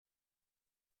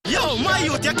Yo, my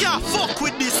youth, you can't fuck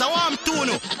with this. I want to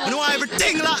know. I know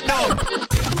everything locked down.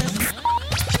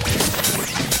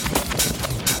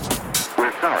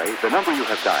 We're sorry, the number you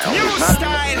have dialed New is not...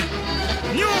 style,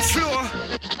 new flow.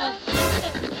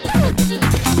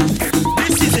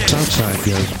 This is it. Southside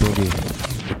goes Boogie.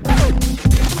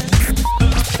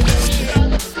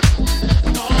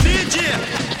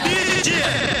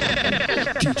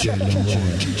 DJ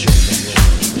Lamar.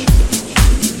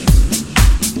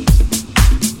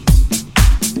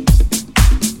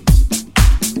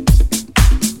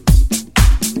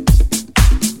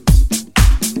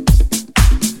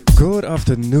 Good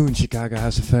afternoon, Chicago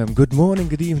House FM. Good morning,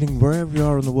 good evening, wherever you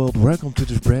are in the world. Welcome to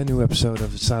this brand new episode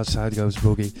of the Southside Goes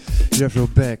Boogie. Jeffro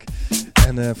back.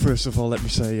 And first of all, let me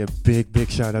say a big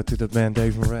shout out to the man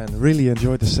Dave Moran. Really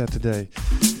enjoyed the set today.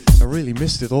 I really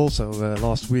missed it also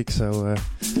last week, so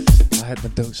I had my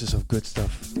doses of good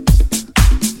stuff.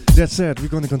 That said, we're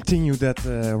going to continue that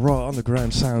raw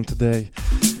underground sound today,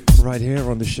 right here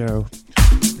on the show.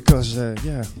 Because,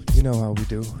 yeah, you know how we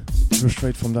do. We're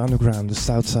straight from the underground, the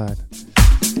south side.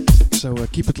 So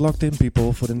keep it locked in,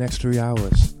 people, for the next 3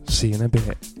 hours. See you in a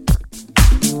bit.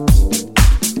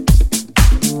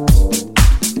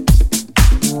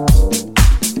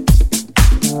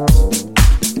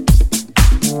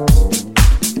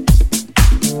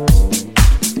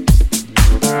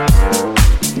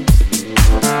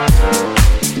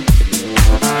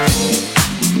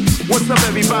 What's up,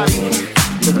 everybody?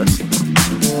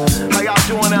 How y'all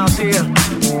doing out there?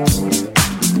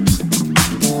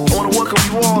 I want to welcome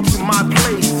you all to my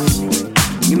place,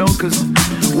 you know, because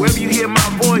wherever you hear my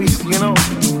voice, you know,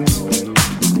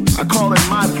 I call it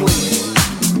my place.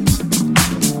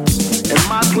 And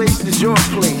my place is your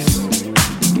place.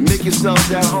 Make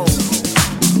yourselves at home.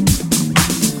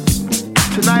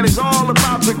 Tonight is all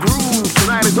about the groove.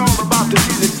 Tonight is all about the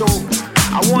music. So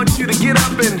I want you to get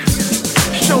up and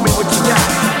show me what you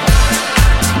got.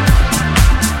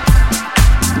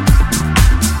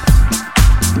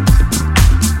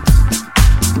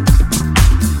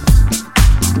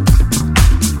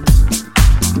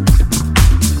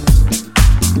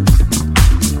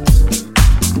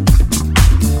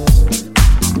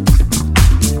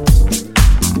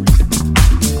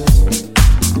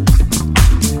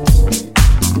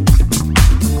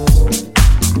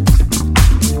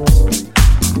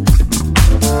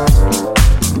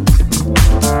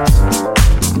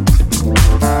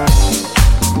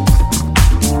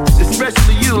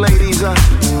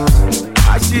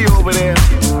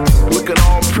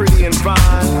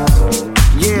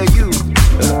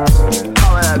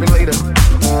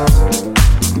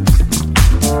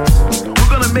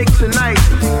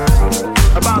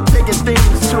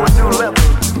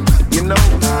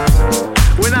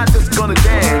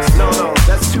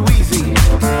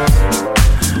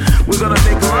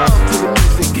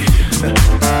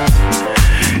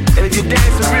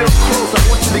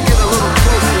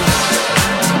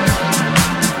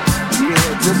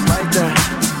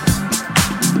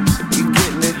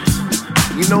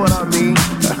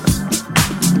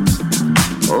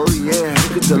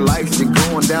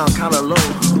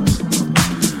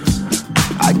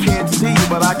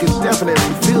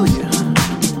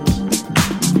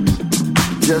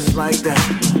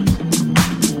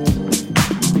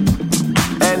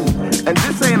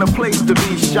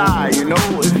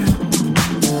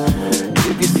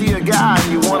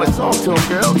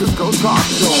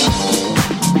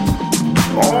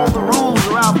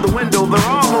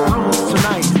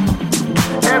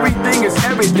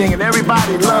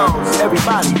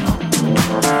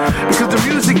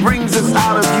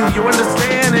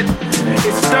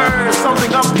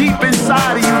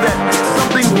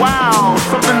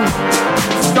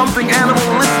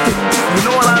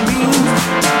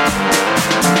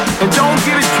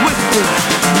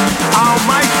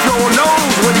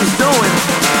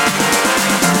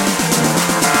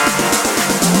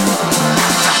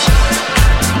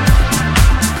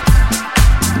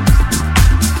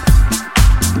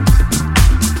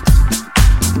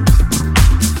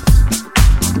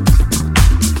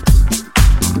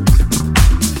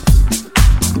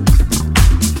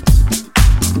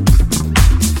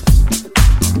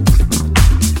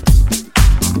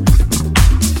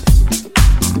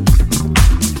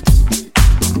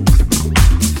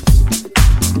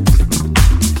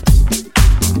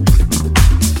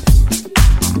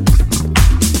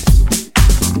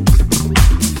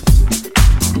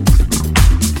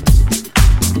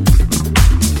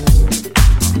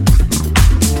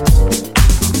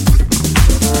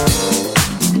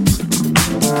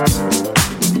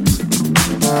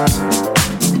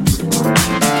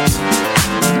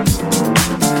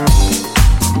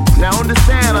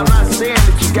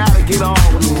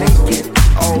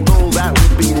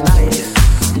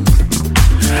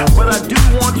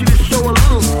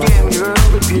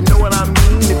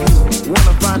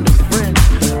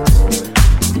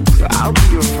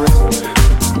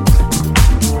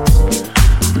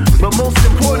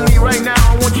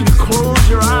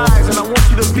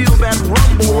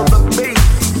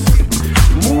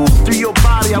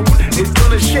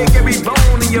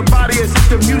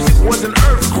 an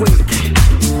earthquake.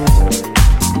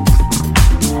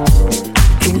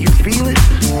 Can you feel it?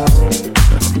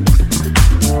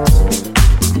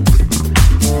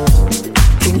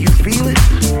 Can you feel it?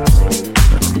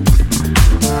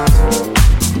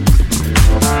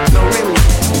 No, really.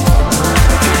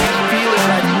 Can you feel it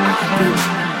like I do?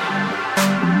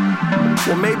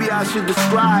 Well, maybe I should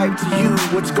describe to you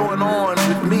what's going on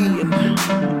with me,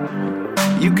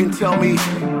 and you can tell me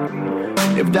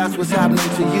if that's what's happening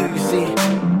to you, you see.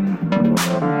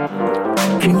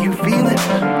 Can you feel it?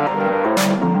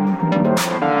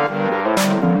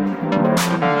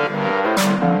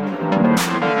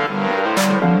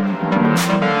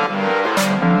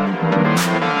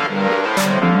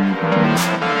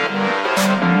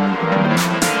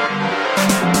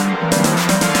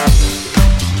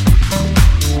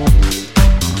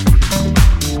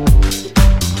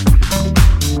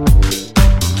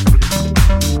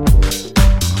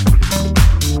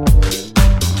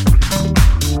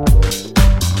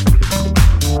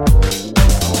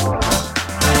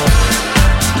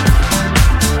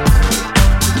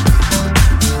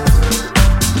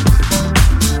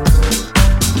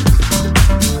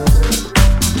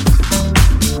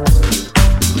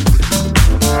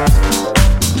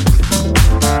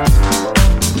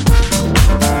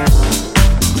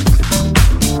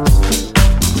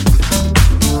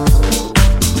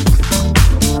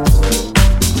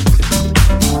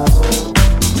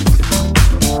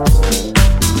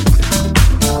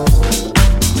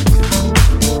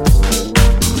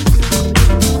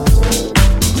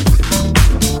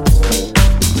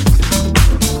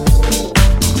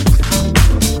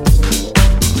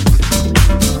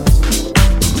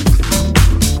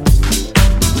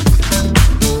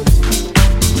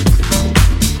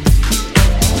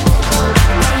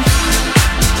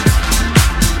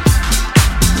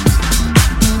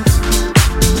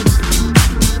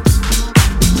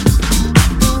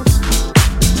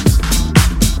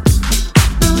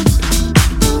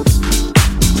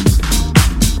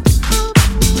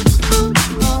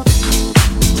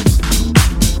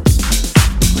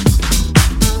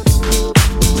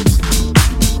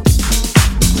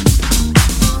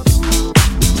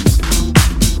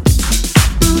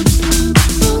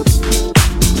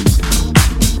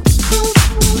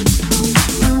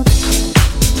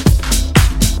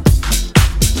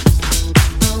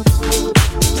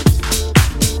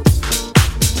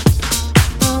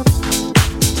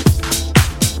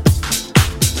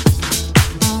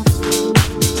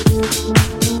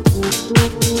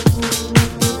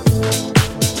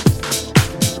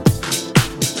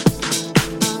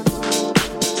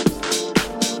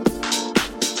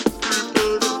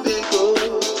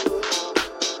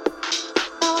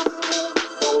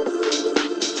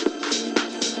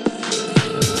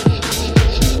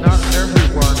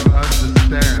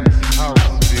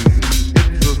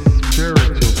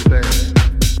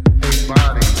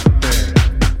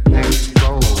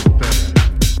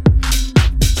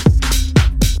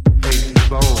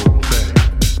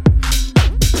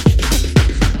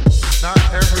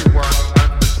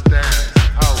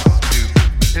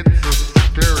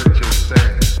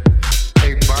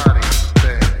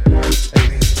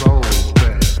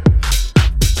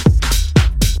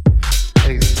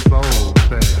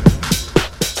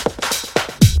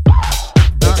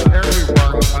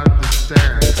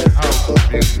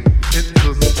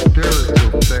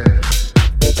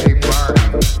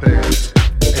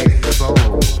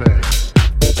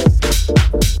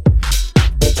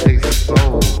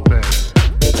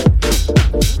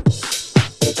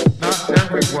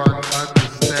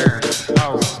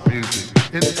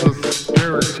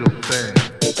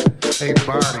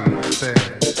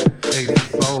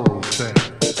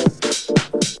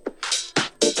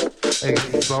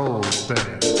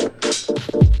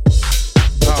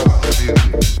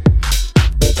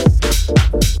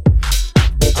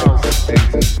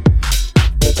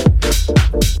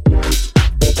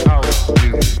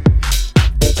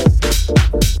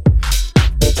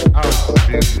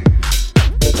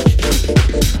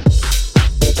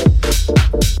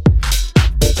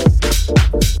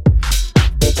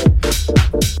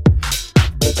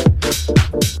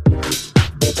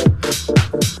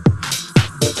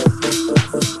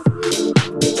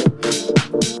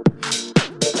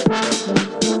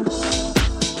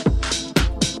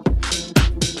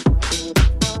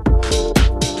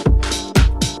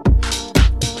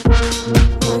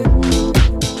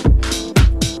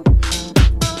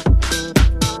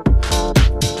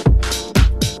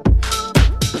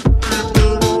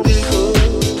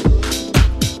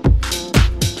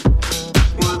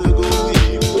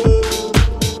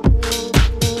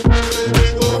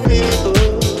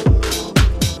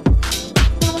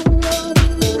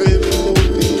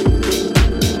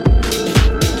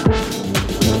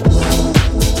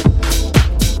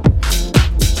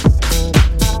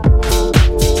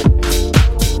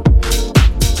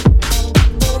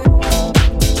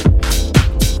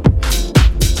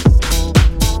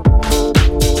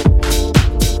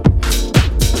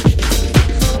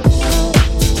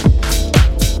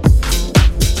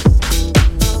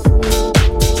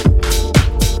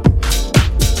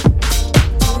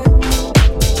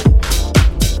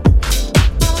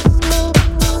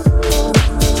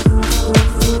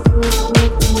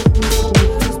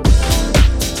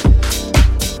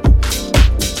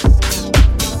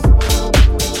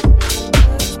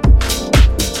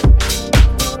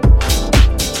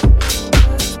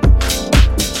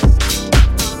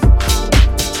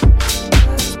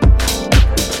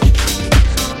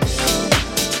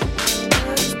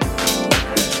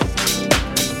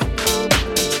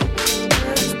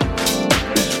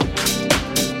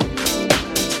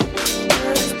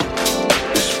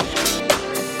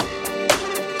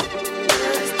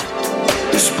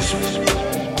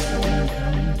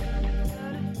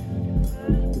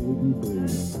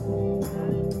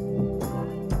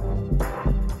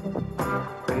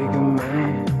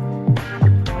 man.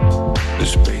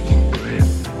 This baking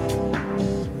bread.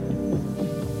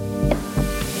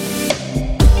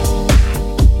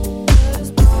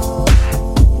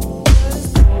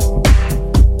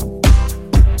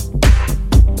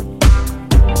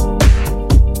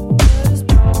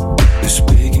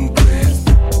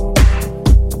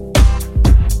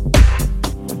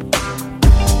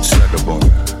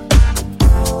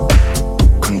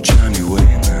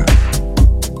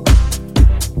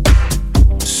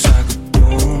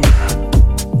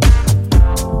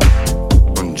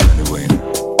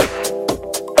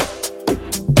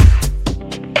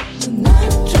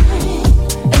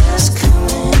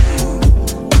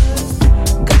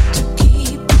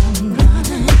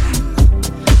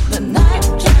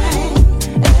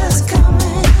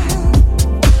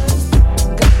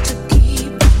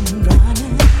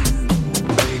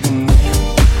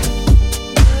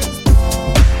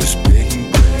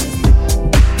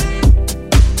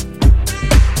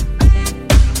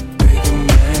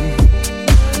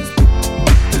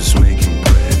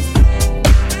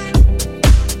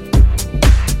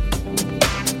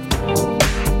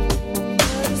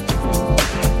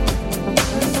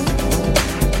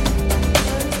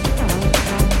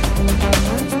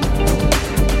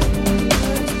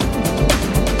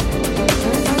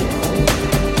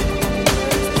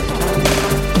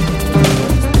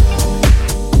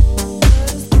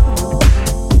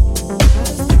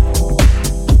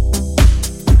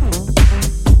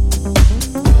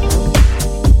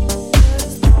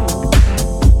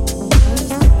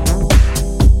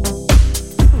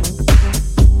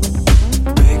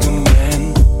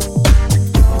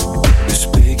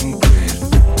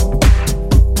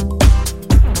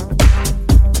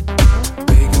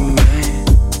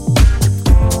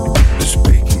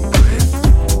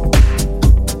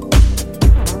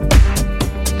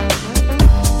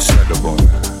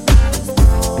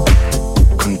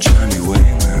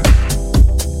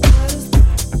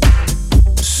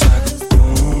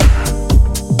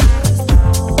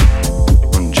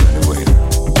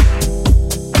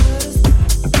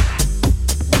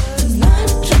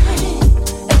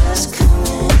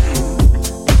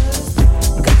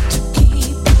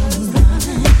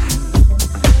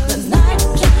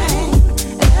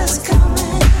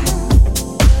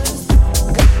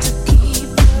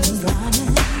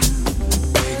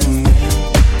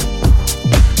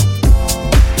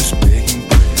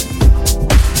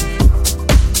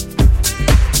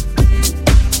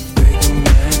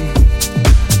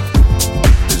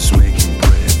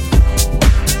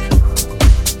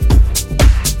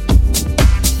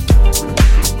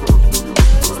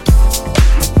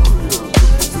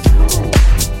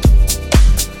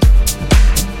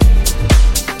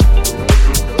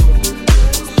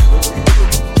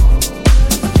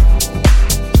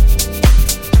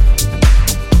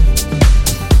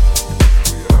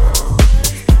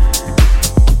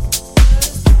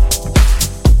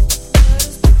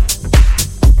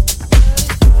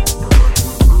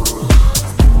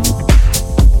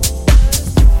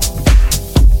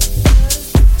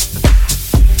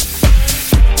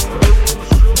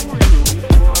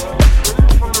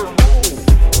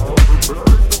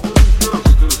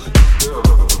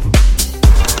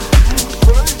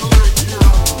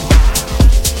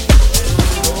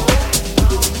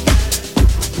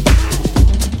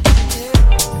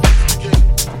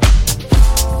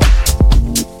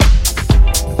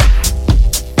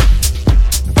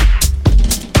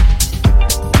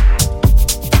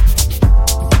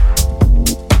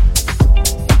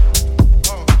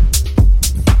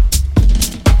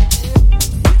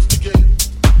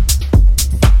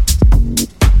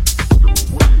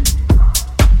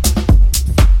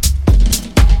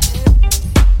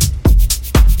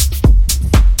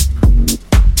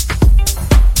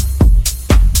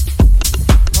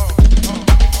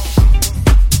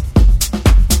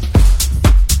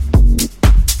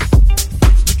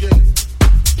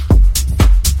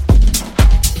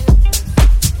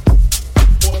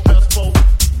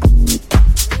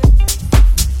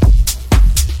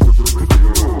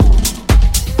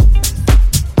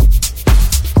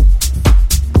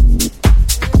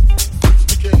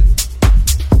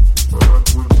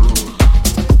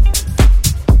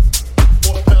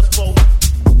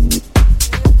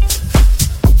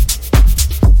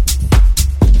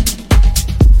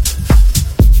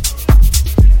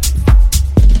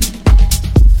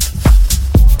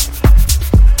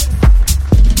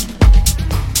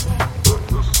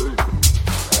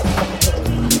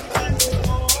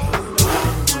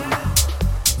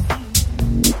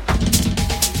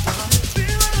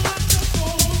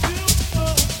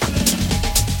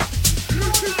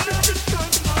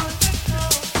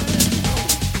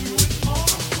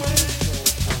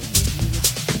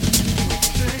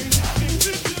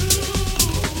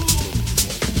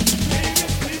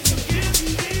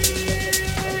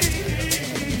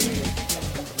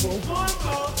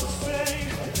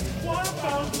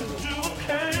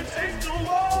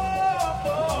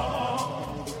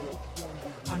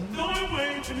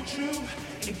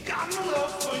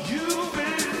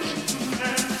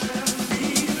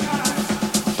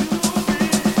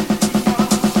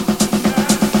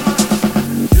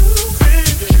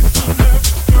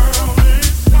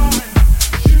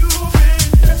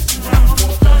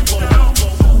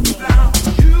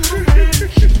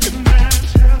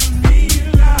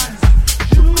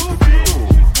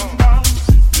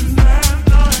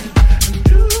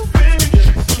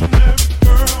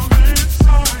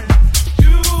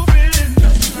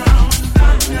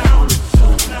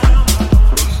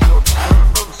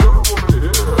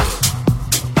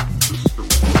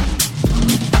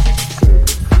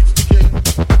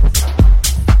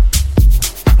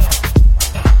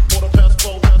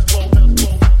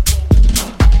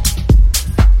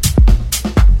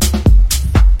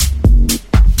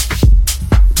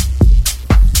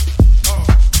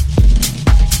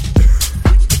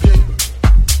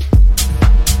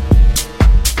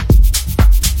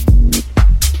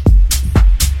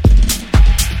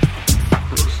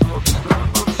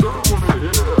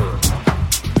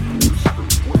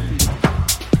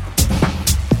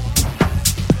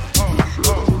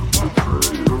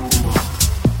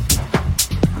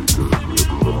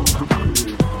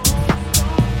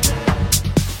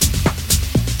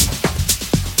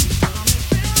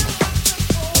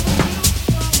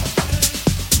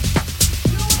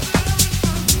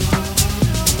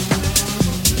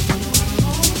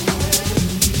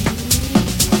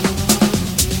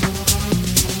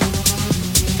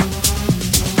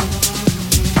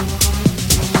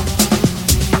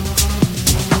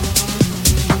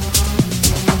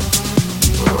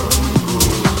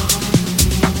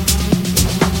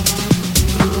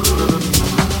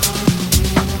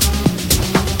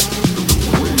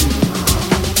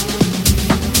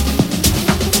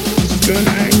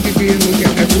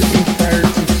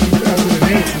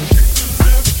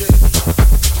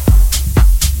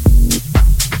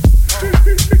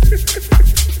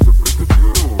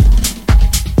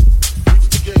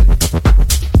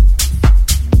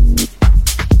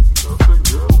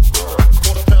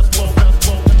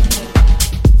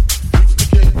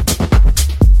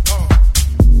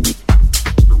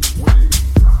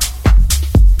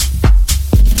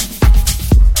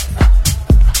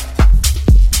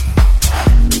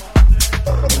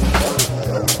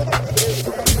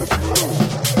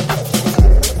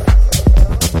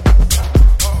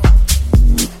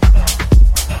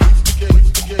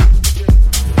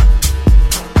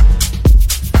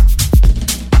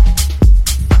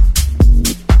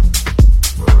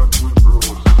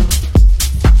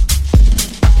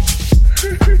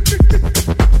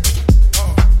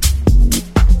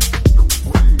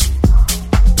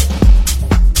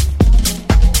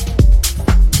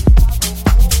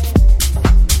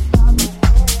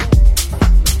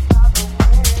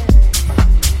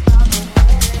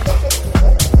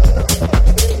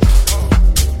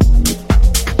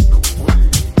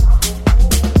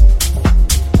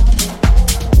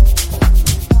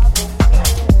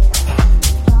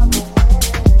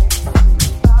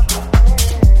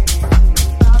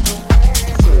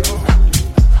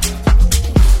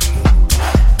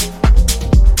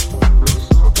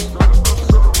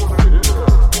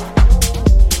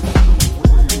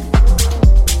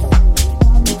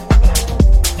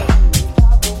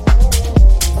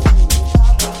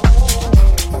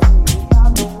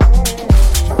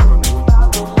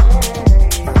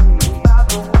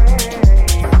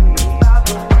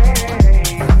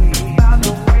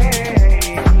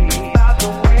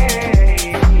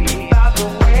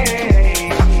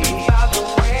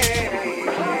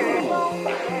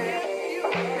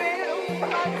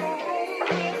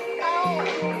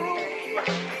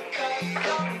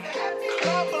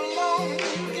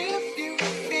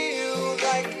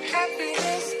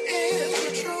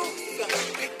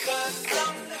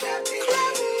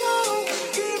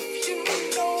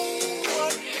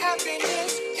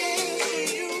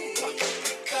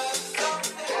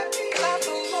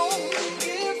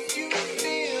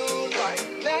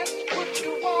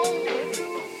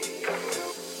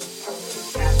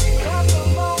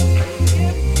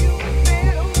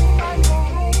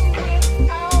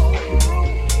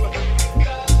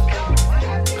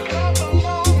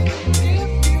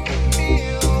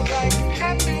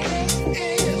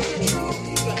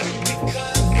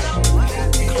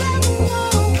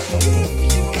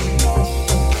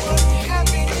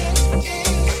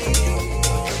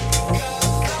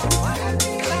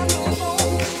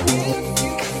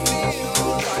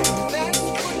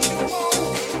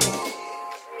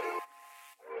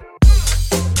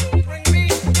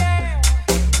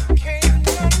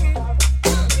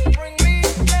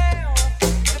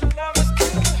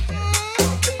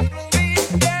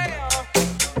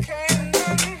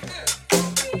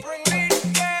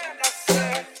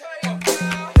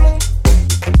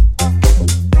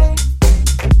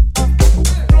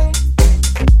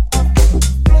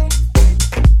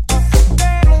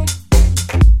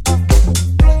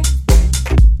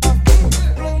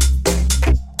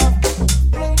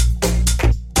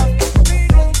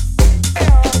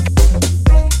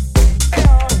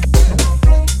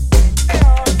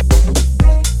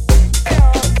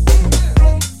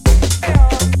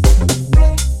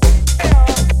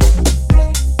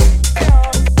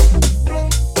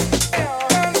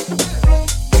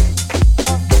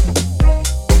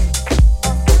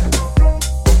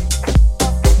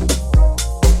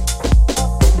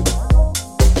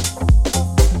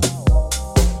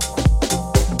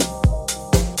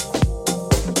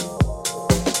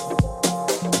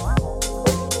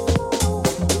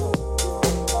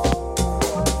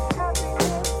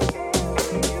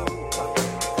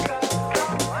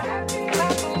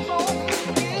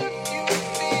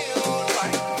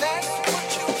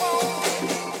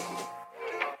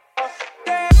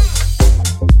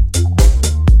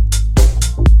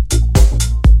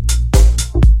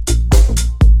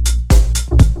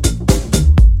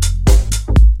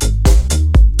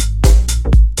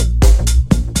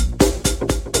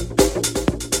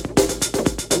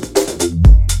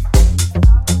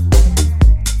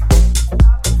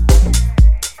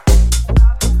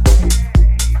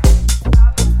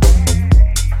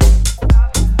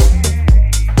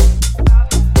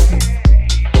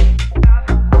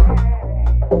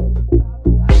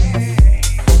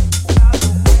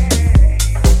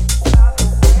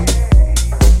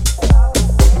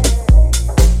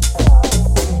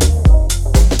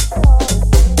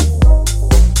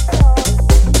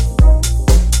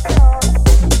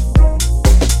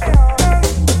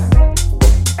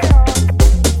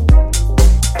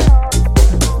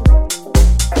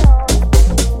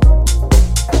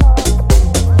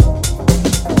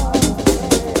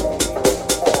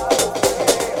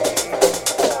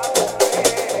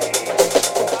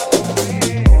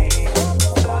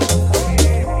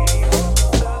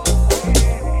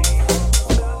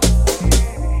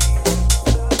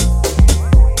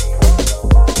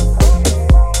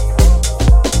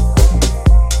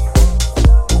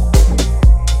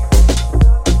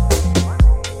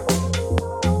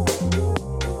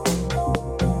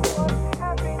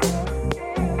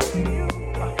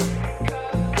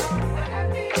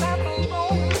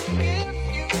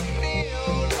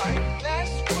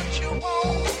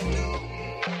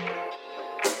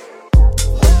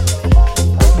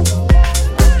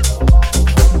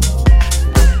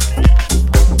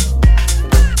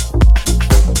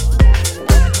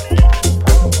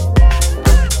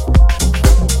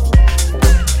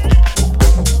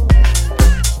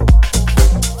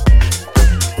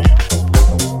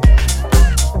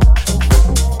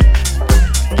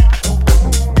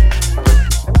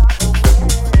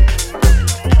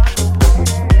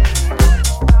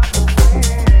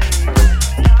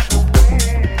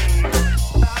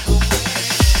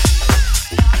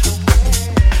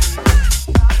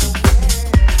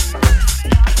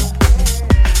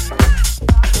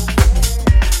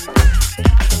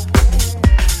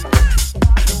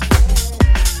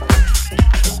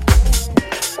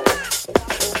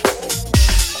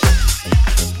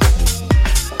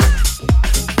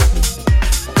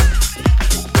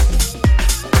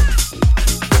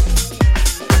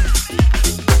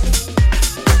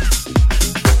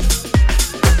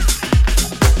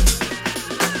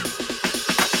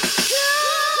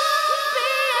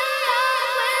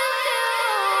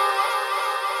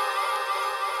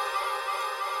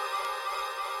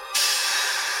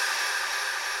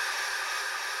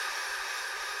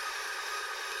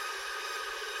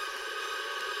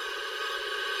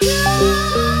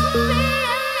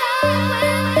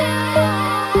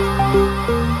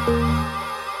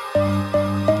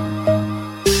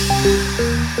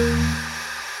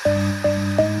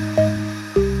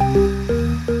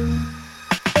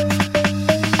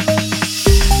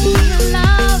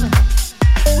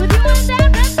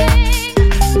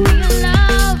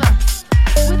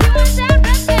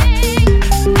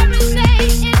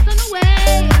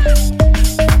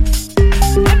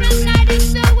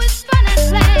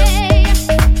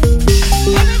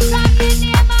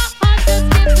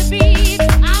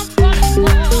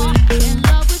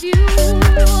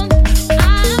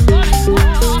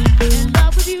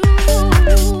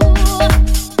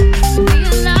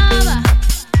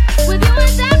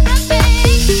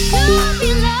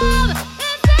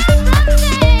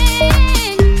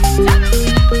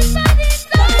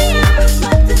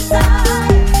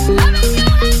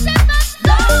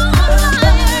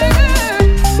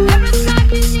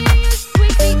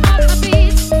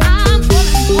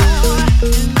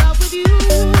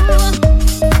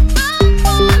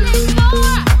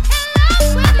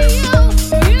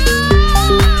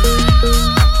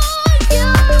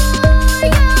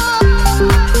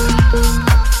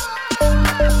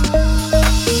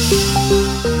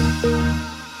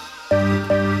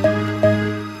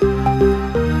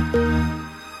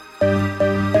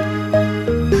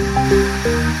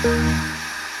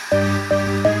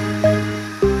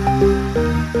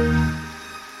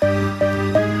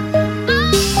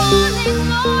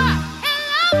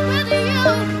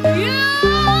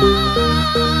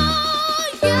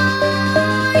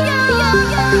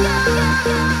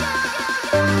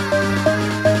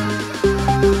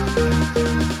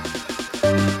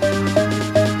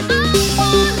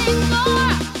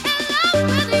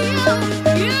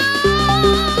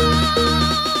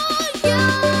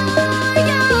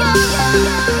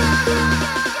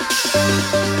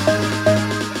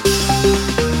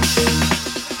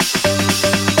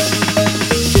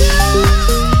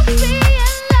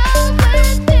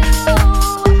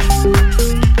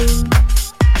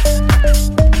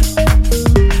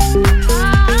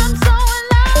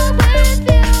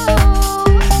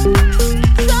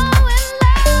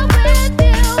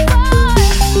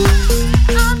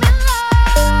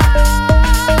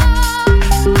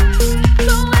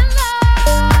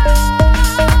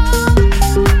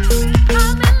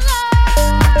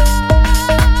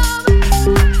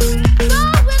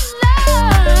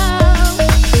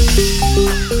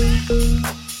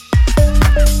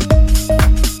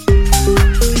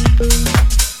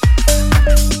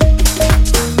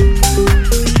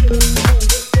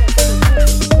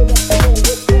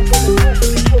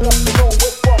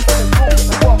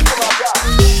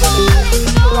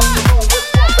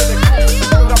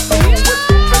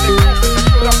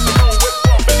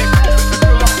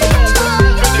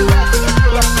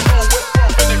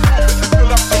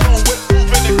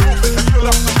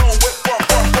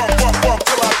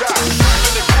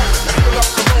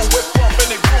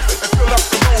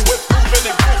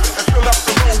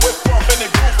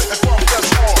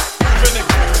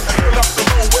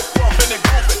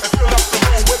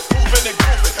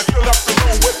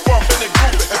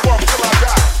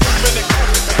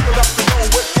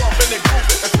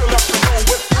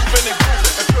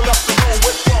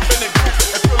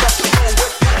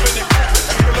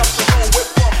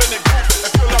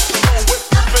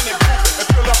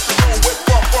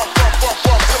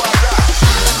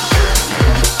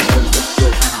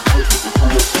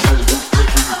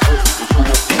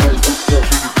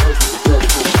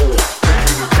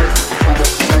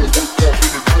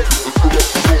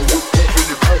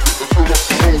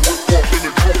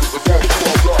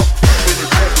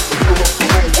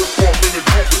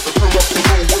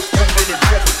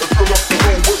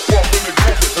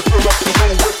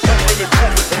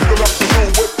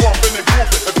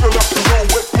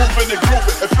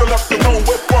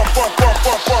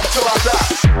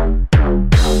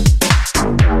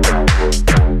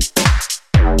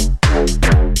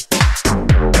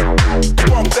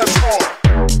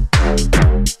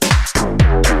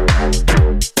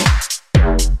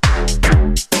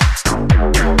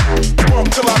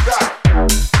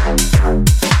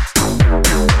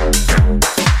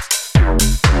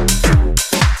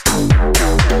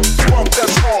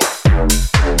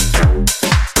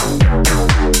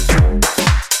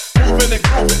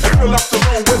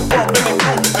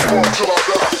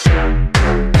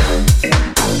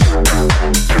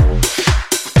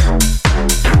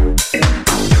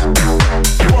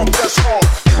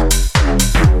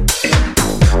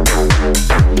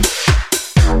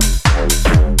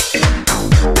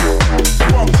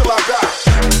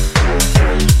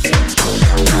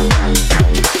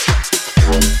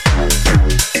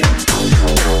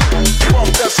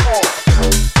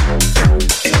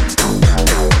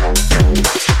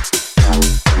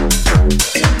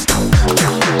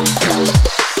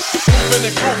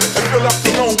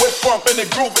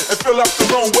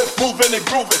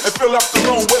 the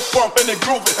room with bumping and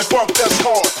grooving and funk that's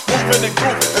hard. Moving and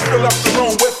grooving and fill up the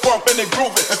room with bumping and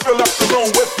grooving and fill up the room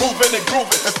with moving and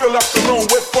grooving and fill up the room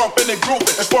with bumping and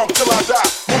grooving and funk till I die.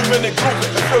 Moving and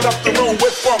grooving and fill up the room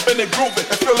with bumping and grooving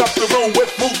and fill up the room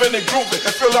with moving and grooving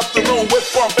and fill up the room with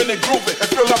bumping and grooving and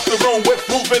fill up the room with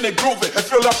moving and grooving and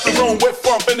fill up the room with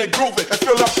bumping and grooving and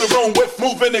fill up the room with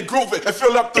moving and grooving and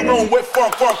fill up the room with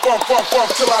funk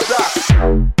till I die.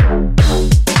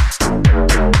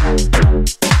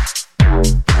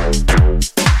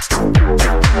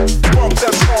 Funk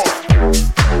that's hard.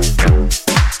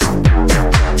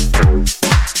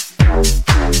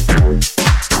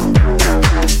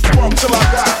 Funk till I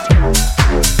die.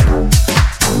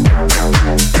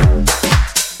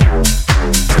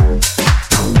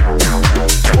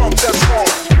 Funk that's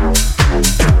hard.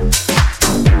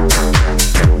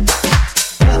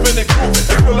 Moving and grooving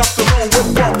and fill up the room with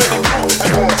bumping and grooving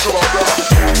and funk till I die.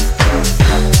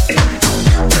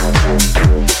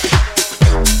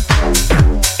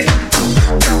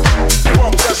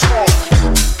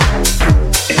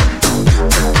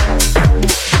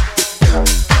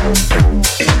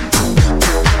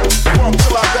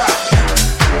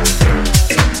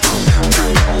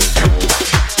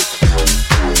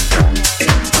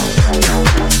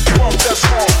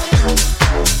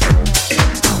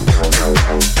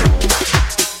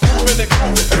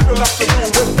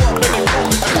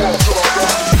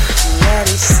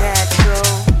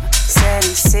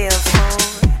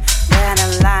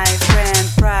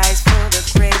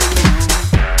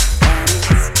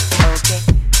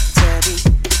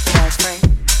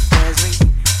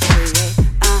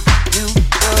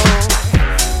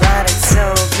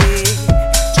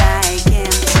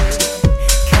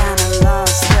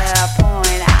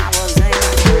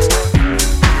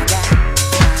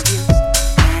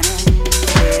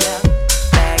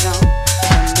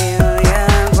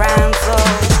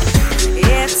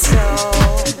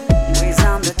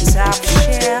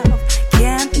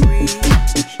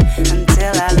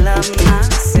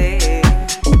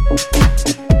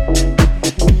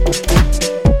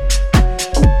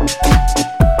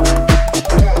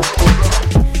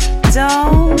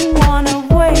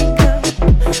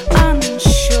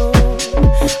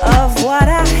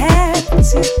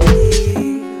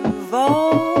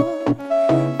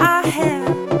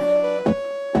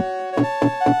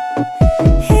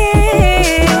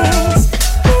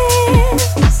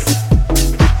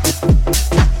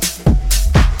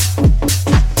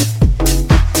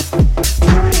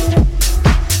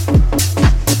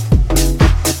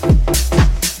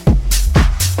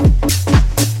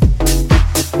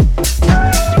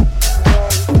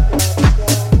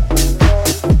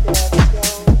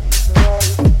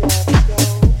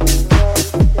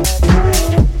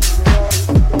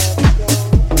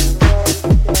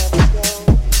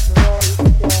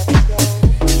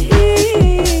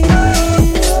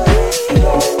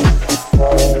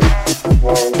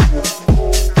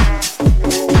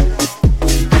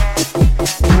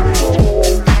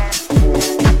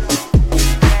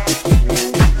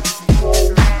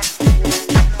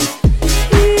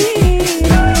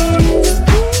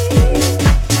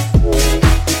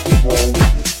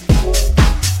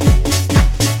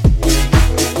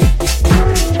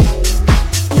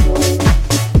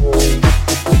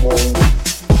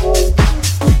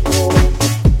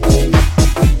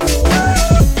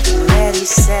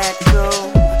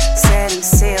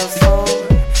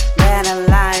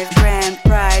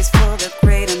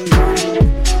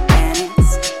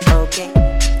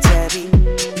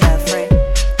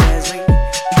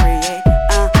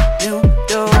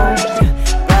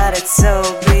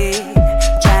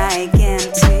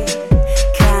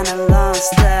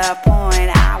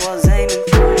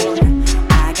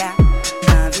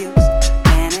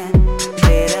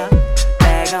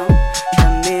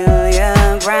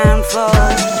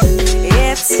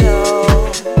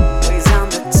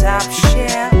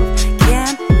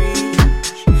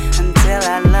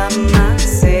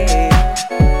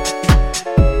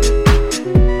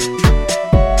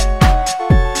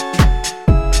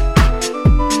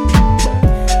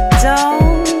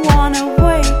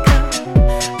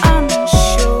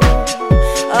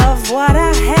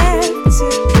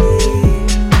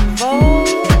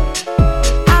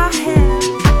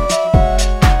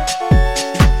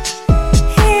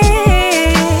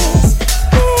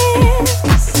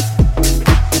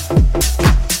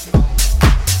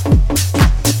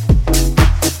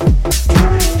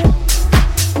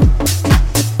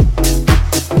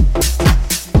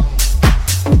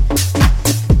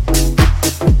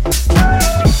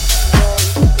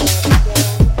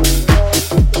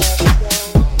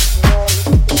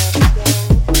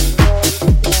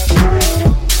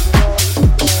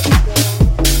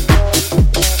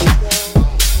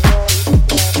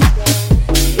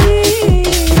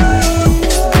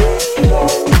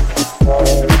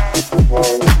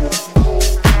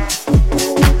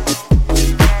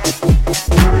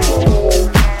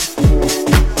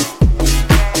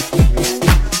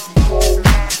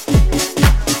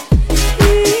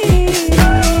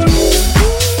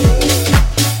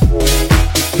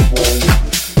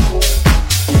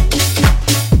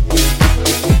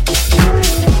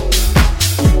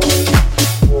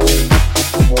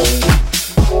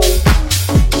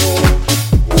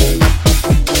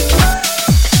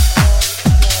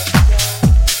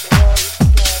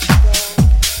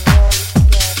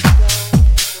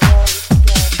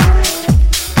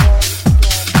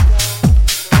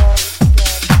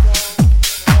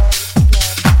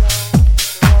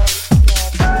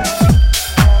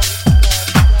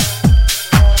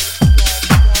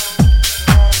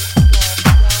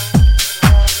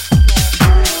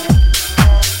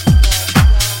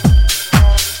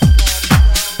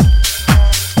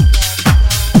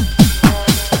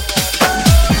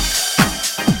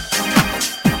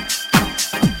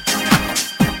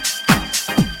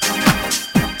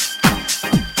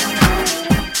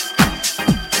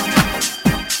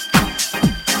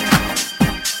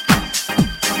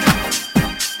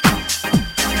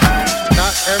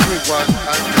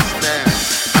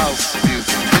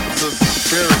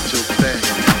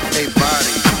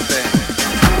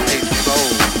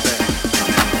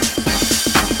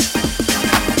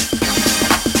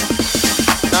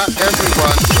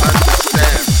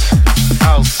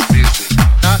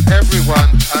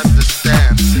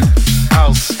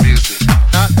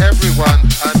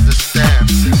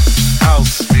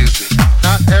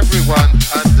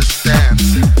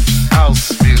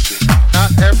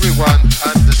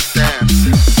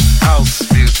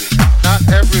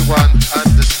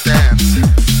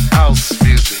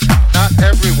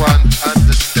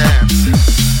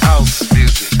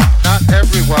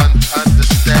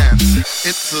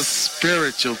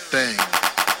 spiritual thing,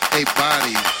 a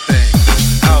body thing.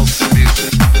 House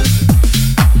music.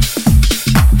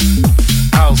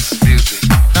 House music.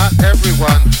 Not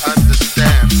everyone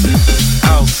understands it.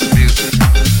 House music.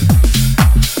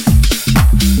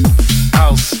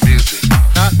 House music.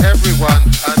 Not everyone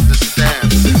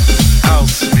understands it.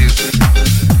 House music.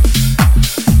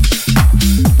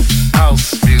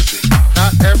 House music.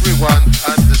 Not everyone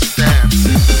understands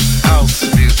it. House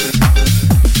music.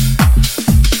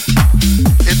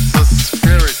 It's a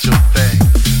spiritual thing,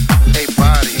 a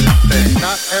body thing.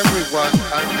 Not everyone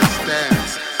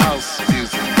understands house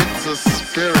music. It's a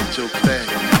spiritual thing,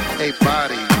 a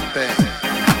body thing,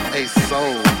 a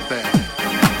soul thing.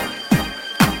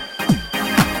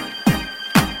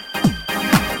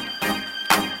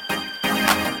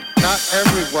 Not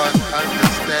everyone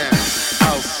understands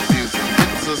house music.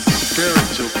 It's a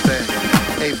spiritual thing,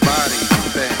 a body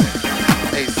thing,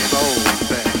 a soul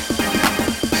thing.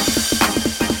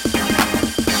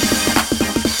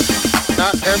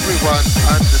 Not everyone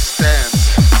understands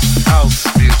house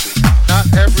music. Not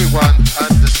everyone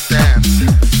understands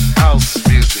house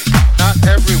music. Not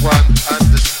everyone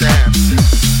understands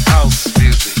house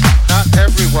music. Not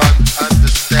everyone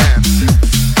understands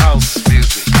house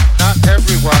music. Not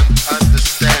everyone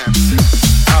understands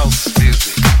house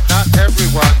music. Not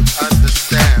everyone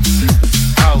understands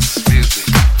house music.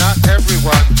 Not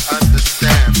everyone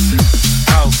understands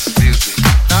house music.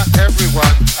 Not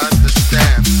everyone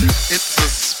understands. It's a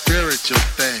spiritual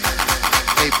thing,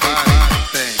 a body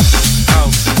thing.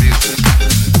 House music.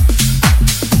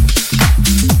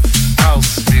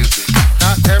 House music.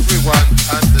 Not everyone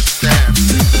understands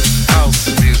house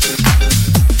music.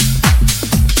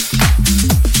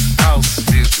 House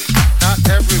music. Not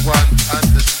everyone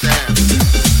understands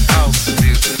house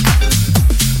music.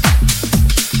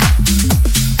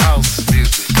 House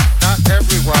music. Not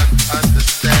everyone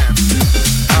understands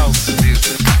house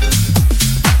music.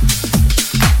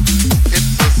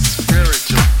 It's a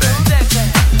spiritual thing,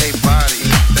 a body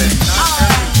thing. Not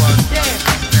everyone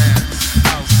understands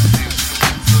house music.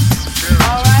 It's a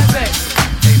spiritual thing,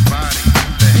 a body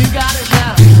thing. You got it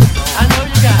now. I know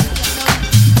you got it.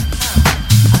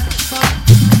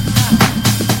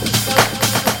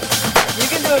 You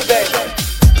can do it, baby.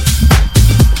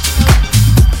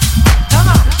 Come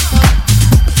on.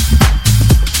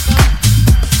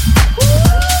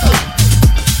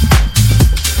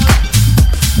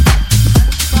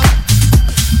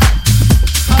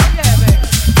 Oh yeah, baby.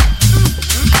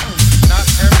 Not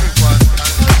everyone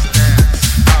understands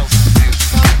house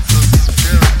music. It's a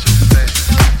spiritual thing,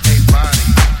 a body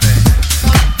thing,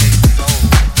 a soul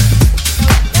thing.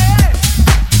 Yeah.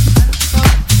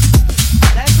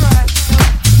 That's right.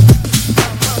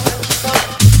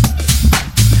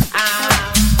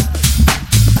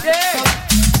 Yeah.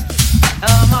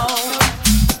 Come on.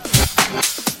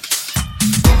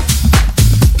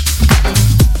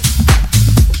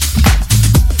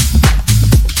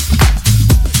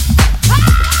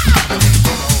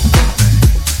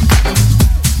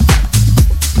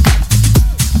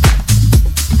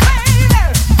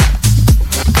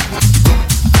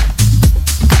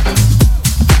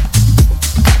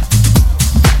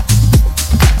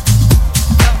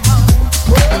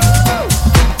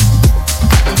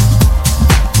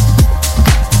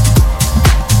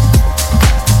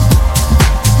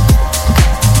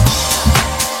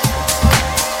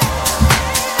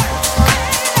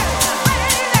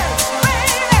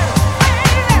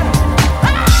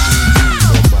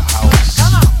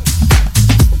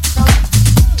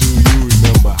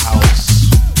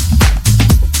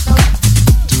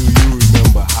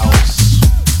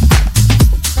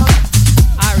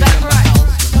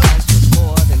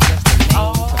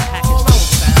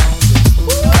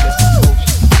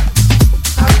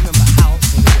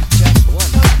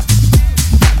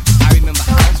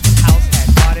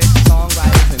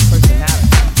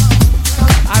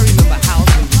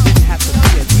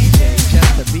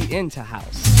 Into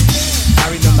house. I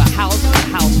remember house when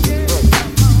house was broke.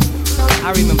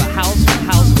 I remember house when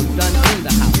house was done in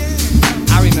the house.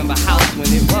 I remember house when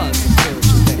it was a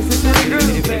spiritual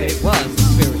thing. It was a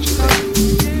spiritual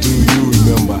thing. Do you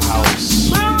remember house?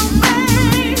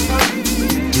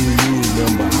 Do you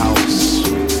remember house?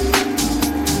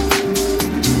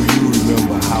 Do you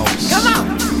remember house? Come on.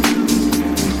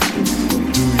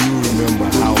 Do you remember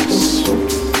house?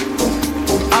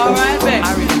 All right, baby. I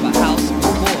remember house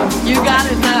before. You got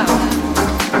it now.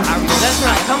 I remember That's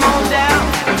right. Come on down.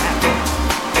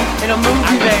 It'll move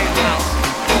you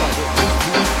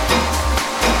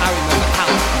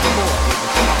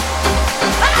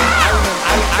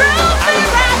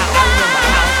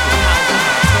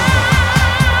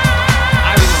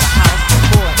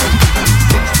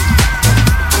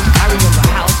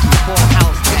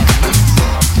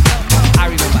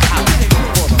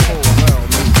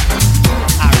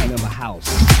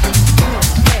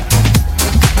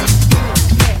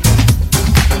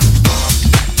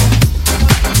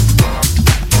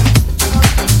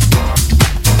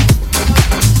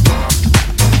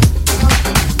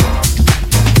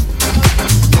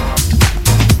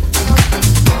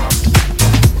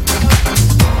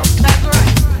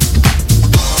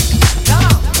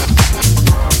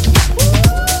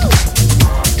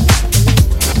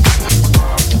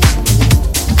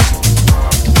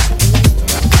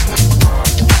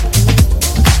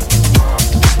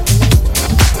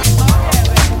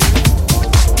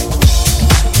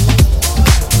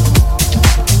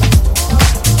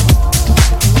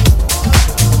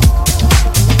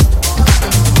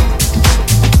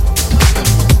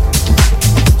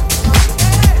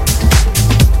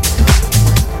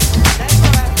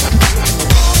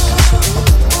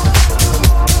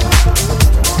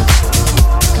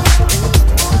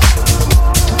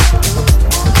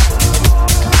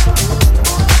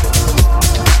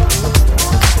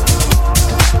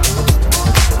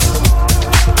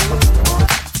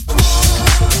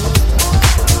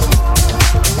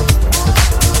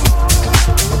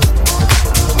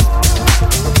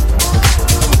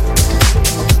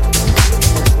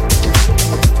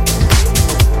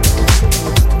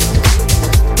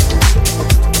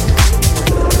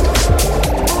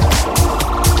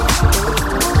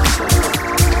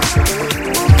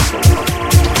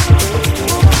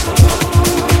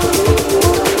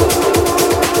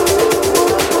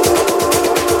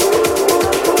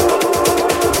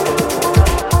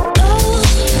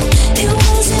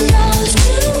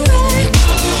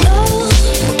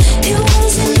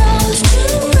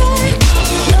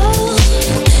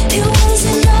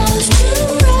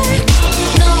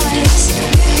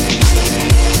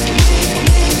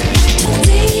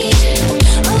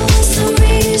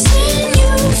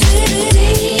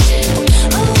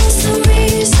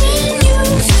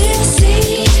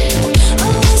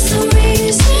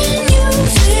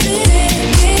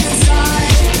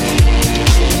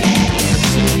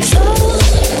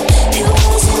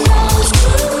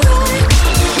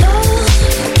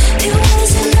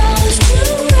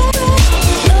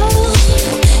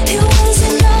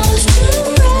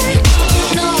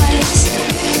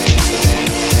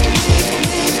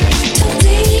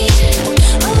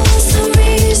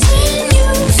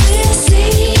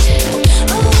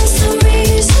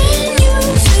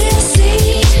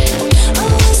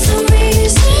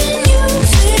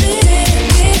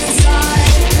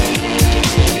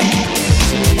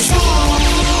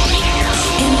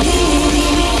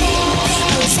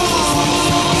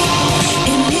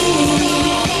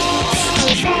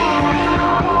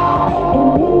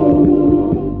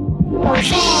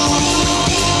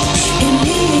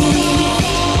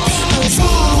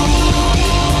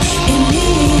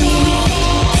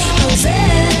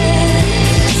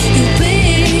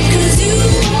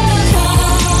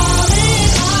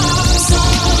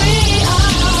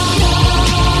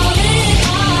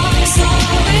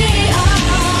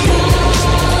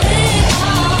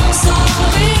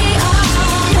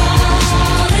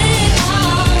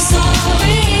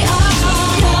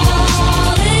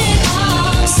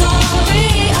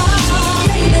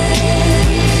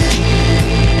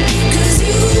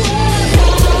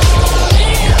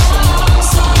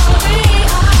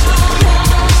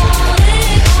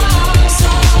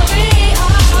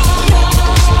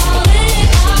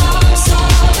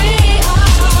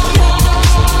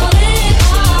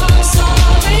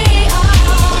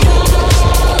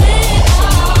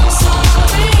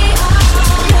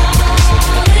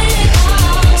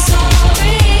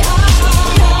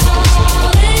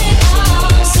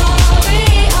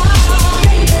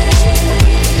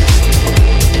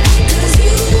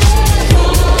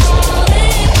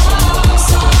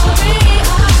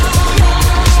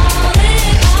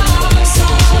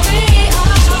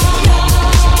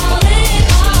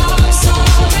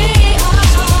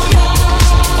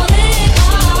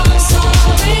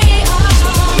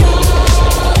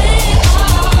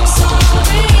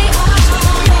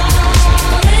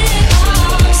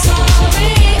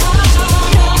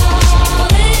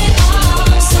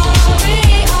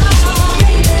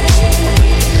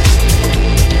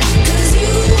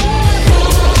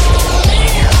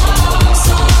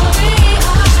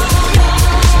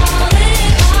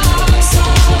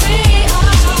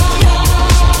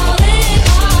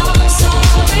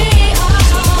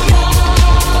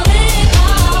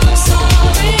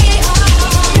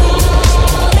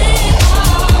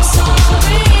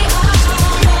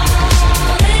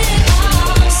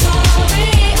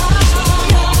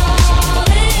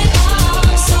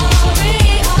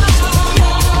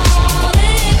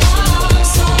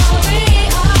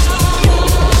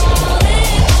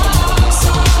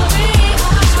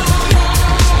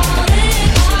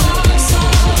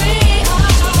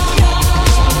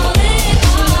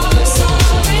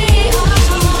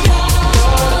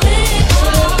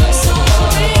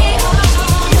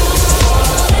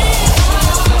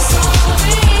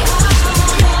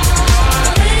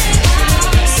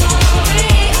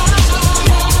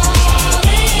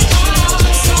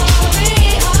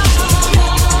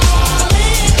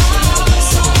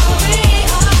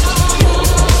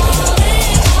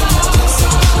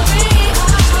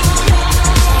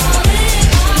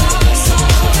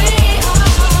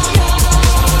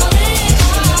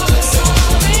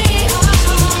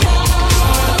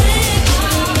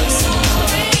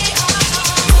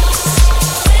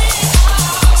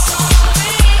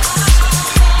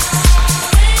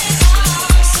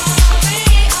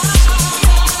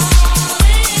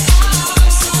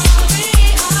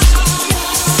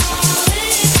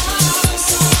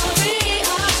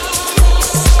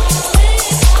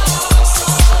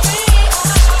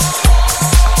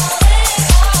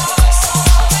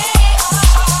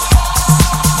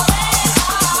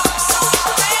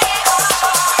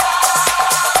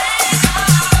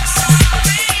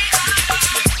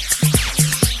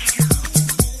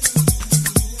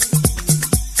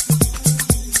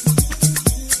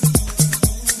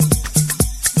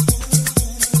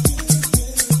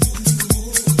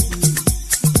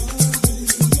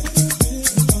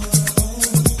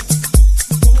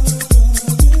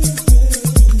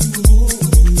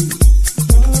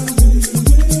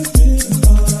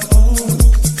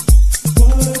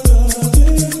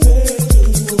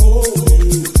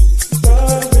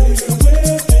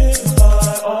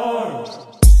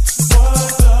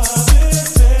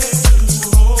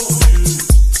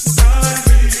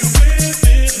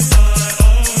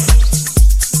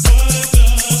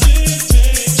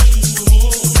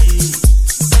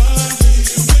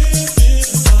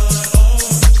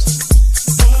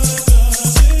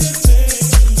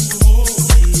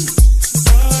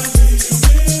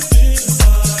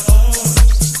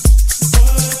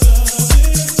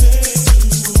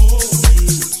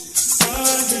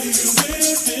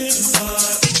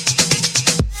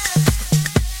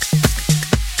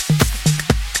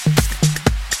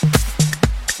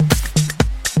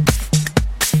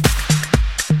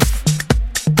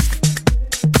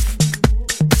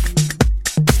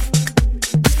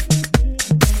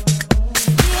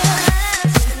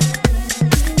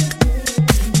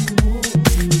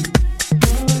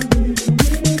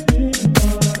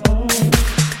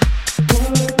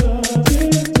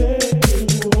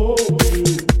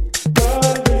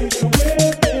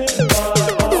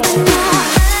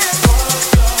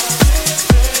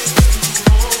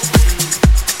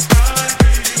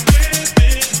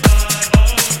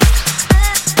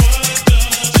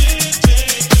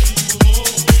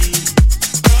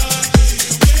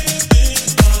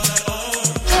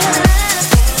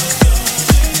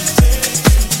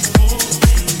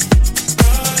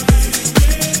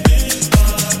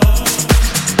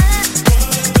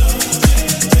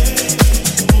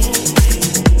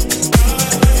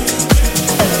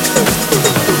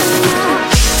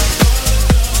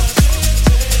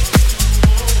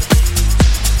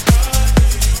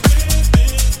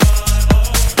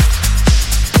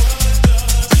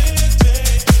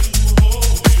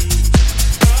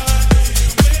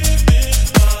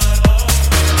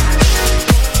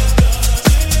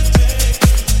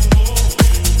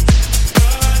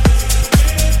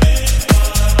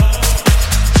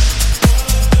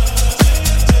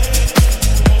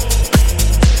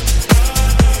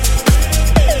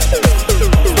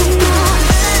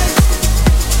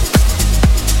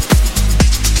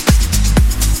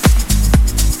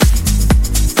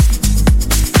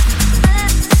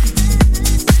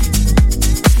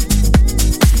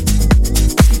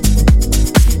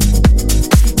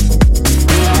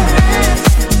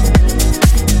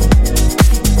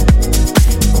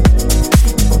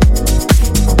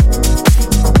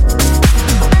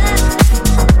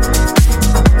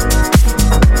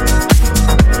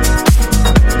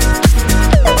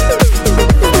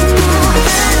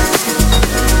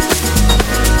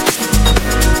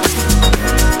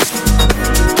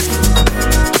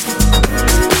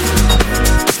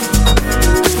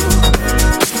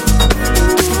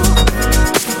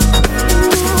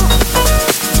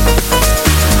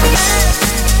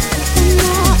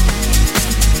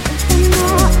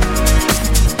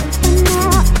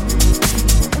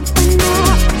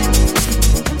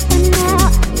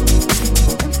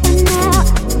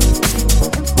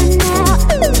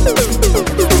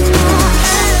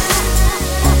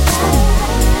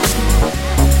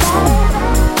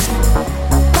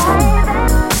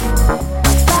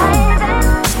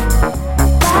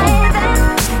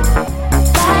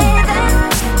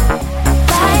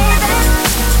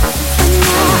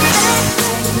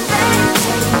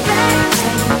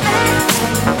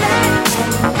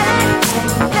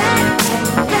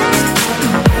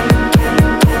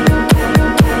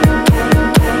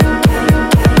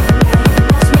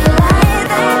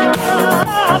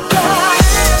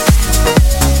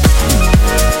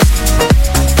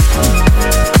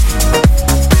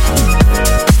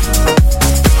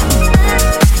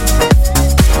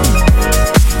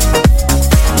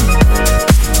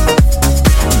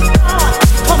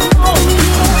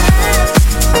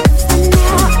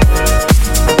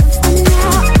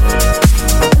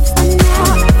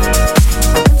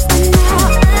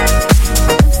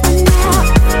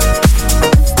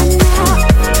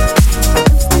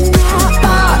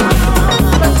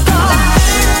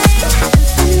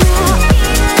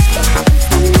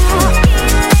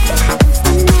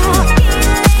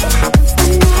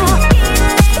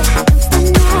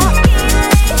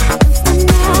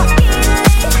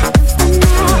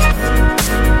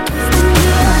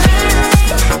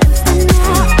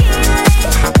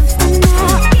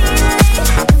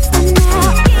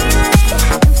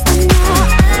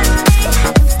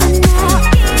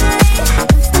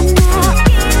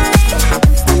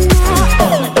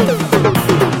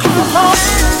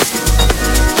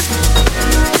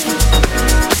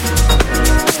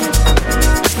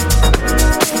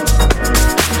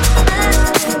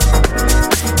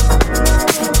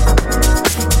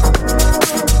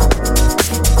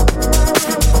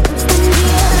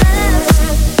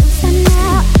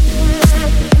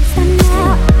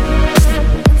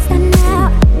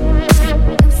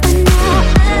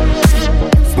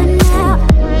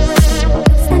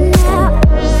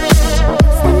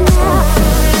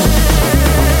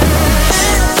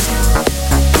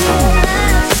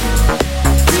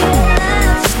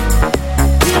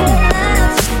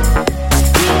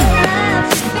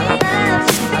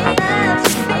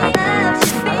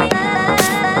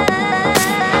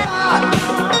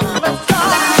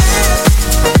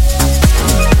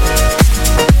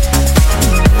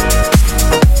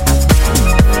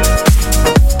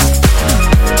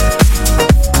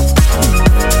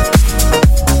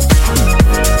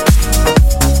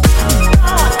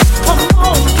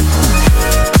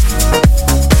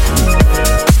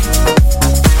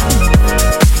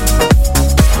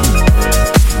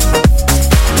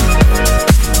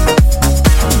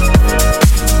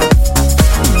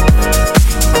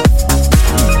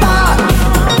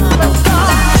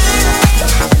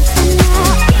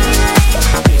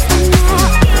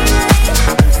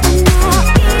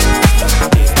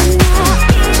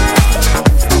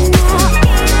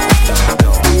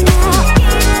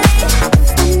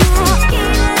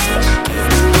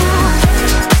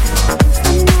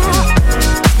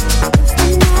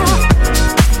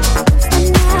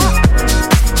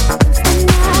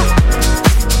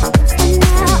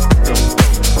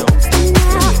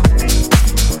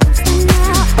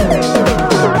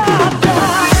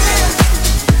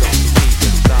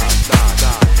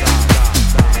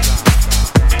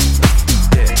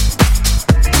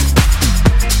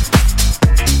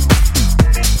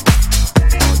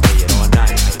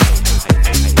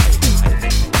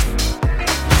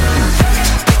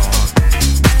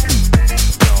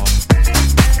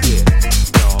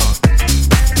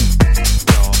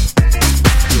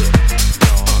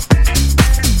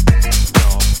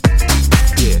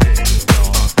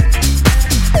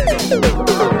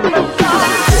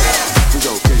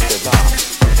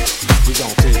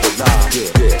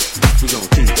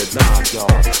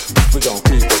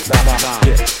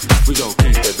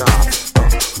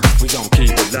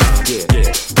it live, yeah.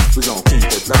 We gon' keep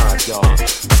it live, y'all.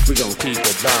 We gon' keep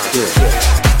it live, yeah.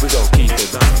 We gon' keep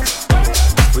it live.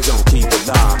 We gon' keep it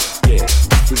live, yeah.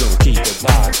 We gon' keep it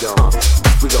live, y'all.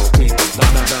 We gon' keep it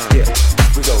live, yeah.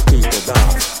 We gon' keep it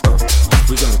live.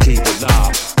 We gon' keep it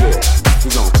live, yeah. We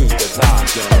gon' keep it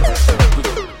live, y'all.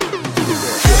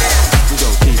 We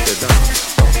gon' keep it live.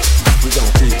 We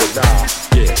gon' keep it live,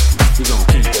 yeah. We gon'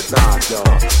 keep it live,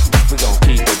 y'all. We gon'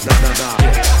 keep it live,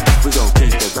 yeah. We gon'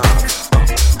 keep it live.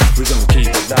 We gon' keep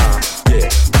it live, yeah.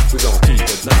 We gon' keep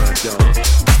it live, y'all.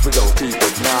 We gon' keep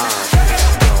it live, y'all.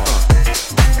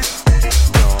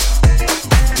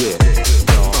 Yeah,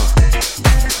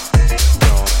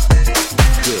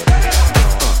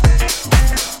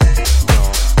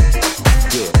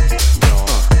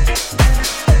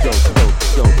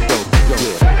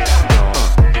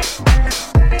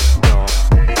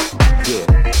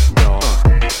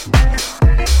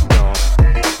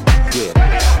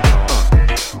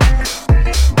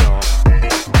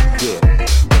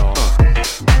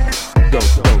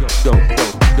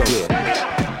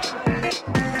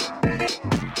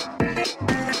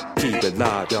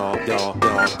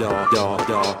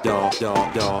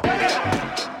 y'all.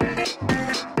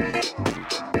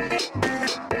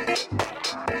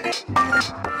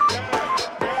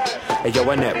 Hey yo,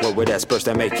 I network with experts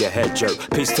that make your head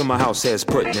jerk. Peace to my house heads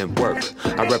putting in work.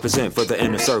 I represent for the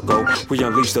inner circle. We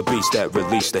unleash the beast that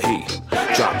release the heat.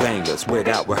 Drop bangers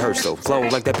without rehearsal. Flow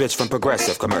like that bitch from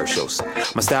Progressive commercials.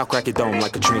 My style crack your dome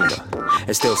like Katrina.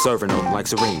 And still serving them like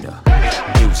Serena.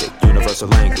 Music, universal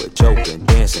language. Open,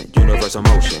 dancing, universal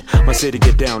motion. My city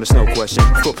get down, there's no question.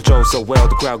 Foot patrol so well,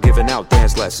 the crowd giving out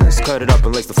dance lessons. Cut it up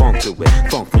and lace the funk to it.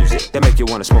 Funk music, that make you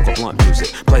wanna smoke a blunt music.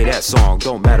 Play that song,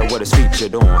 don't matter what it's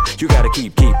featured on. You gotta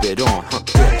keep it on,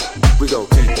 yeah. We gon'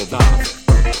 keep it live.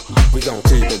 We gon'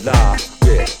 keep it live,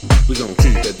 yeah. We gon'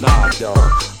 keep it live,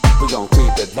 dawg. We gon'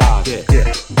 keep it live,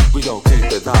 yeah. We gon'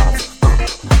 keep it live.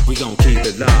 We gon' keep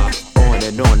it live. On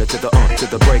and on to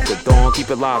the break of dawn.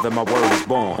 Keep it live and my word is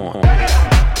born.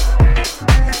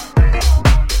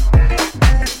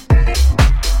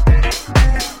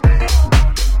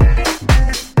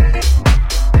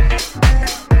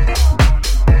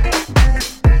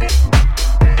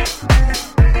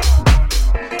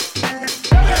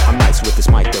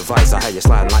 I had you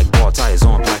sliding like ball tires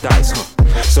on black ice, huh?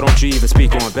 So don't you even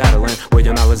speak on battling.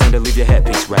 William Alexander, leave your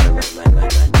headpiece rattling.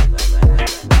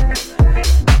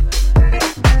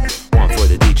 One for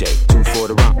the DJ, two for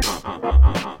the run.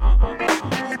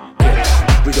 Yeah,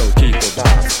 we gon' keep it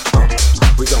live.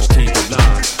 We gon' keep it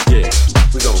live. Yeah,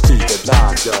 we gon' keep it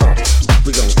live, y'all.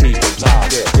 We gon' keep it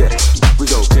live. Yeah, we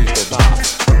gon' keep it live.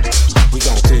 We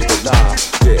gon' keep it live.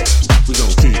 Yeah, we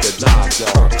gon' keep it live,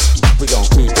 y'all. We gon'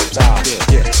 keep it live.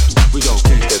 Yeah. We gon'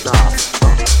 keep it live,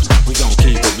 we gon'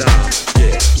 keep it live,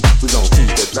 yeah. We gon'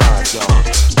 keep it live, y'all.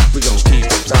 We gon' keep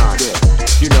it live, yeah.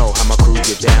 You know how my crew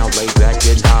get down, lay back,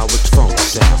 getting high with the funk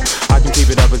sound. I can keep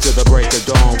it up until the break of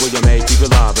dawn. William A, keep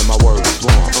it live, and my word is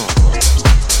born.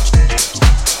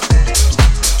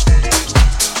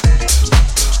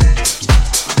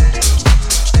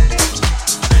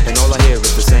 And all I hear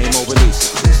is the same old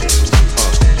release.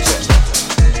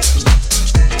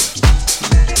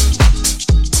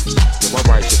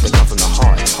 Right shit that come from the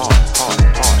heart.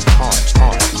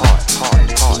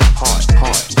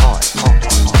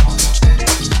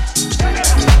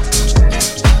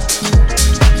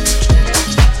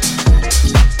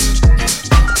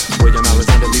 William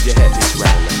Alexander, leave your head piece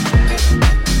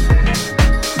rattling.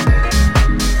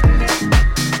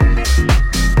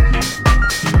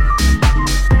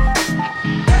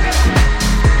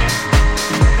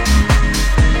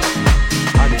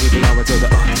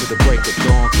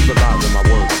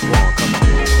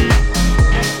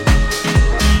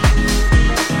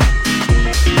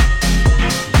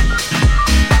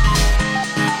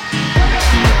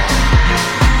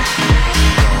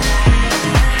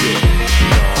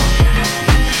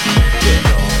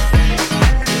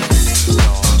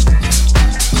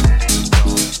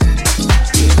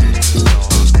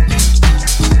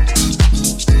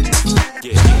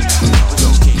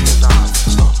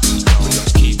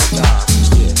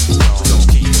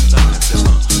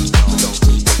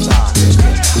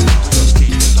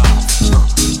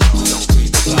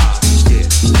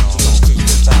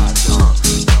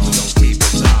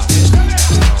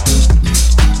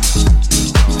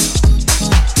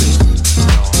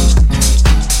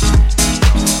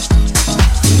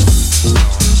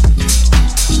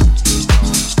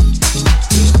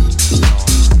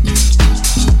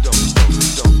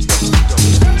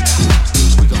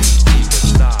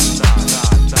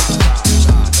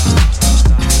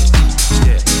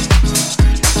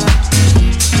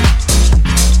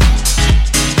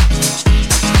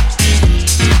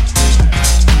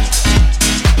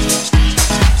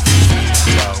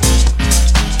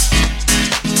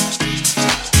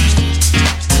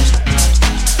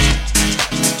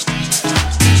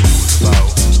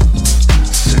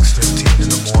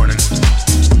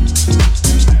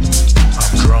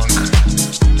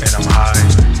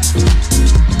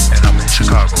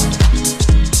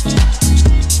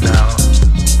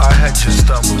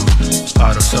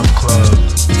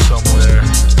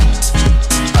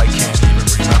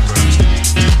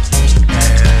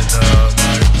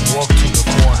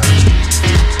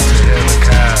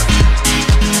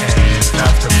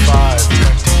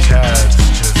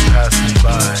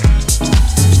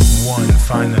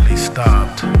 finally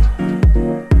stopped.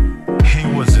 He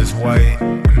was this white,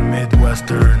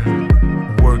 Midwestern,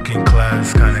 working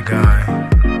class kind of guy.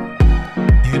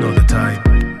 You know the type.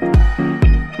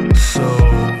 So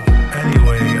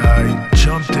anyway, I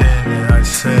jumped in and I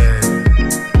said,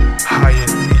 Hyatt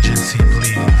Regency,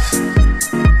 please.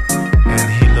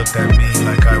 And he looked at me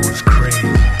like I was crazy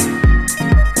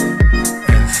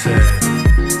and said,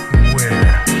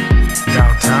 where?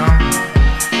 Downtown?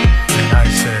 And I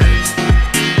said,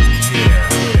 yeah.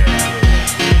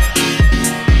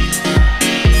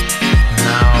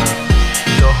 Now,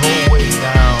 the whole way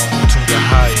down to the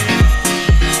Hyatt,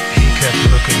 he kept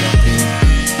looking at me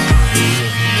through the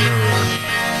rearview mirror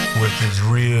with his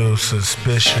real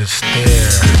suspicious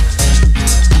stare.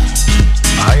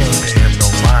 I ain't pay him no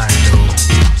mind though,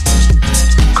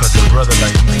 'cause a brother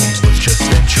like me was just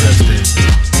interested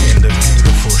in the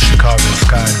beautiful Chicago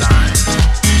skyline,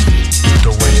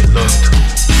 the way it looked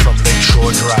from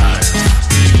Lakeshore Drive,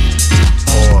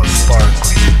 all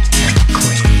sparkly and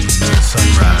clean at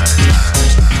sunrise.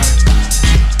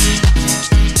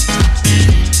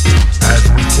 As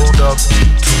we pulled up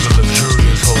to the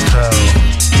luxurious hotel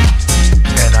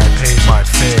and I paid my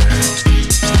fare,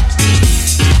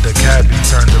 the cabbie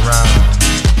turned around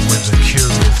with a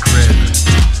curious grin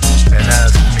and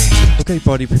asked me, Okay,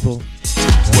 party people.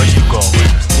 where you going?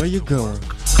 Where you going?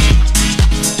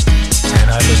 And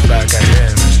I looked back at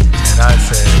him and I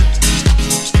said,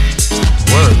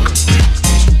 work,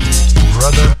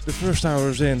 brother. The first hour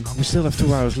is in. We still have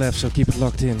 2 hours left, so keep it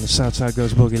locked in. The Southside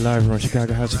Goes Boogie live on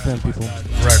Chicago House FM, people.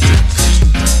 Records.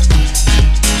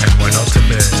 And went up to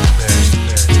bed.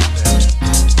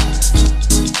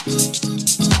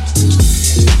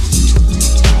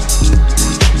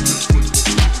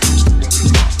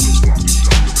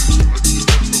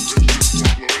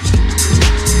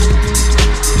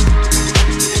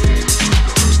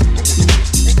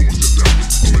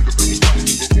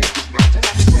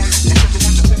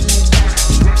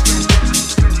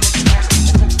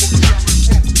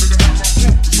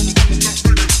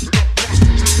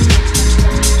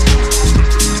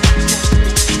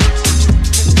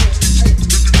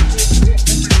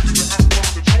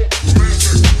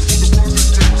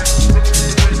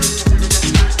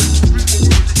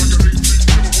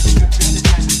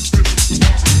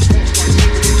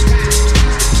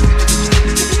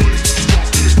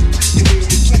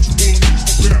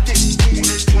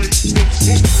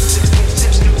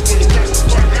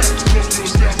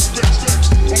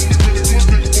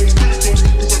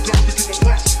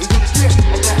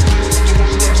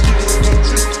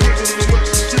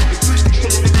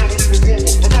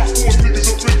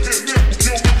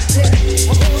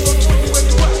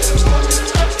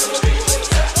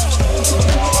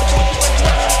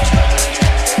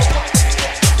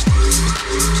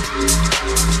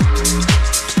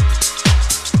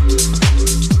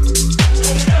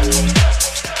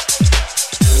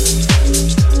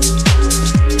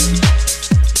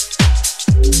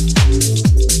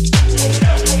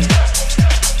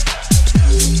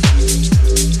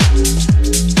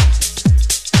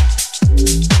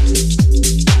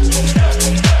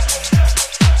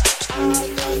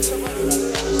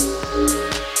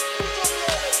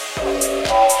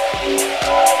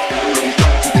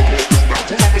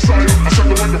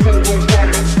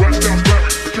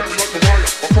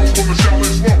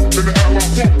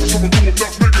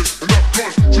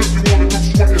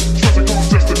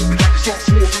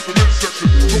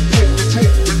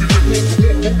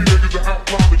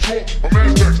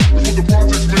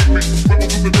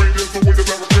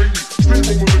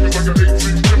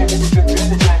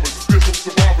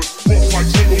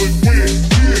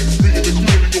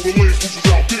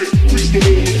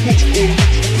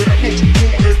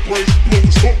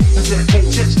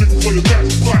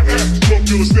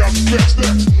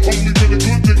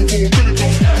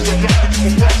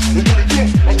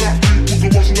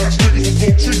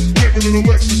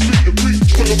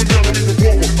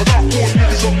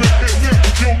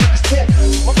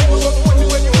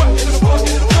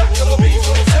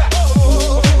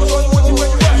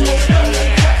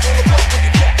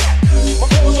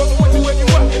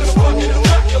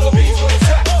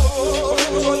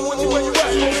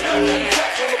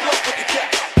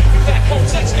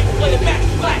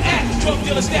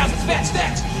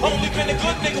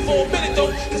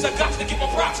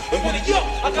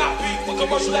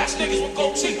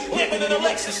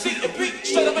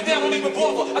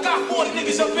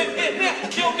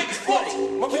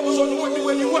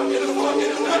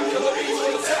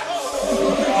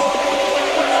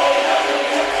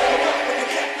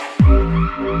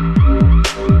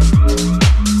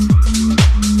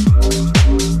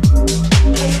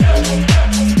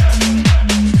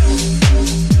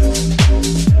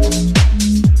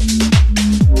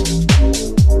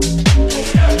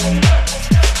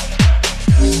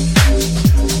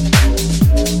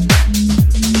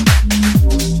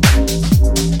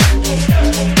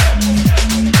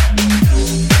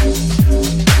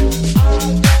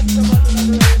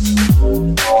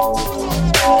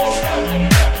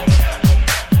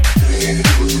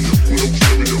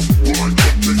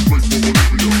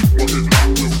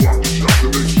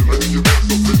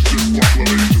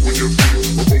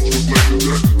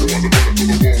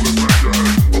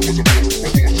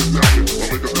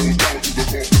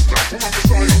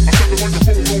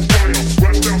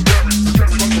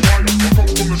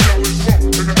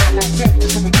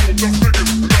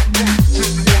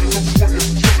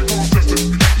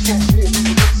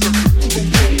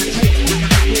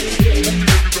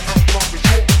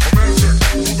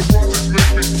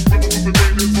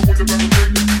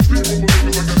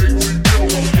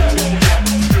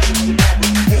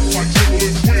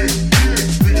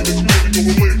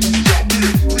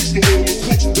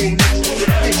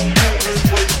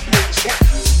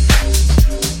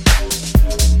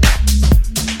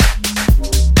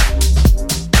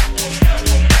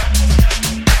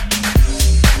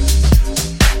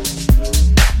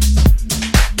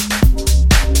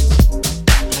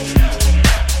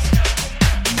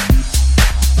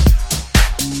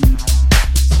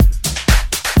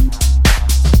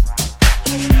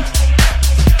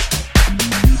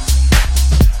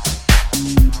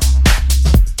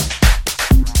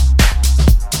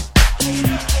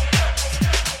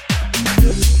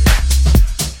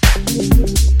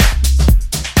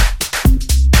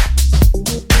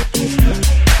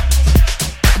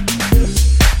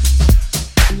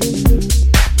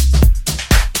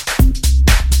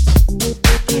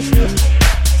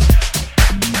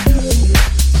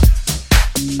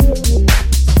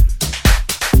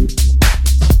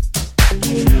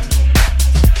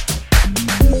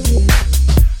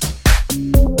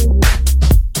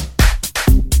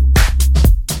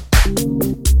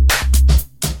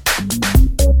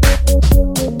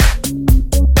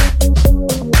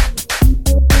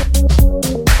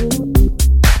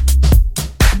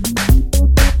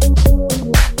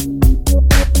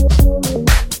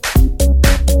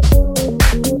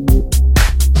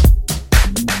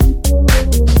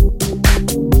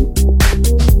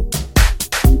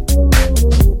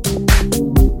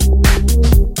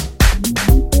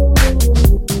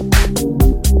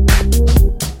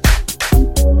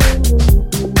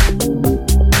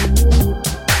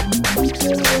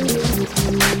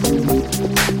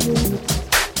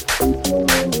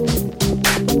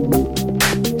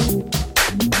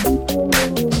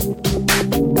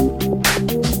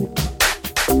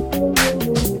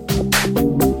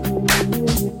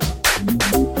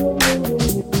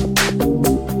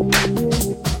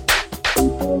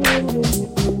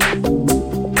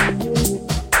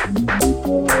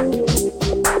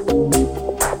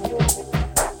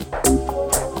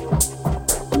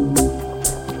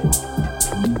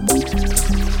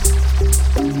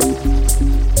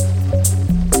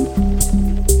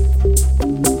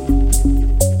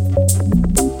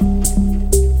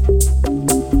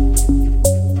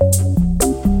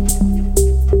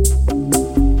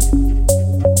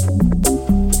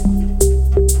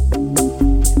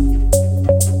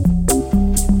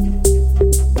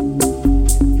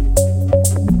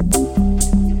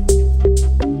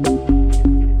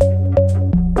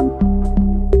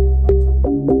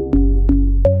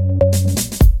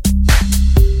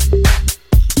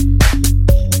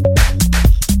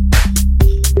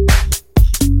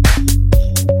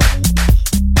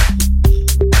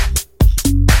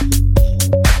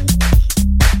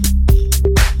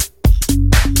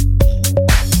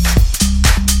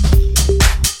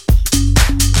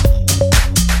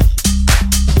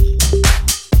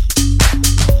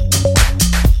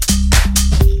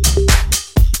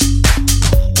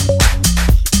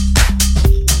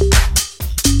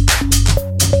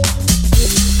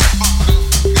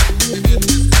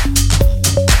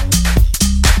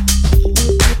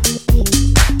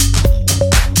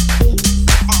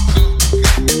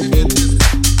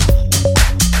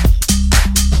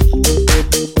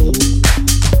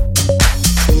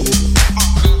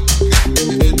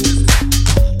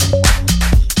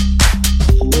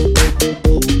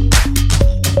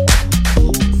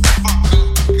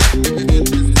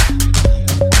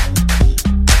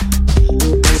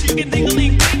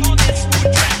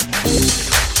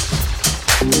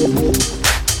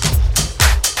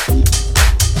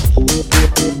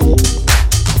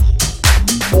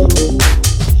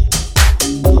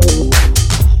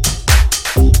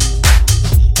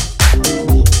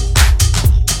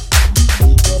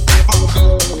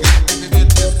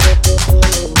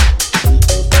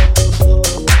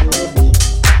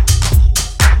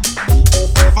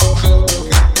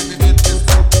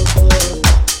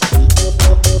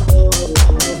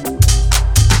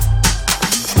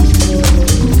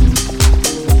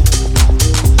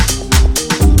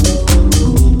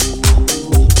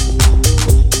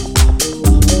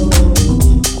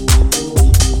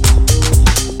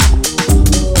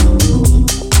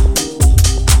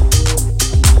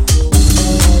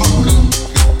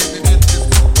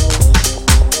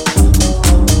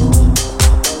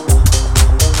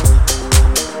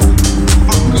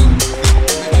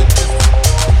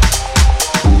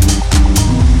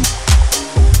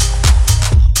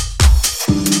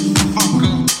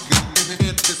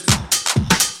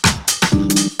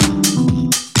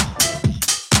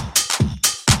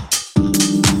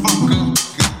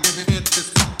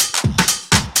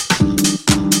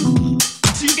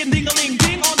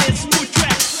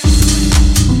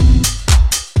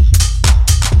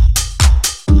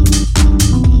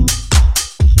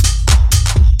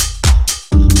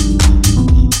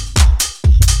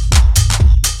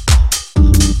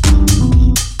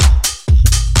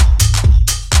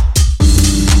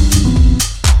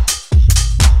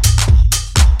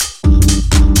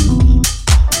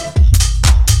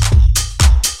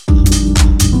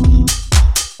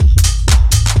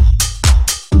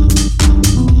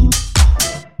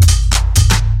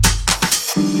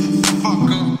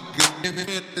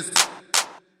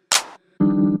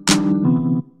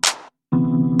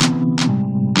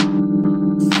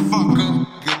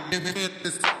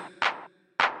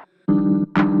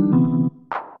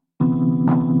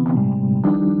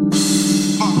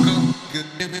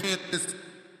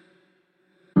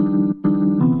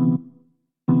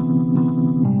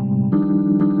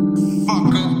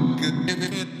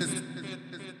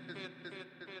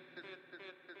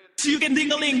 So you can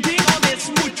ding-a-ling-ding on this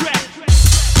smooth track.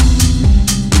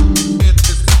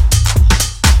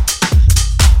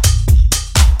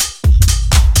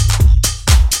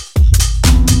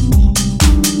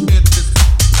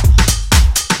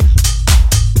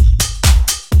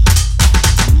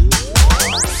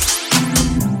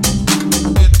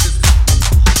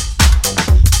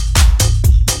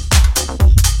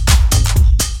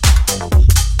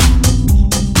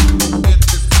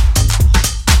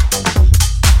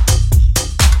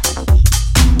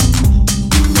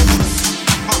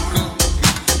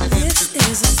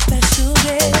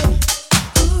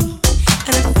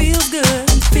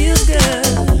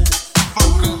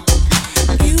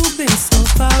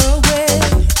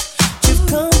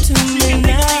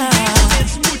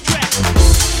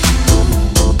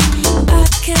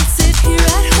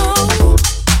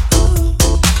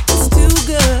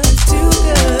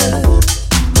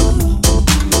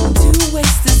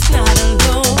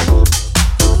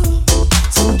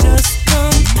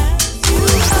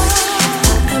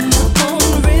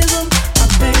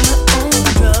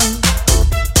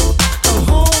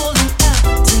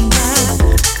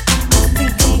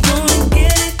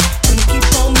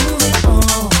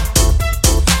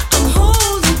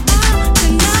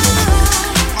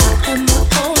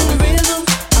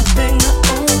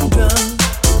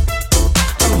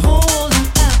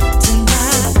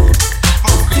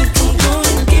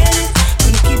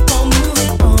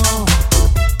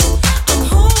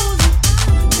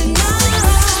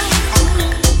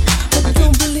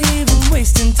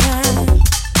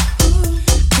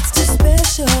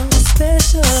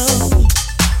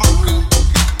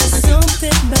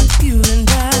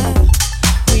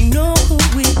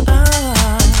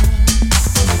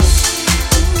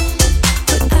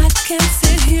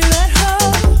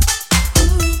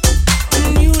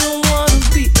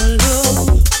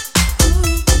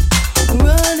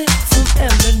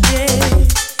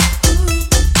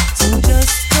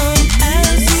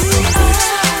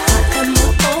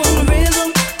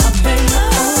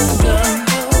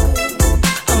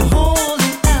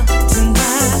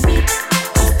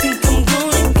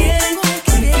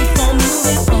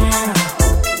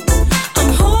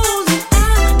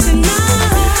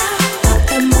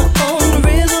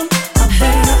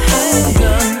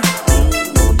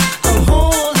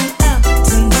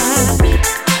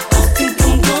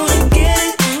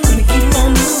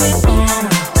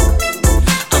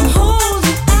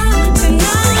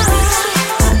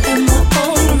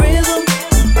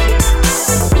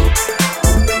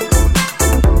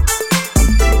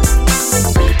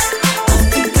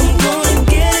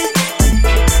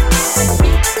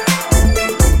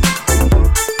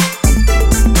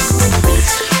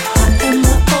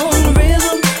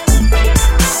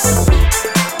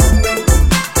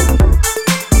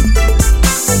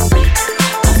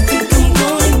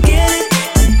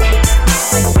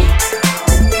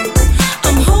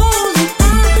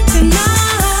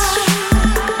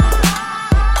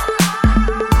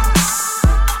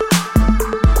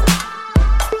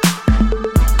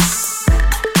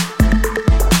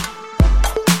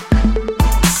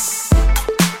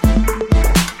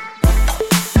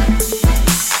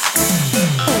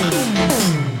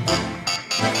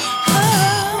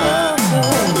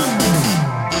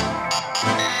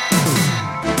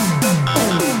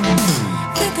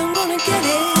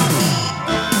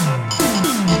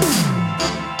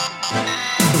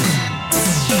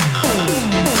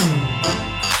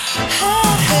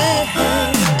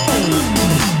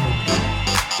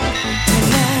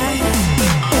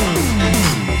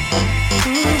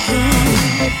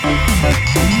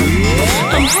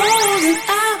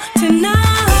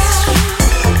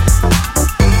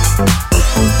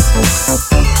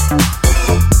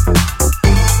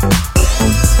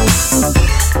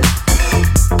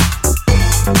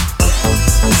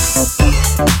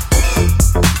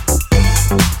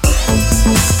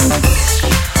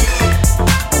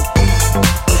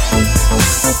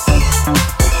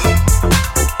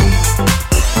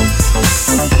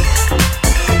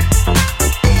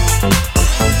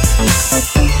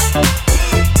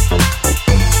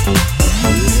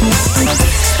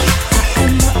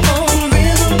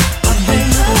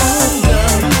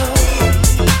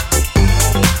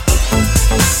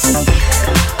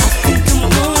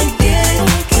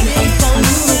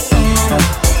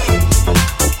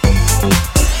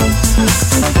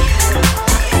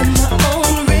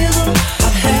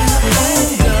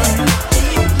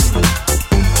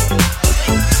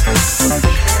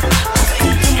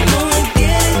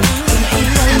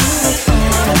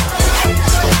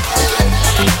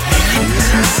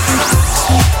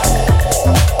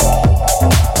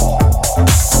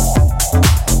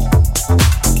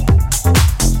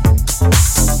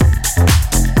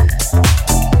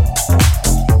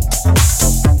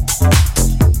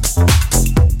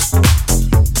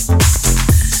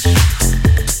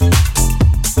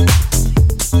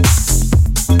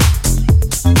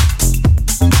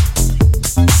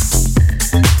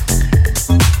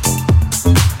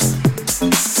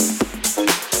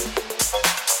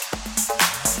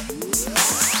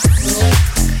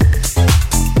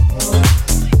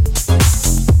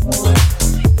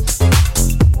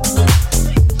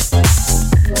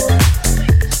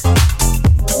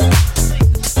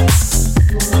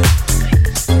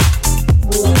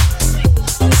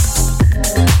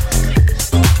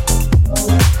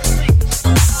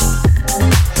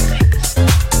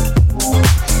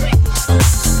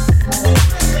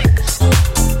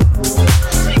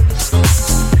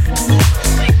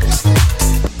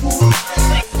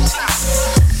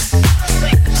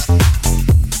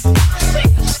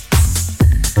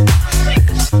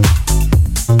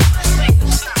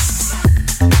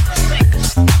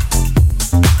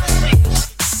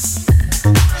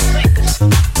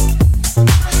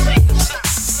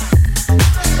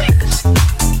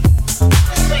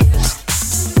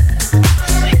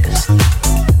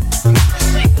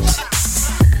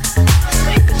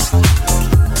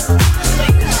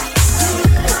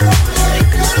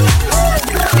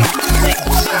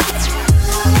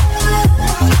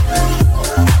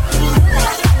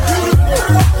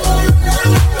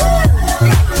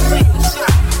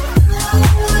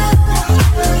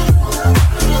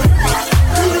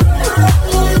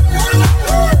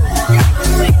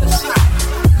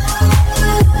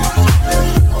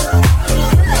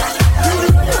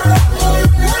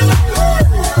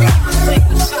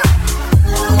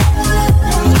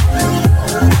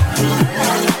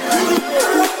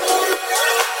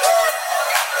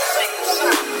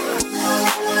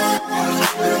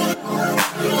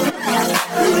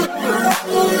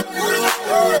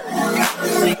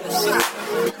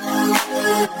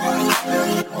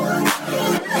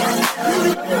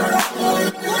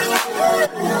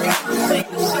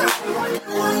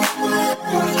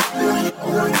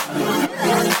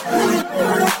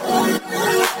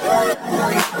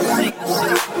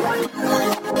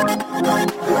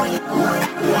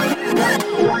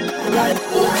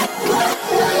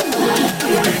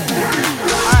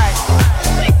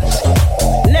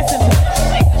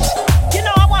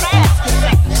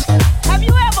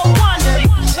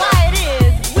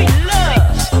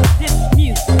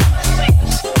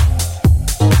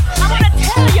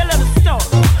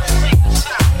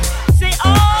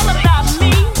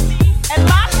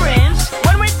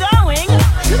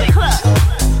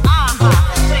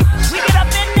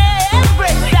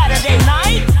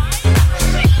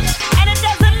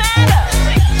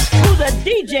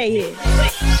 DJ is.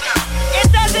 It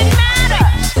doesn't matter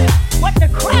what the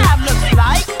crowd looks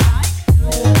like,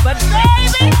 but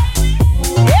baby,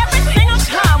 every single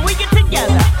time we get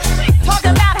together,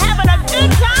 talking about having a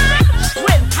good time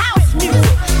with house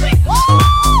music. Woo!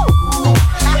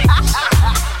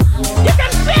 You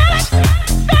can feel it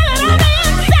on the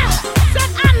inside. So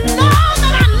I know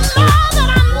that I know that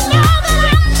I know that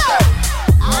I know.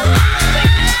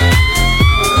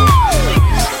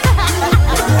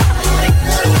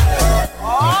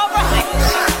 All right.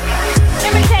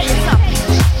 Let me tell you something.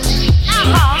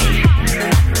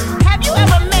 Have you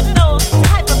ever met those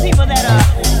type of people that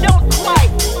don't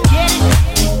quite get it?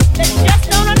 That just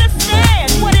don't understand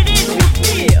what it is you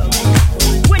feel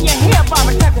when you hear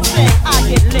Barbara Tucker sing, I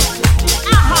get lit.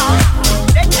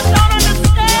 They just don't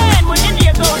understand when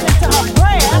India goes into her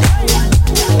prayer,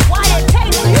 why it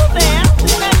takes you there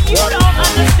and you don't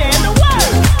understand the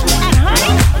words. And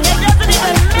honey, it doesn't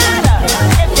even matter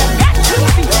if you got 2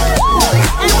 feet.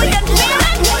 And we can feel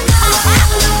it.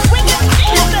 We can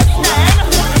feel this thing.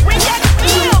 We can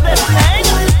feel this thing.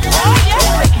 Oh yes,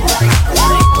 we can.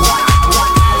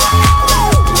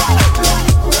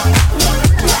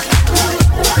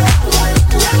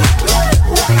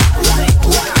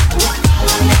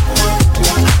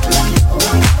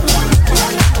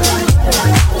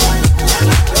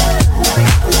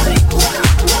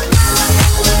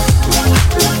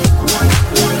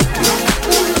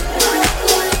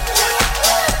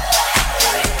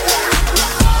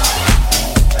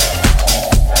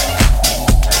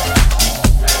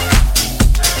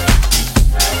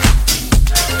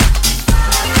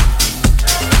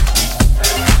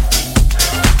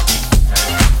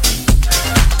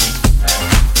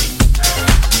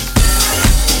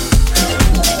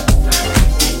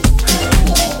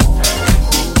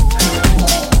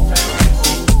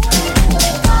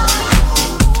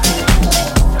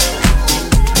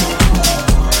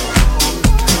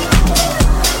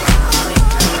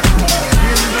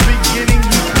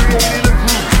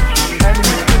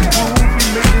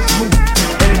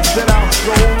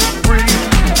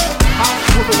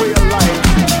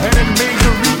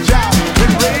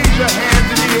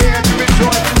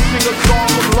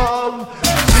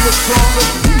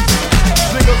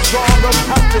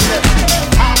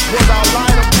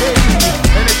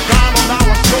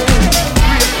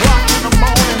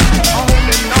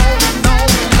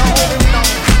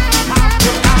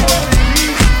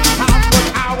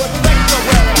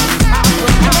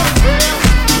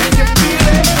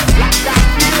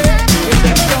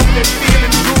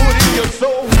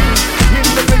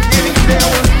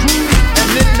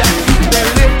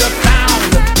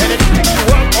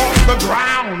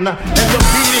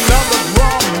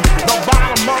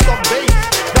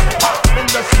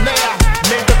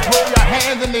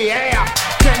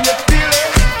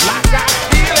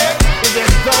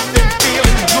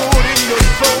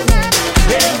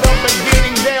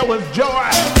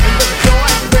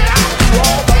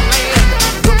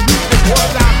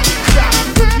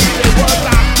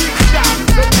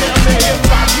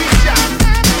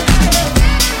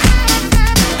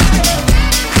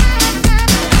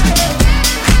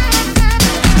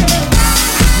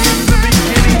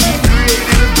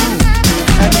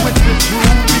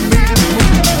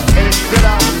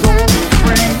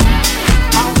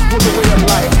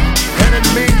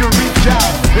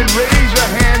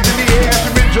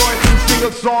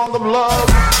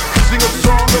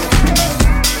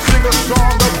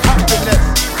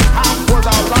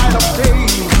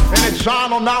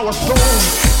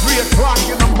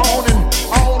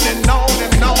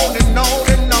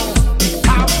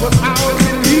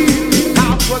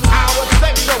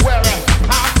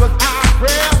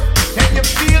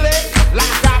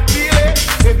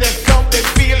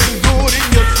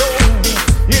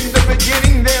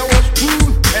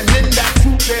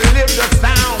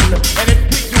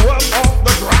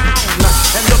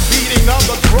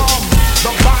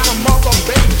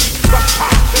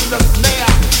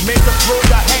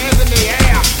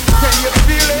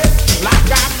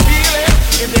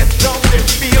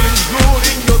 Feeling good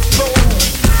in your soul.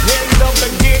 In the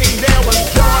beginning there was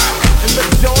joy, and the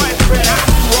joy spread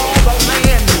out.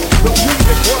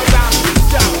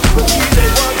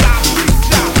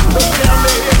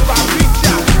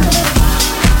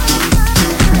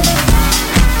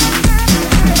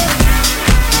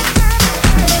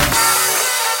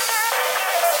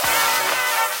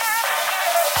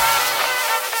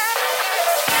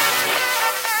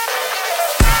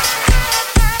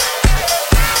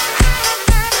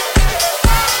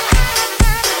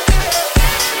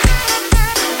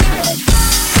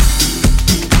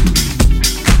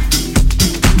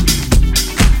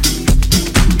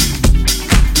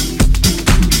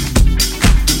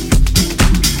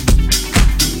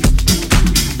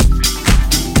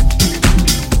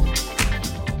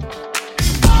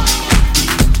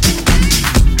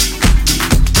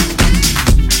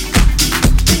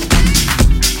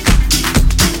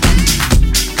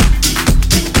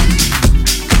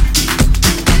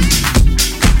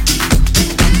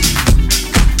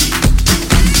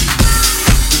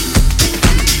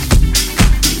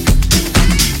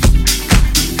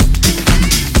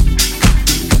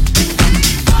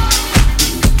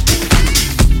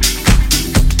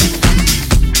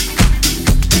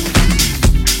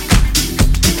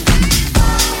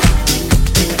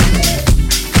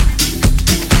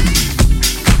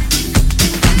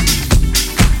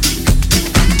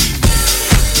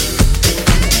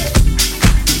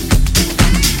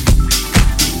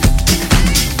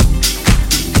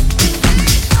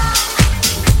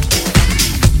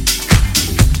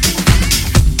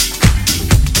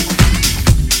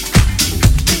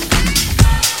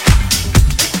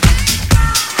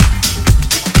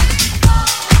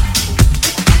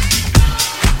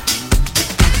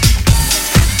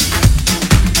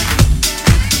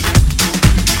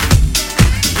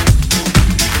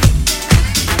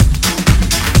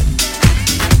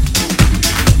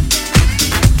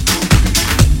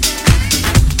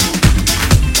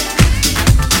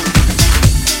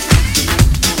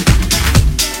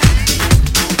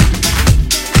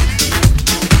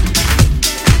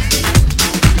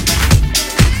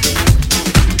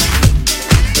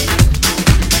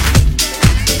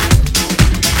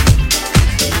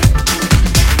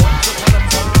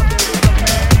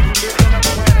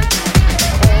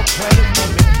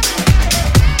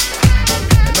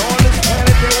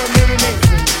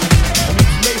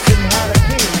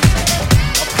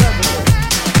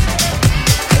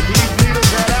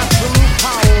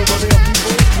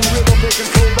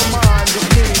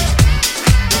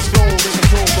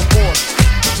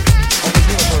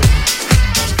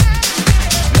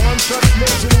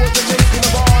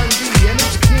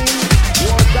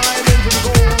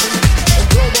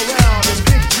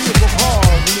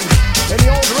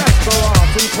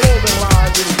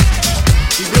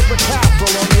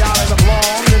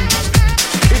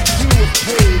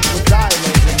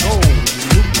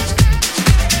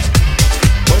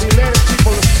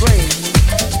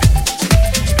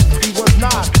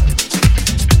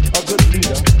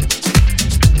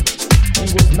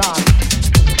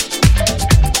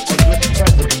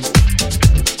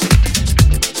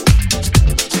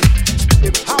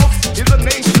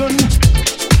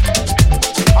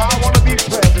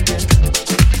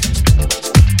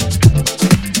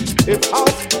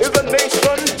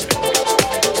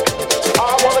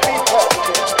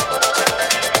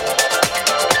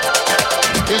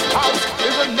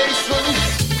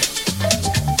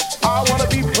 wanna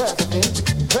be president,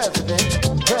 president,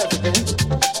 president.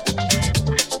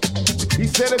 He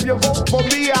said, if you vote for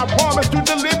me, I promise to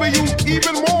deliver you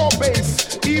even more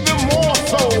bass, even more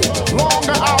soul,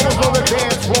 longer hours on the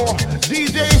dance floor.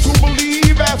 DJs who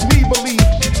believe as we believe.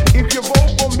 If you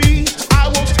vote for me,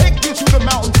 I will take you to the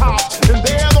mountaintop, and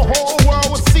there the whole world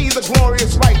will see the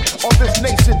glorious light of this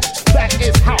nation. That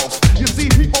is house. You see,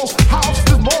 people, house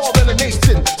is more than a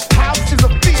nation. House is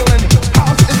a feeling.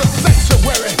 House is a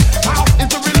sanctuary. House is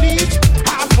a release.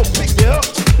 House will pick you up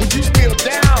when you feel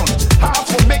down. House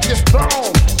will make you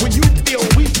strong when you feel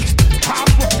weak.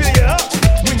 House will fill you up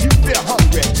when you feel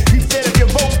hungry. He said, if you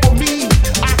vote for me,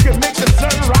 I can make the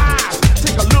sun rise,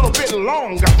 take a little bit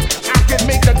longer. I can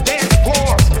make the dance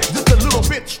floors just a little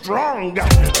bit stronger.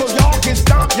 So y'all can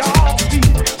stomp y'all feet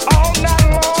all night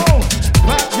long.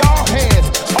 Clap y'all hands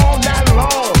all night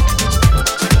long.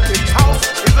 If house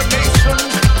is a nation,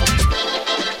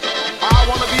 I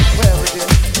wanna be president.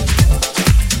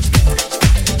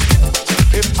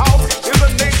 If house is a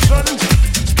nation,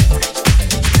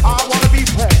 I wanna be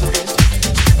president.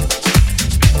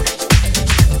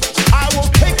 I will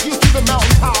take you to the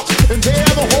mountaintop, and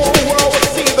there the whole world will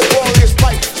see the glorious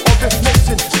light of this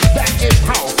nation. That is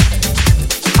house.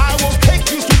 I will take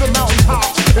you to the mountaintop,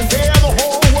 and there the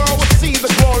whole world will see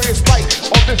the glorious light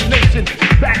of this nation.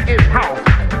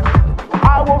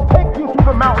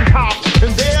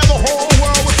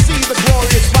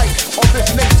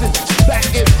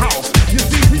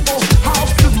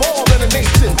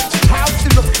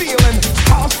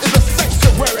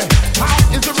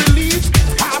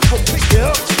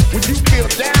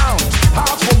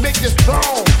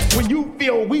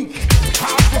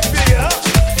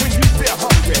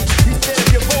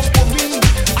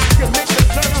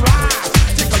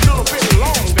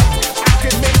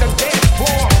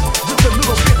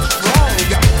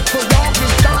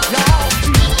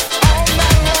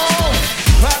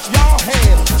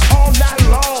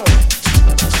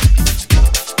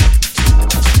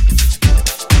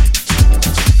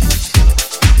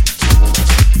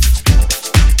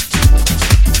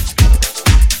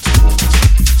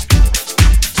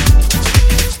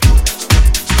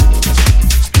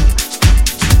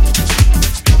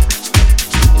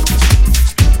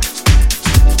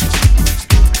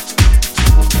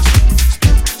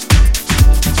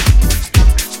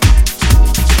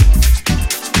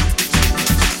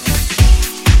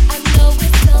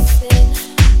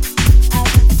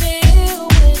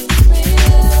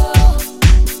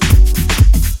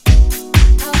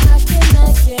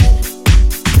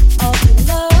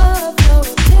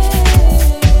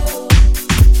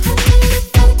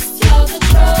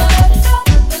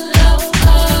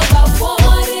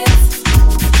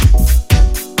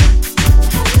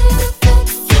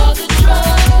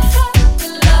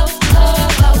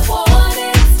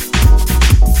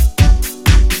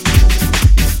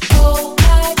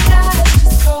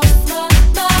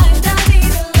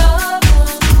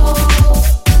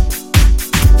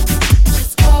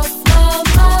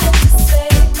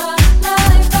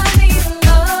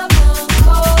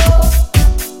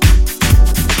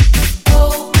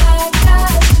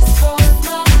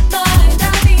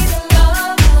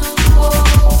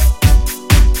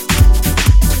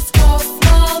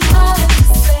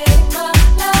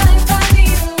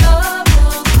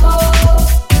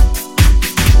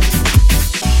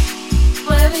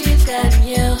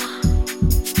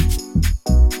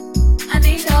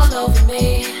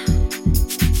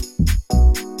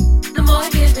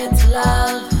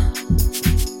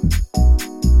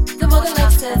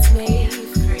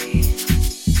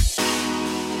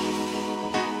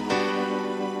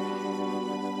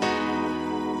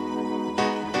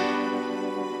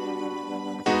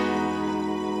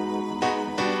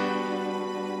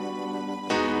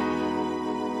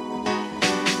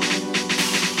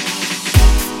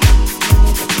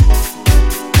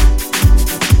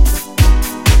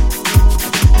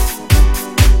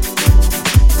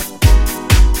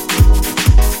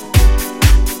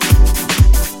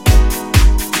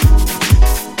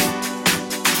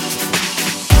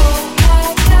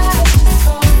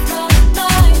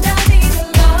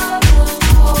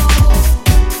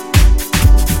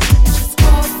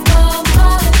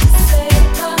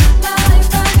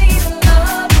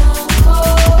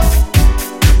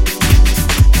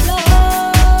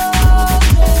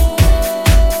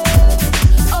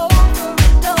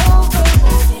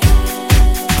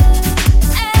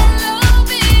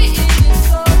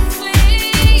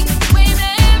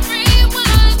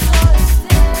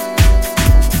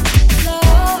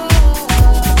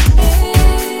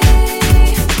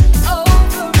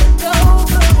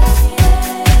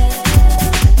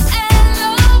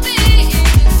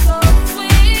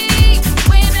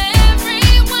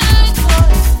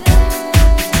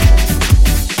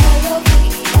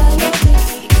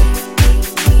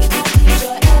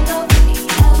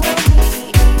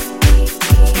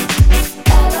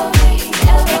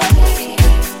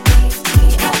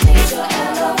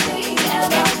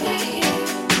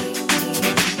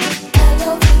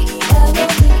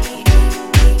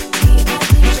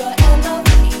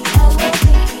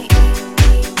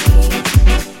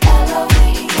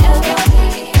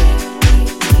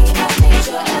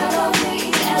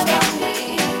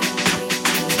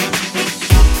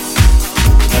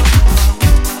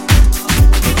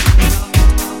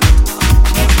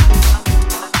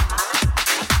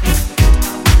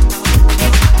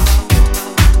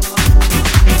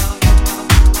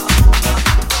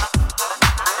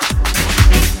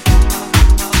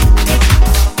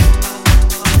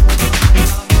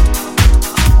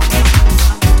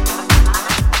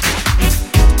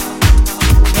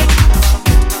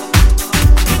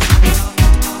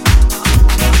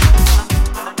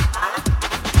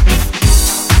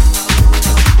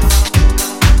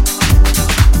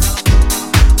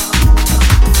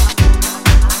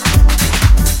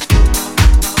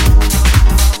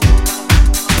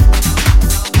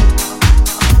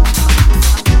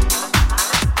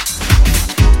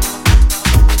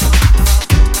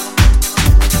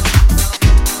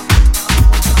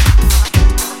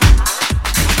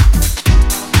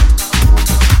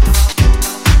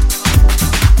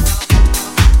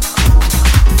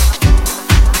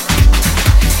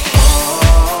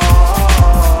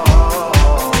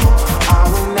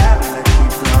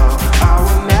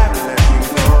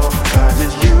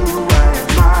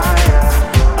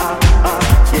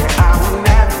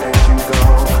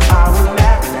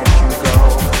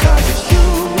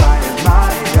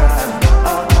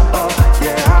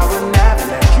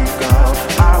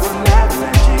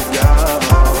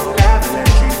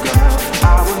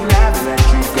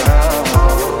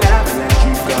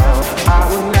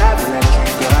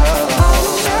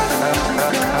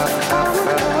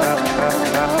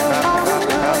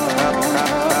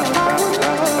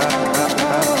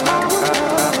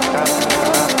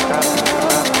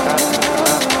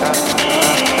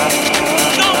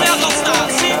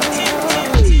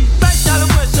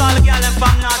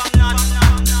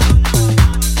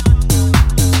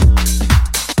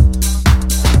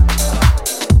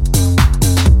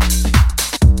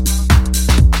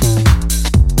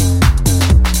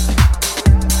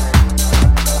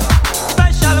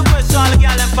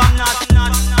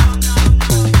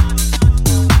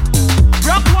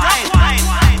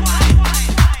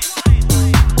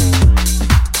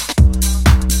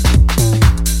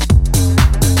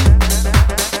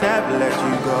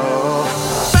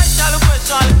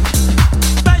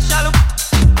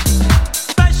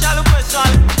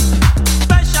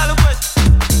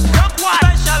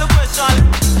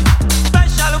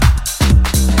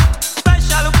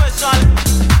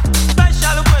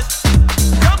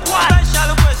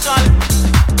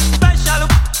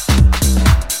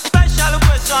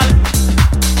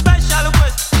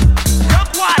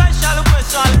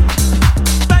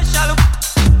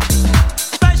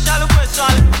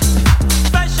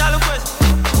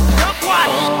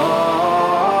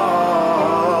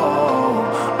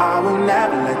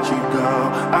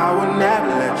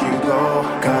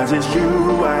 Cause it's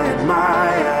you I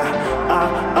admire.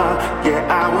 Yeah,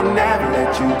 I will never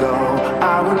let you go.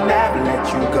 I will never let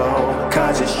you go.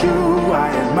 Cause it's you I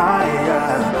admire.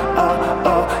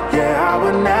 Yeah, I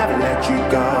will never let you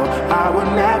go. I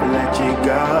will never let you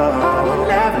go. I will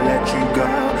never let you go.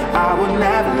 I will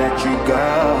never let you go.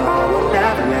 I will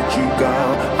never let you go. I will never let you go.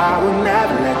 I will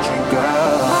never let you go.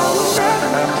 I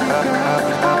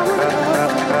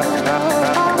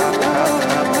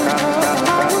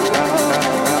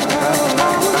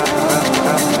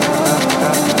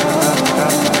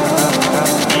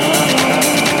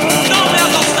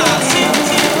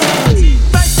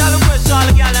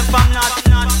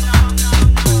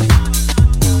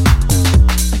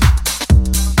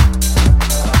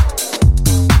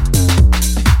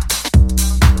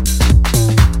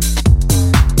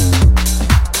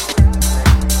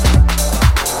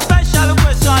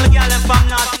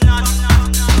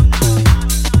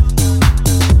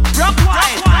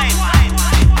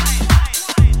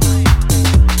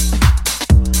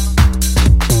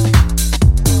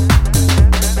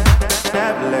will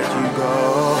never let you go.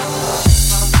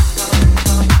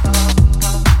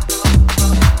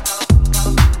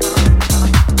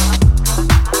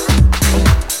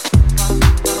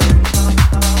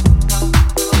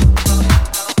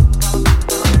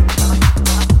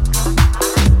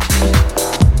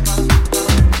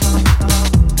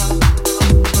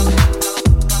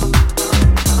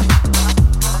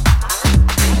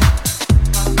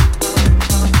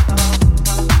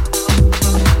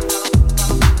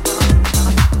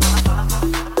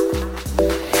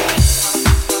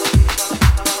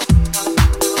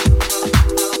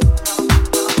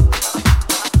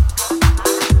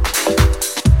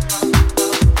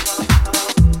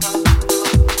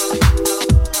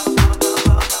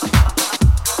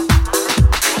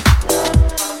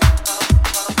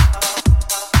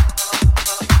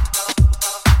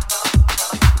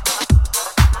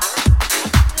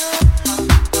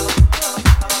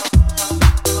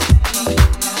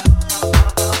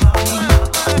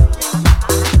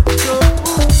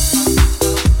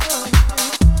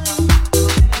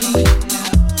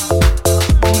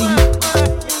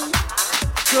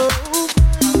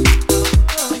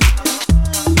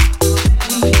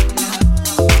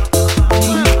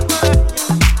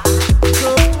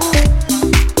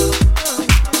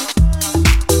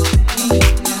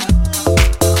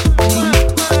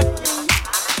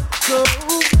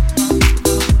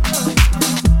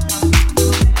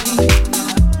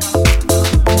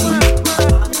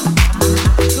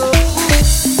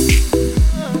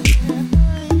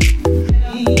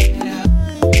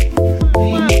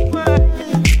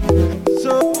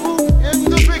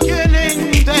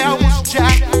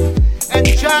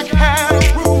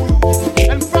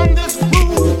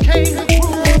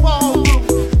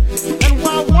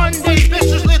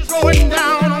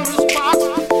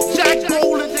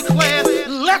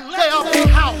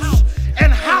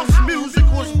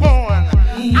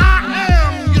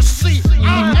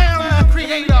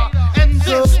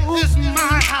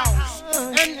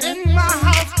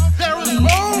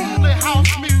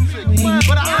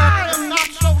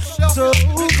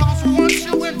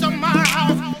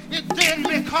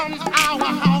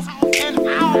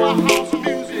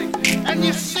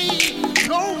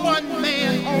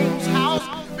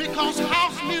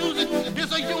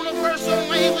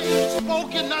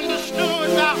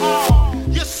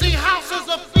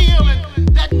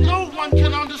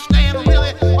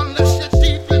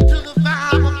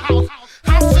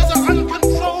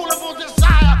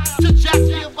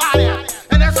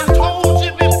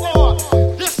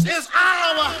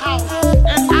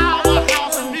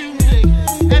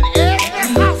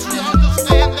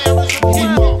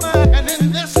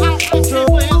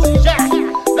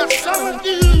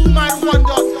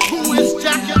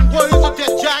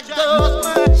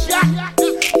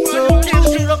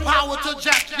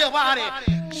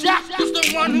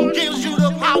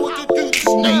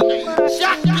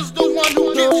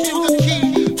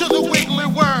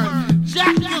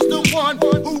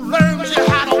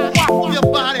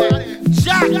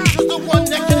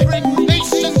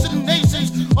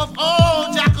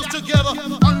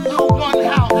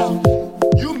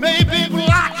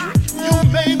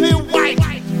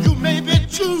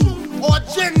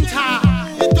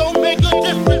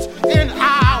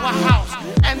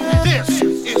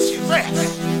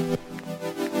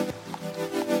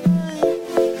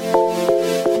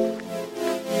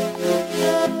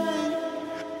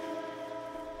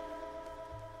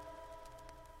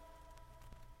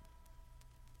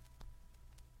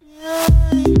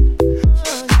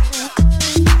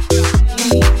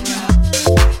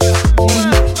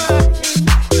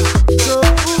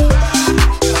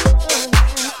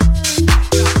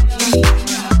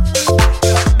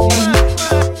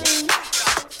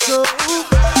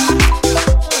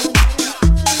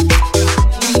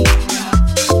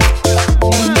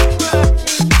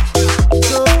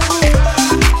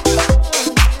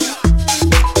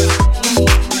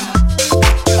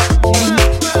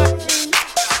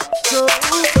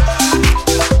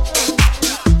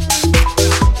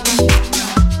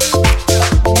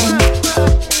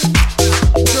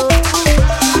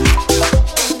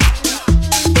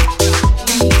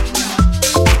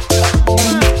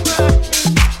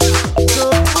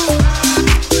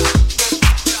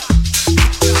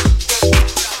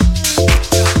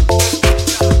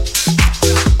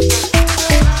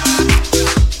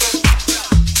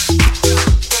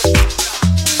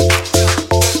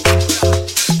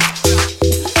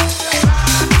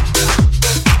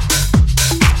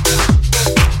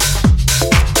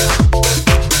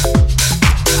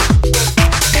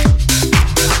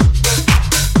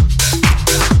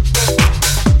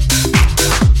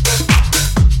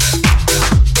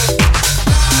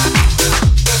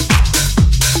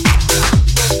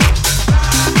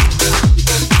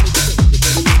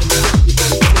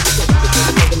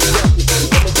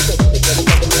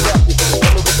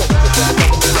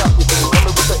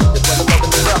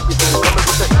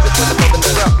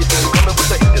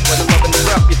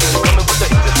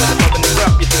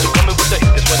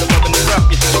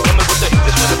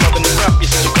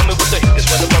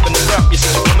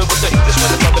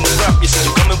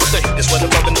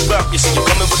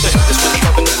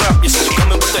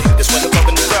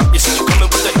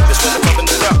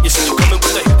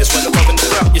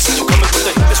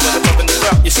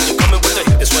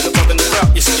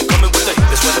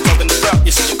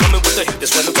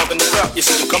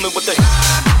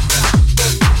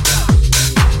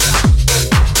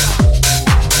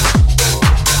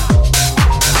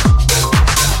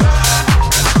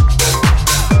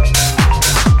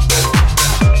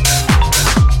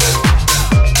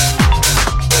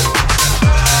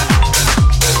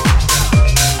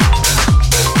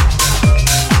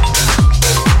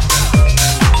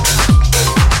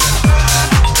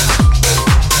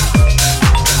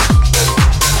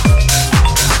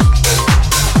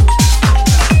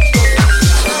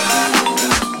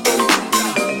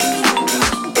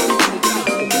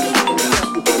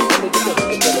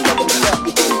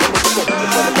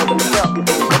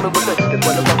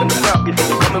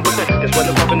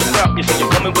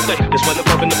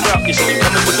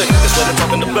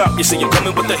 about. You see him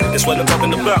coming with the. That's what I'm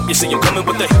talking about. You see him coming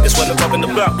with the. That's what I'm talking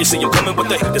about. You see him coming with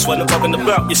the. That's what I'm talking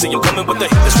about. You see him coming with the.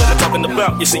 That's what I'm talking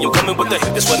about. You see him coming with the.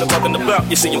 That's what I'm talking about.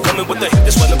 You see him coming with the.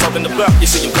 That's what I'm talking about. You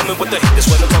see him coming with the. That's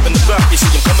what I'm talking about. You see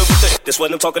him coming with the. That's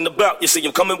what I'm talking about. You see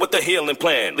him coming with the healing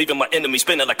plan, leaving my enemy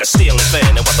spinning like a ceiling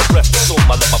fan. And while the rest assume,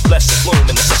 I let my blessings bloom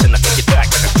in the session. I take it back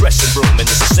like a dressing room. And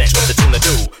it's a sense what the tune to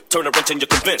do. Turn a wrench and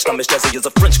you're convinced I'm as jazzy as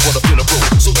a French quarter funeral.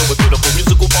 Suited with beautiful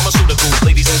musical pharmaceuticals.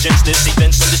 Ladies and gents, this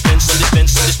event's undispensable,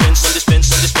 undisputable,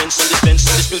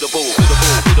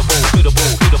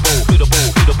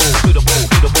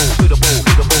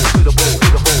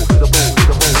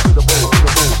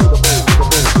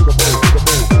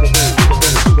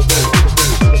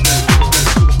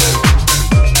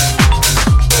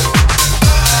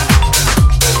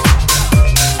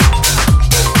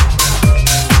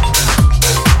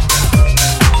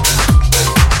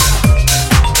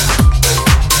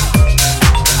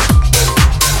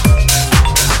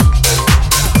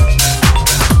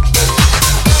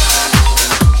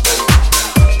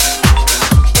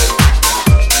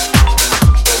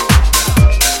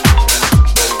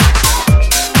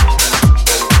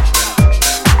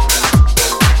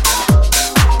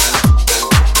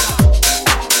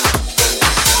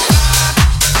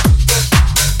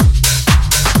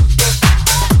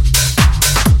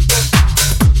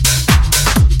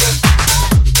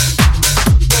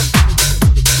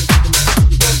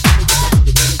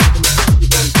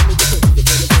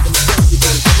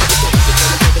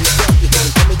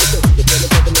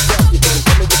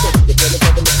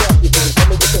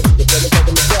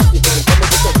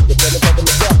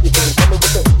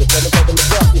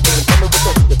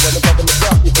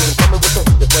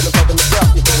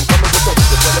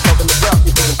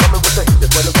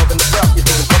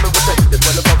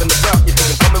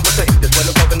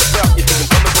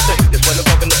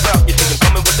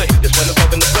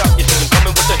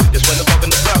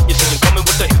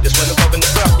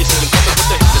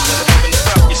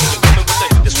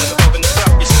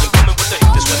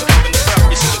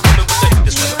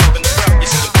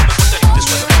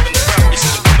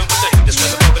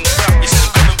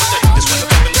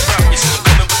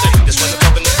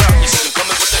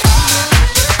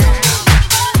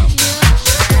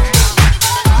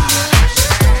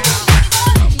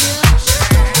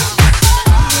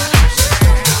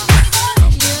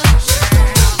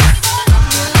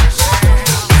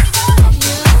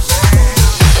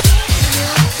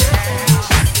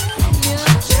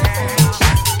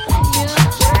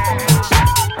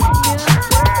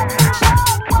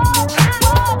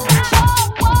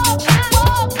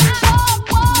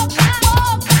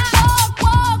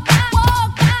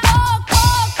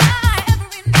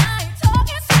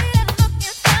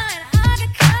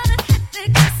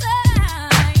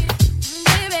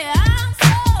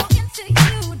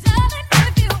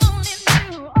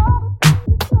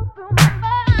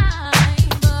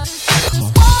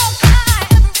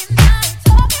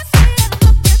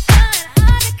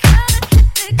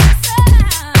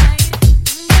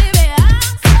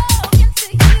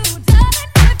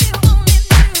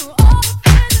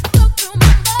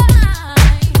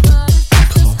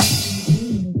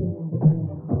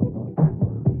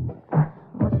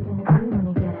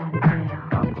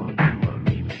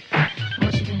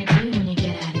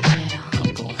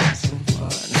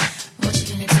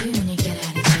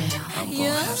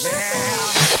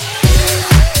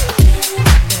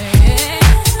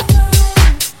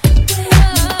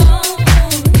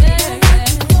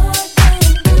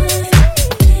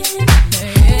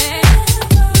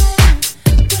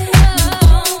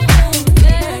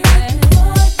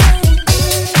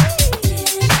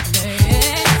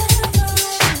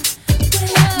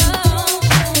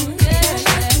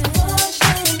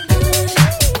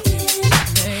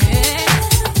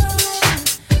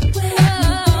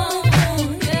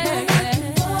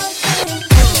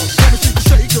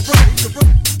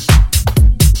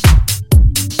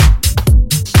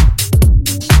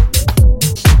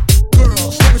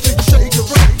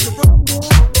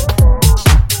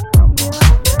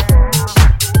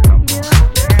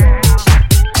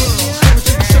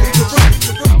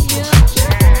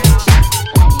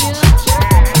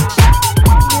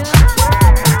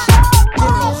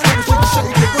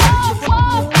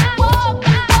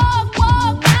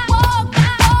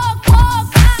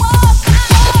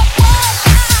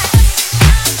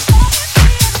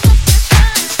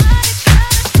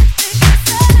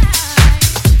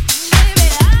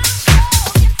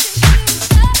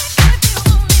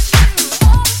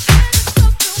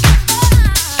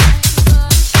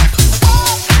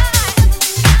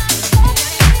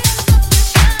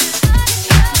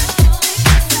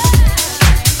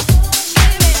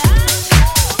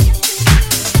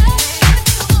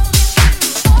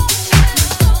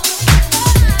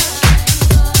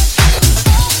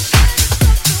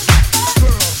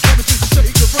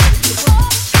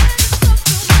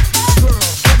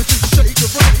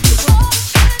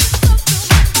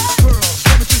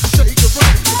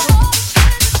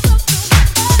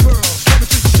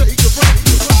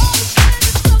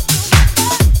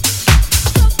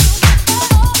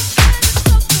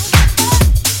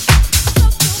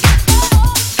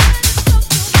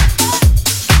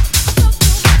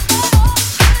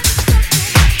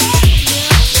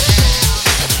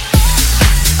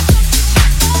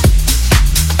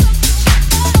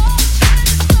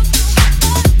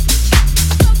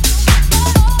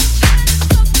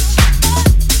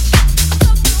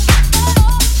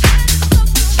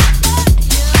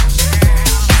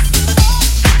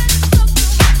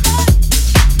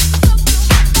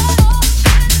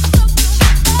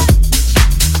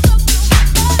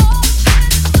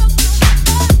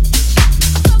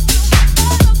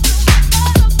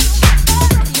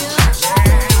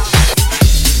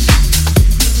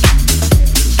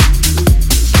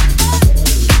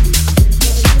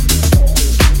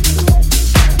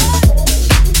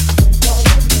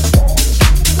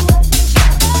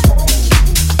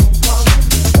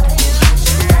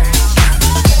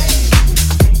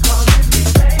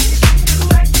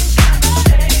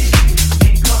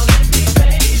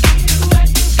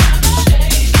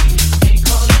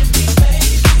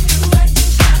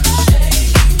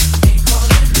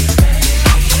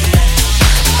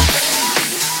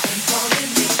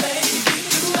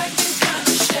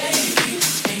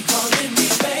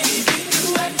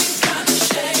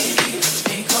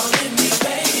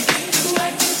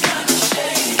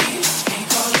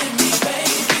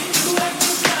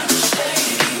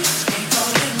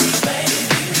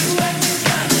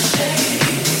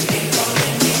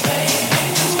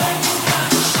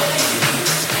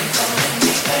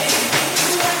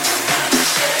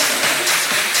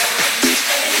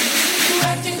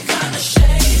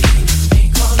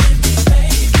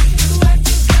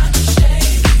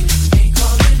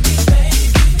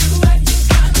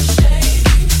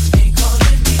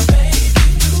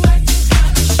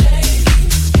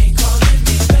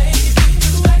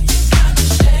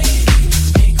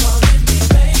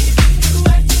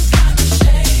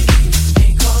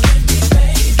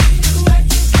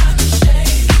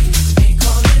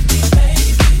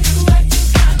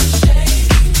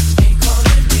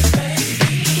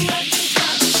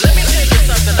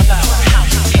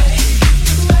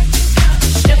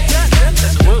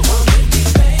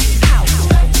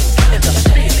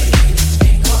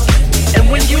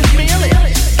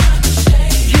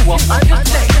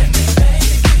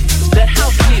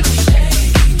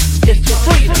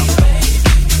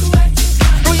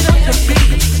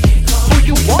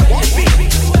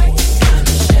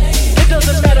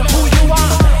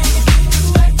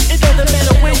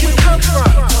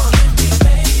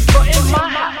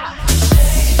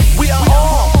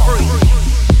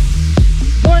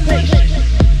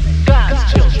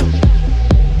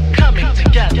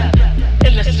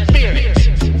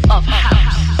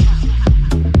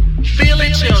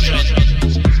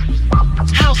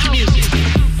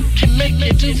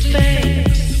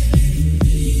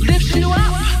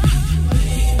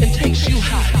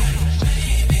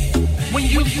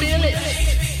 you feel it,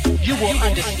 you will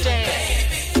understand.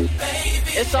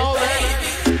 It's all right.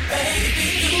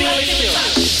 Feel it, feel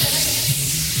it.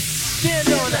 Stand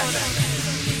on that.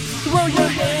 Throw your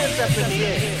hands up in the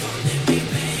air.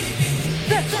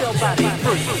 Set your body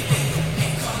free.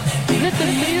 Let the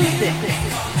music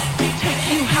take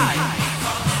you high.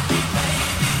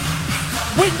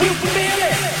 When you feel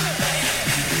it,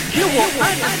 you will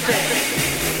understand.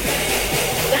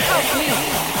 The house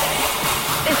music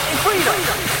is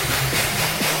freedom.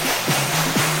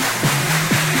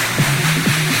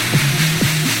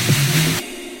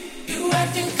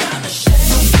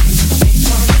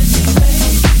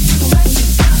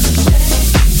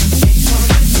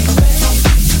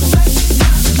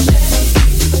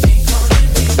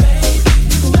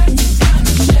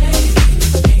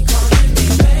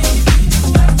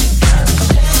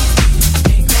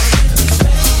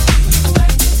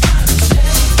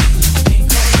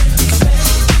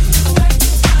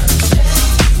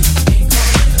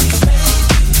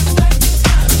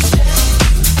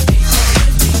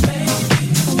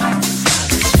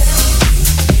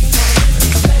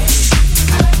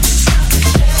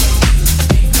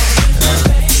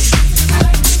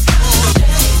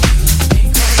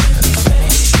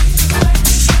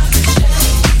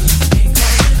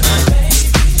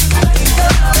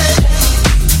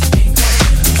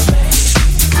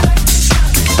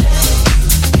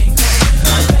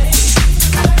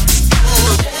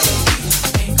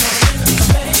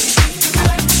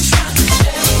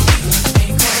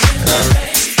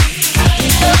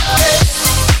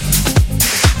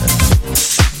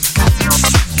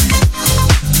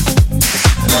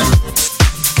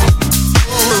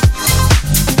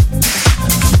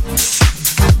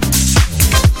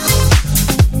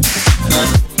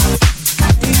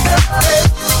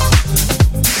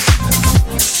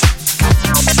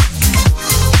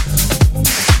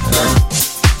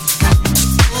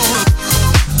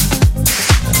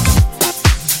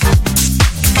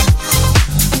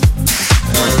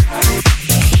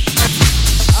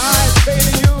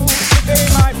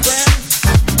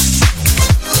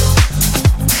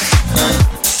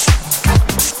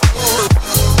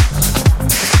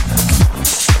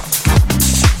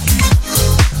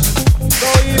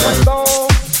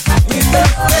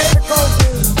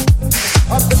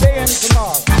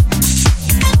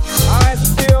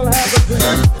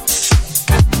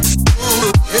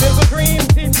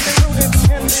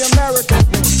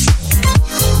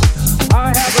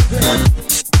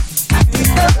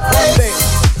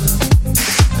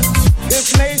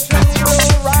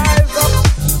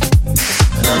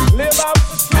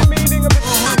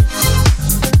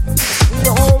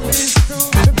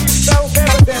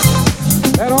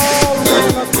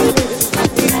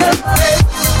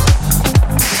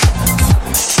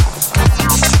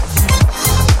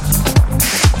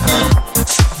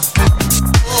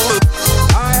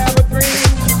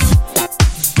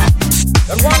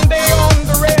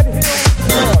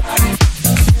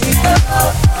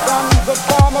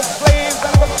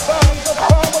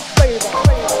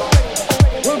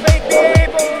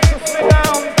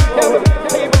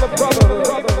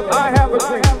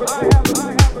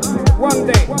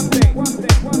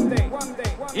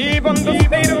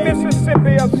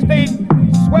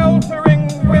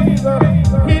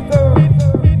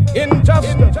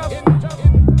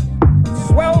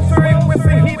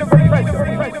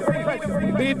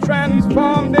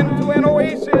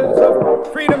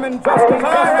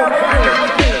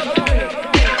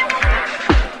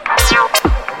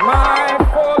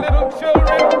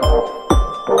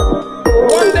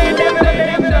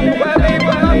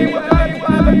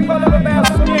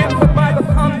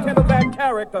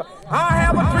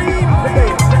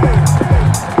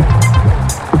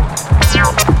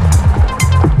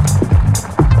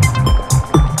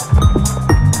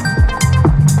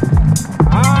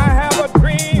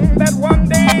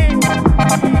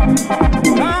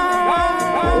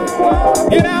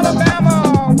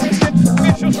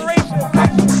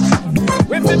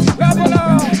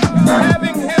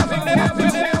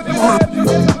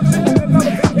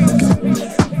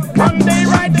 One day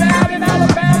right down in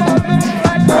Alabama,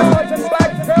 little black boys and black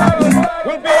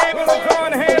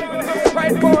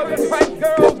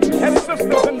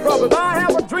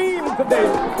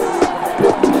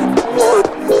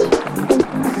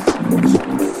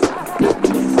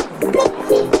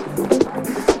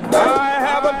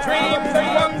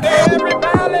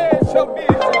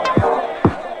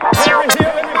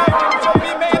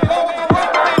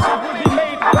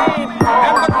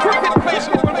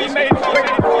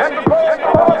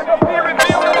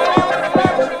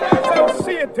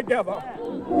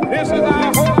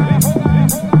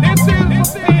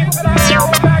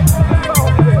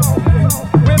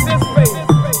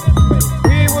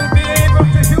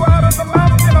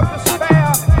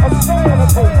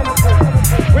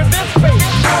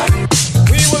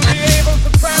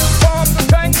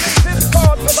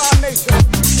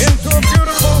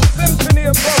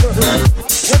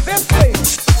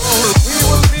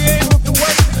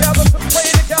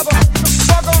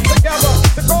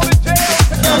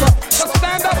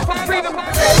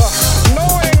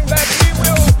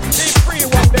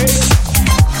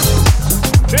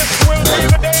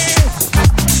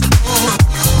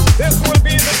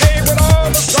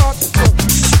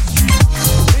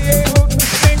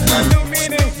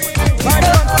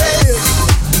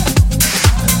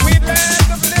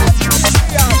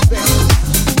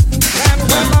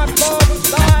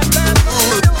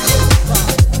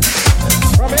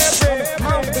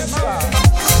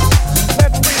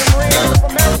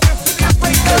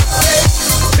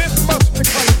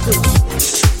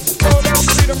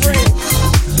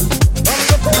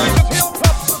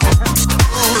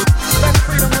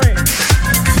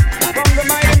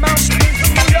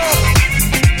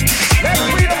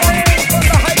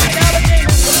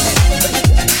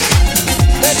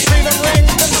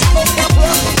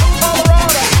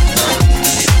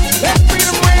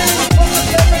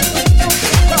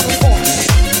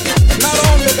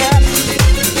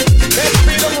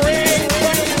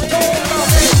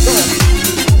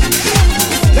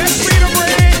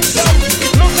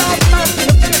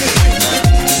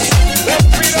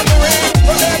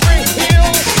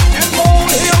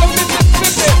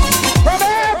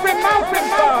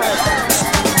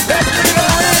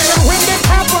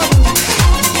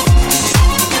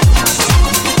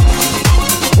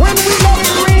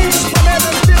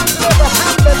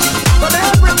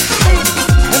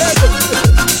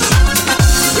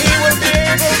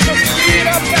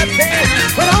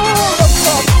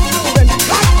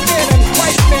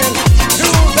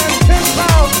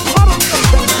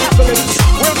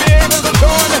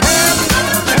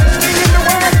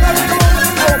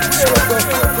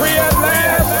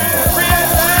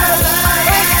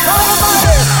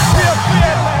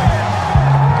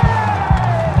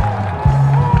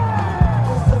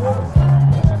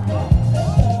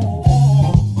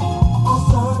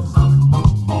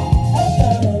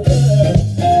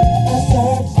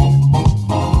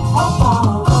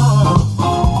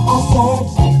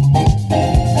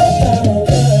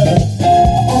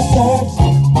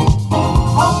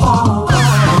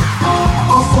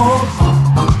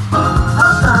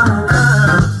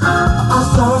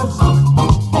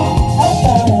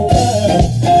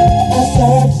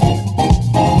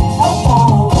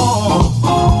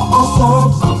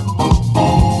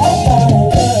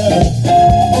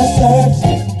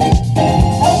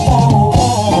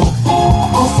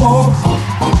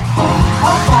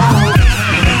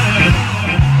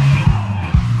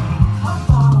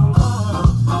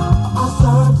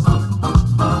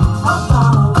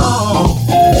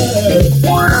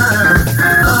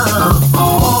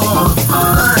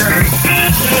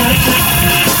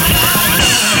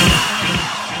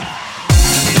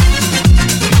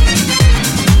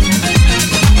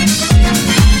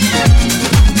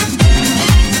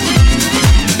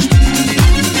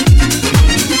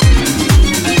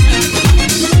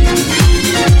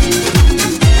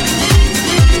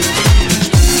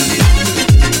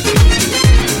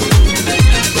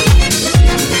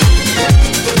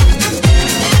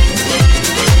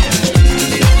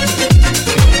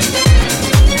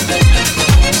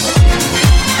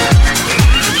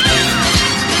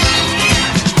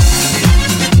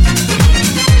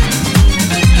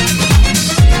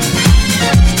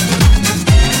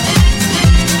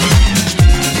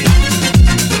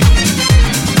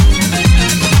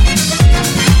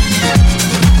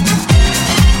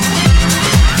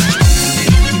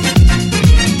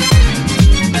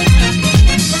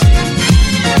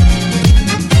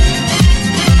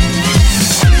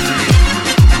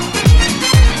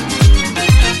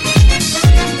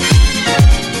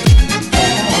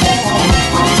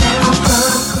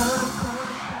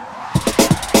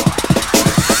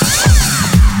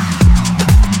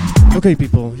Okay,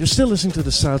 people, you're still listening to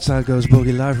the Southside Goes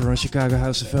Boogie live around Chicago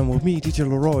House FM with me, DJ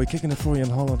Leroy, kicking it for you in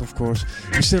Holland, of course.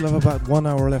 We still have about 1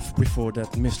 hour left before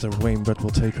that Mr. Wayne Brett will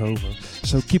take over.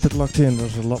 So keep it locked in,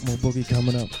 there's a lot more boogie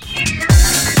coming up.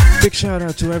 Big shout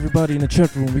out to everybody in the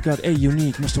chat room. We got A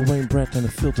Unique, Mr. Wayne Brett and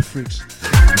the Filter Freaks.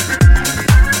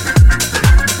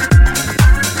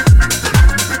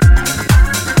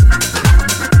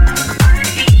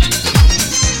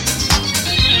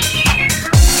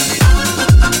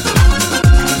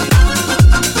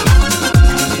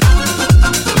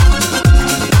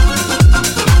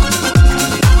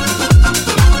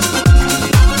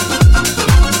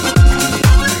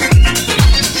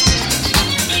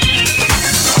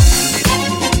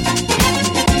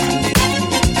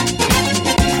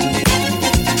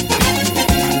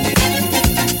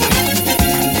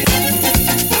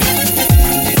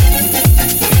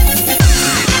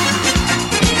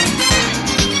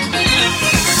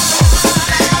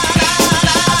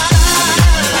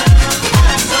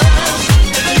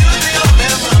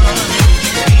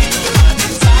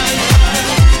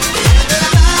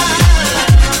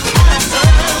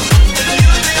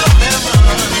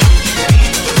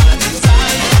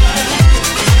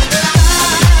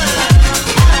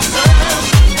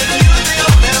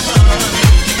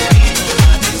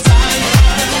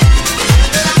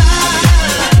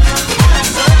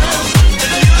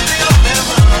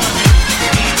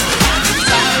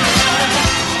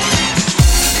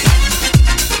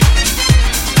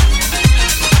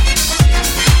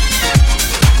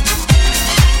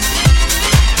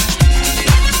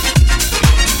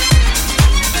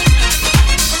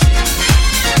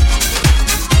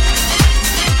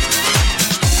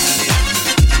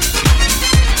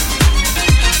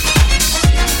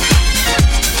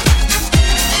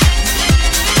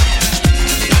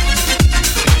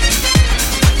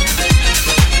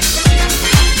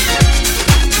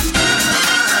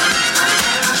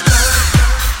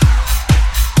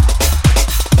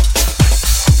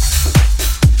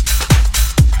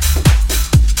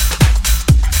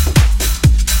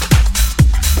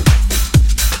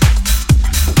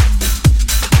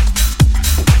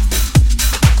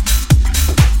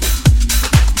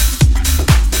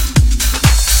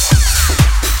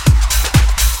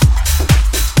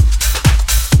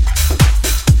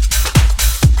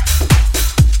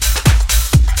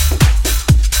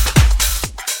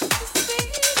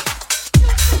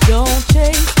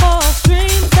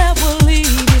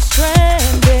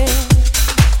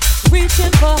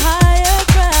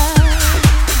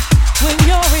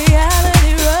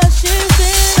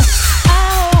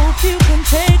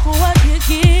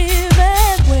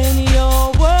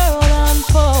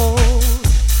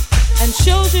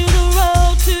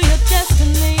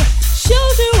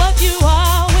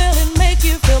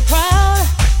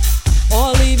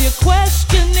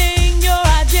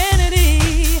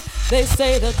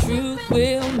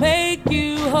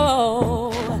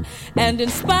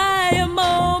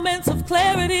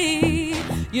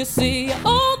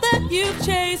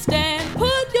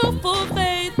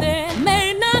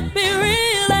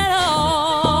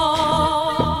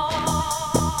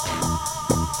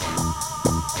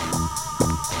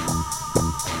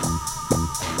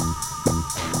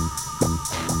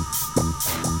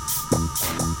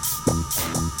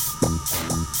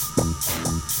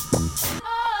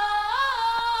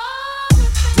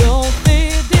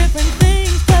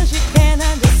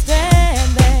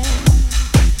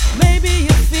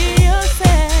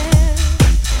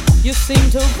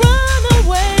 Seem to run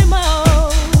away.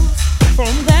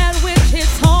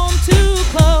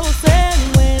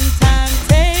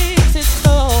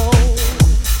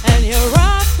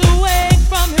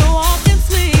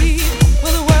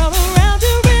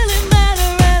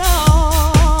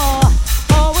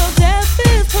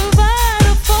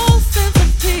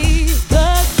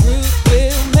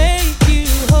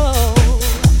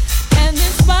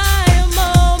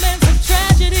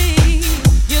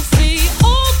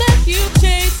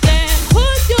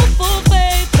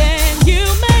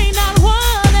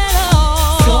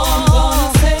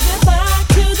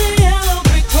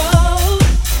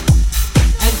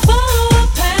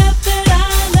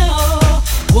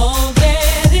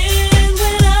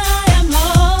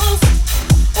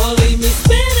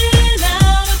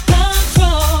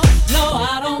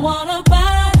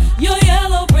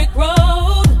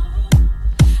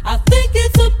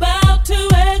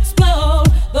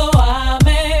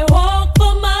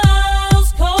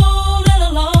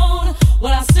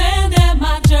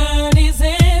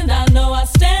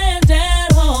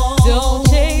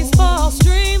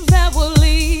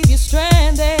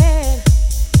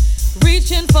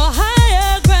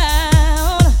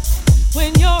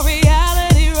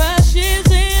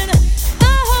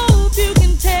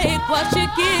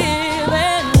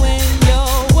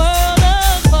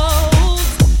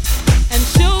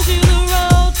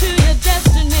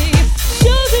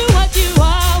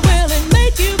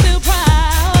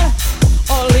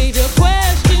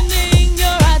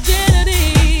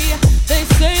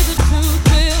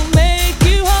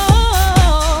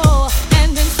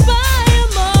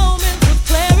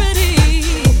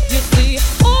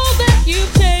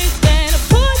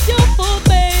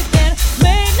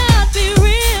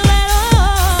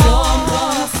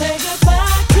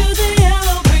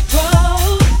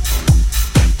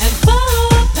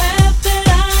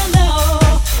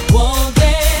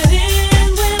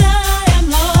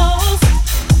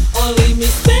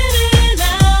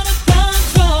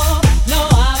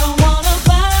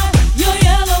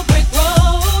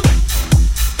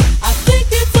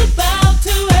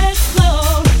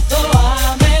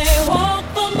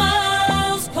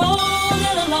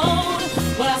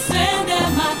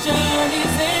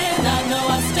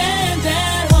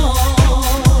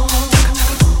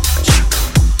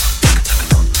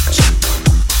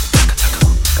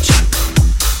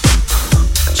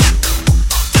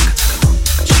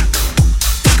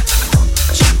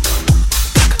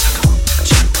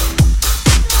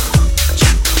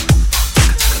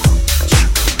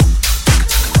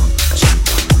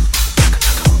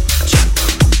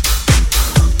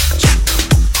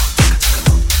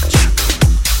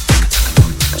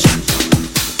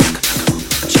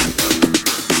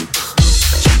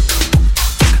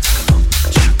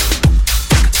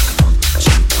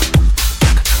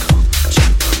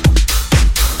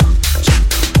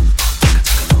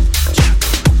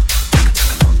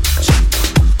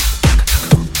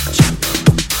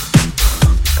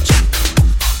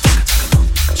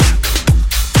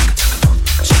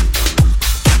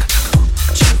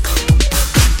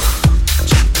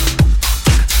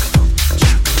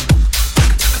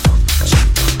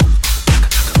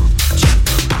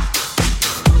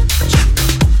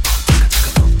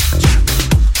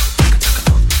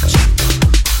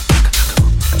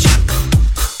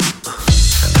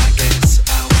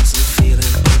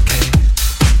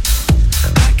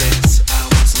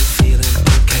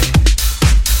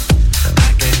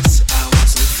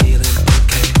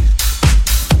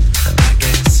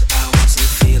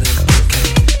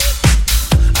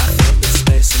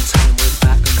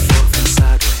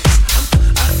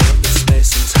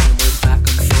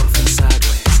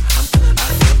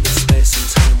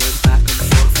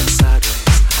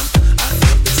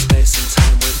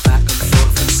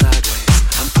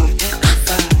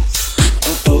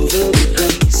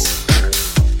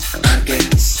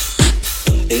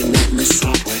 me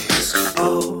sideways.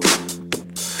 Oh,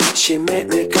 she made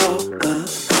me go.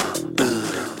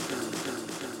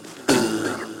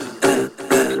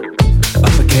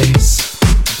 Uppercase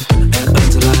and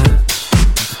underline.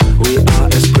 We are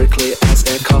as prickly as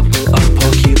a couple of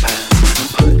porcupines. I'm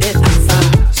putting our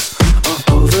fires all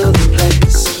over the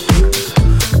place.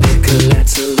 Pick a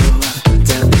letter lower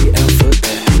down the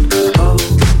alphabet. Oh,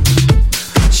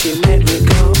 she made me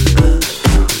go.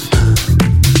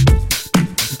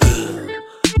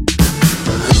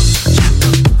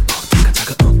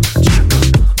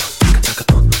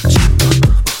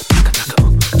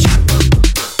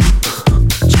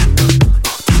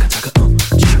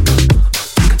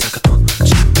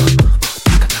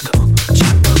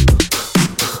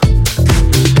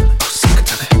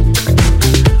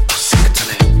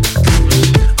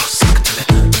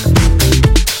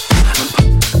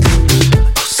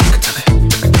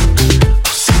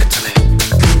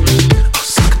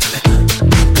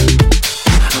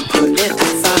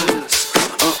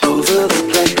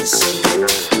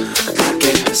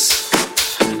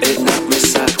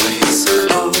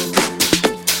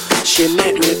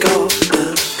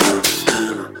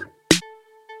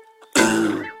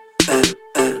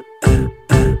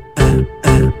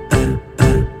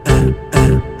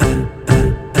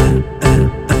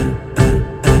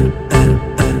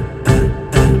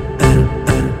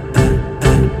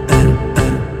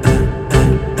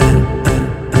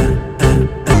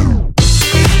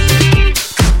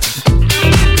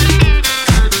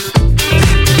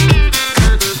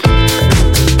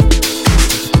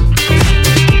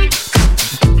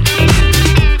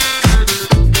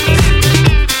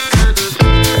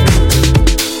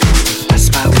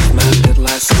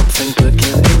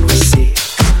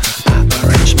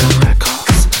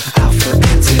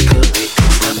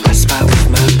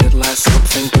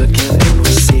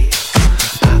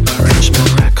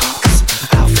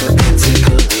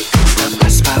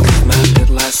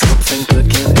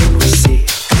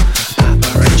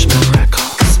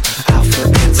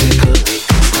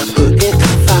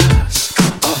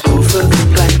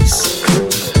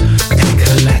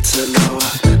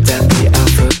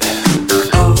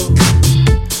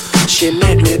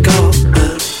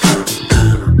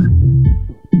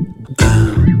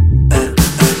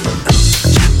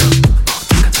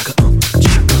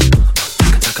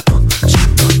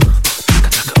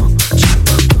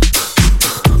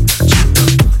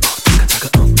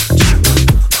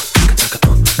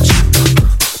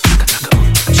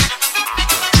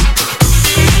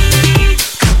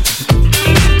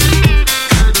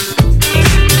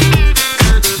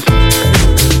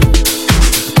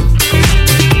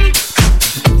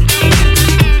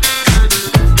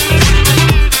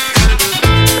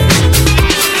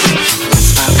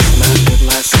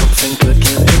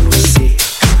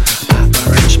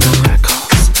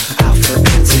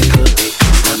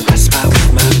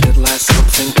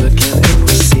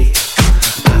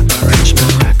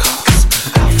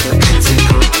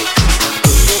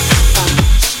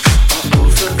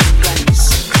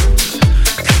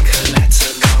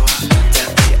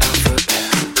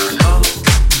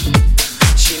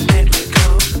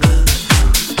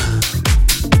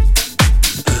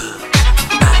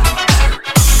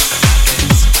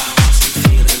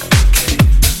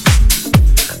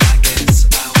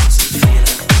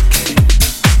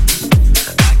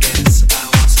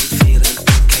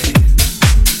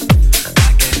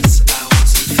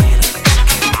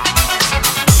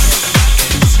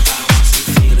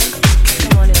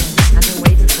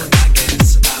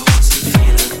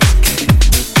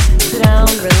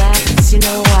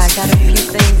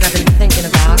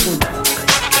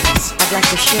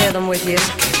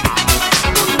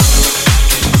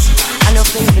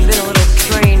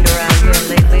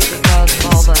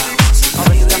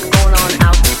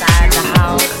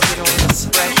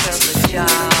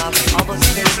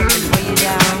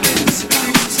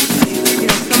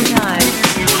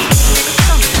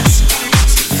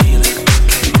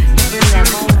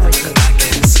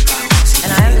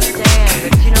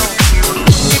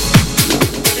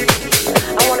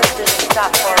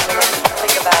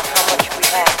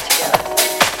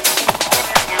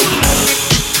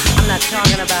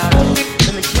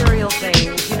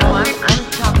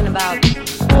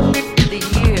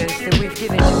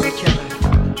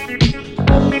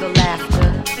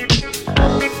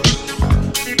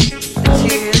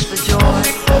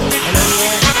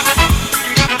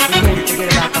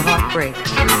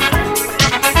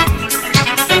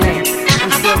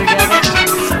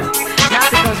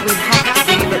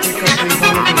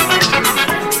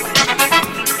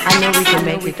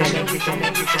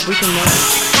 We can make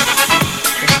it.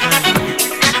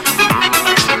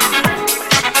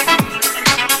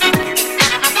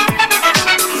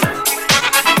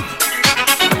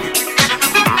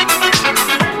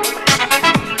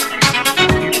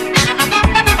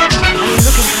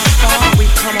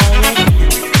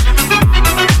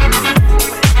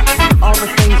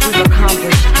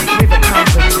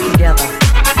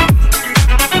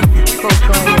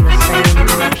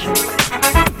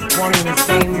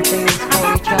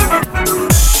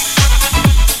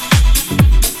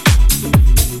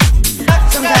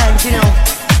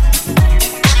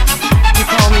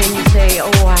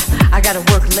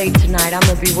 late tonight. I'm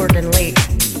gonna be working late.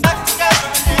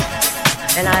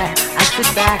 And I sit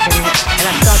back and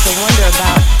I start to wonder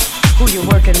about who you're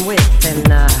working with and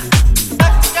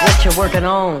what you're working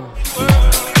on.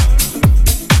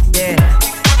 Yeah.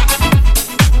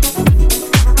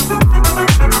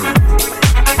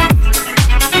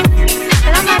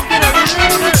 And I might get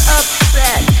a little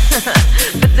upset.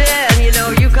 But then, you know,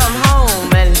 you come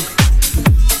home and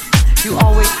you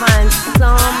always find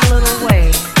some little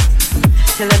way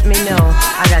to let me know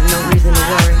I got no reason to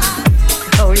worry.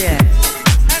 Oh yeah.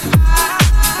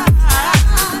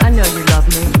 I know you love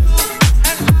me.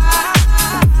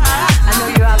 I know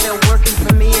you're out there working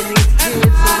for me and these kids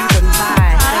so we can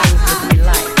buy things that we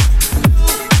like.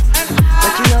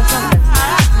 But you know something?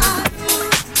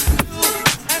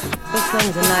 Those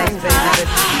things are nice, baby, but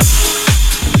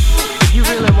if you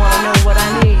really want to know what I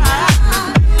need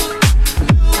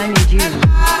you.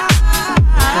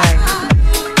 That's right.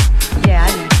 Yeah, I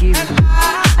need you.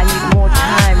 I need more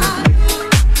time with you.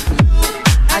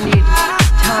 I need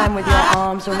time with your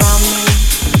arms around me.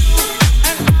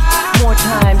 More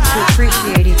time to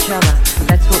appreciate each other.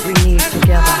 That's what we need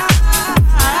together.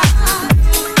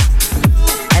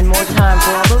 And more time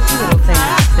for all those little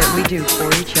things that we do for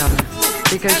each other.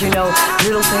 Because you know,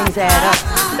 little things add up.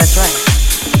 That's right.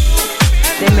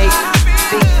 They make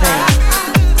big things.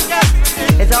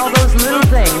 It's all those little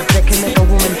things that can make a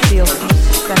woman feel so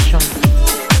special,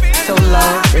 so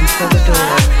loved and so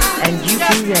adored. And you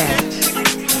do that.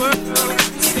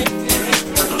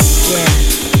 Yeah,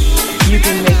 you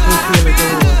can make me feel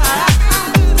adored.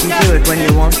 You do it when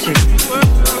you want to.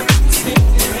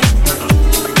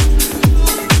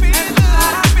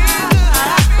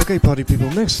 Okay, party people,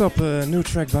 next up a new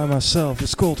track by myself.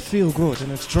 It's called Feel Good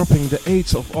and it's dropping the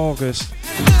 8th of August.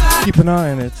 Keep an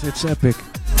eye on it, it's epic.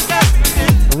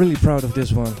 I'm really proud of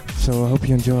this one, so I hope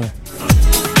you enjoy.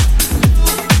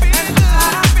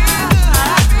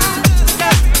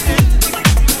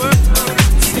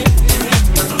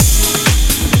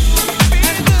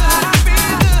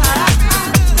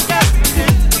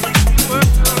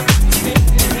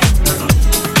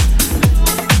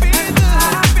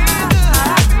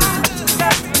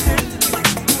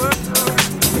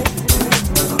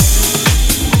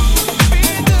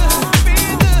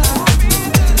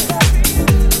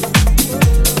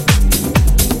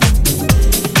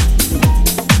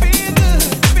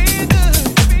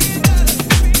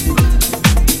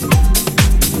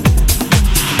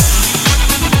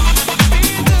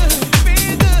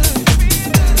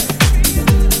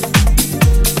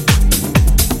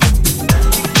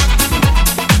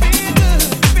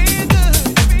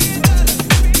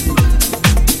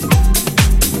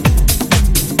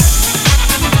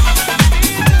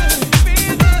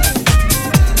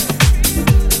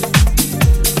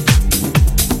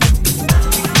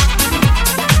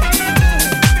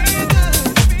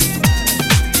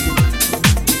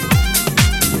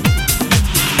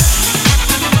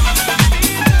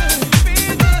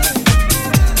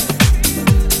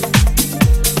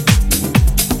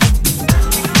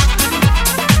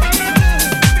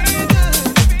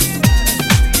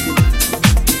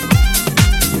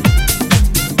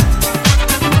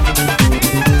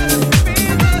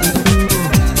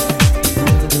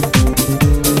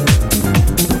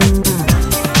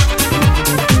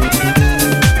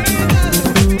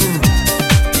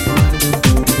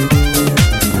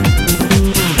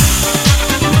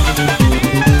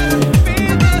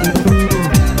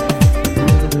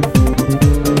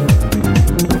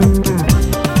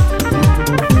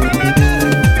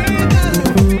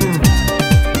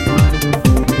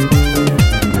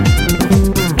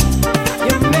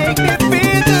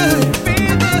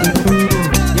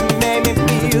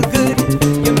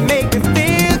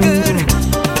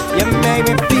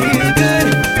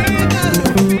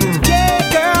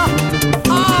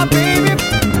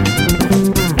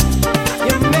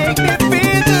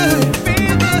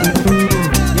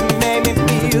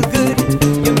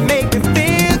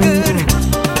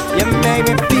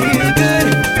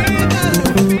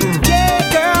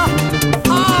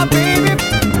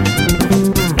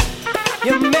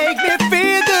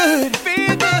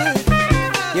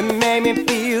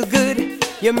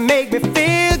 You make me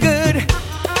feel good.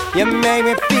 You make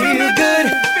me feel good.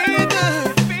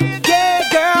 Yeah,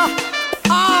 girl.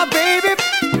 Oh, baby.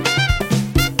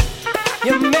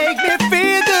 You make me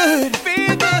feel good.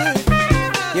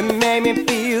 You make me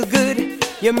feel good.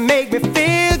 You make me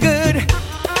feel good.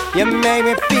 You make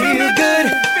me feel good.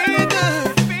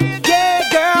 Yeah,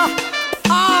 girl.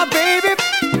 Oh, baby.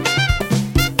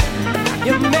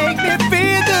 You make me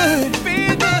feel good.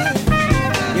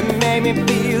 You make me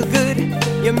feel good.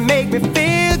 You make me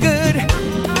feel good.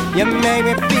 You make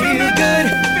me feel good.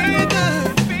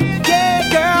 Yeah,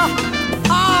 girl.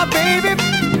 Oh, baby.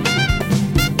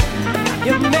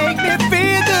 You make me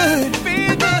feel good.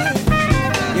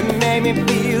 You make me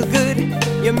feel good.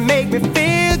 You make me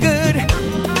feel good.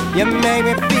 You make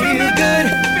me feel good.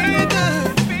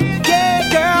 Yeah,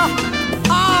 girl.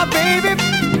 Oh, baby.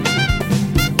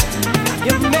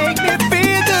 You make me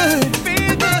feel good.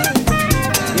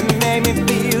 You make me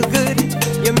feel good.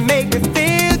 You make me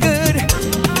feel good.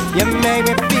 You make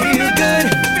me feel good.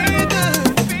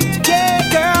 Yeah,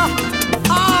 girl.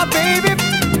 Oh, baby.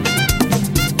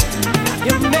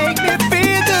 You make me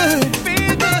feel good.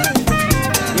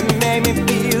 You make me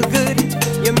feel good.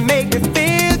 You make me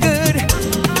feel good.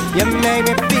 You make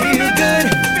me feel good.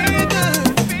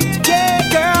 Yeah,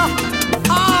 girl.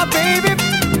 Oh, baby.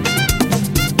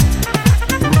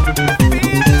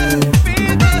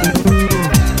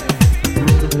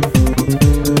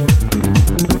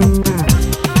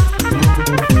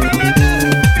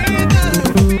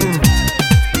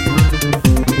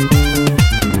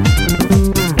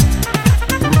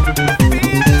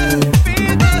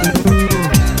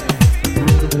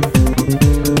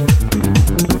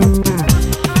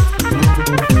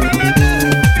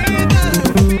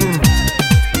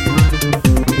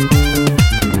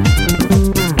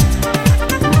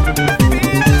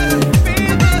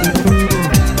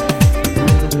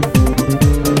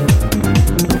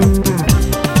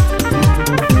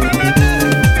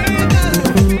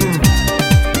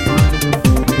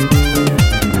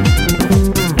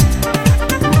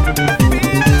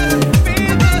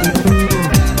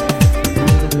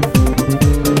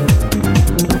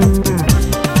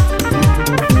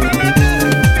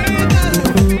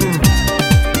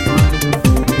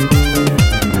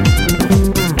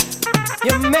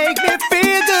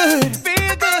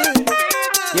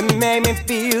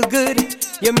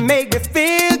 You make me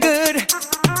feel good.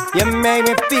 You make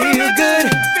me feel good.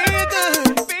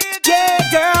 Yeah,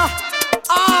 girl.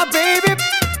 Oh, baby.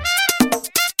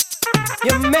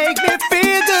 You make me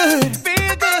feel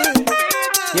good.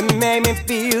 You make me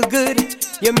feel good.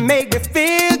 You make me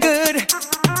feel good.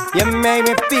 You make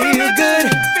me feel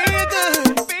good.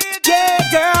 Yeah,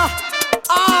 girl.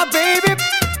 Oh, baby.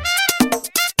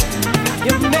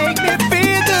 You make me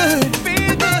feel good.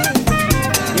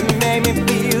 You make me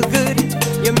feel good.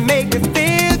 You make me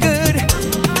feel good.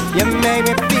 You make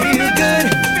me feel good.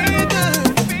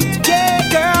 Yeah,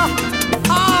 girl.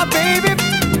 Oh, baby.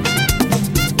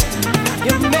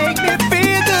 You make me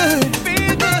feel good.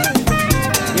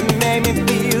 You make me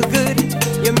feel good.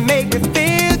 You make me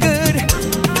feel good.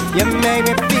 You make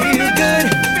me feel good.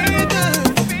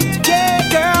 Yeah,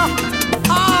 girl.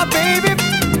 Oh, baby.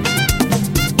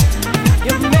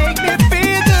 You make me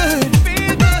feel good.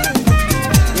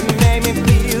 You make me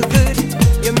feel good.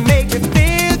 You make me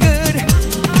feel good.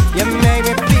 You make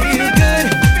me feel good.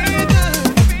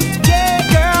 Yeah,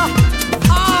 girl.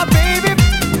 Oh, baby.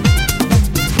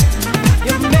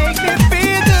 You make me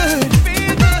feel good.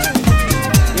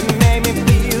 You make me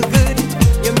feel good.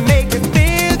 You make me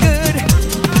feel good.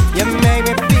 You make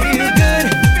me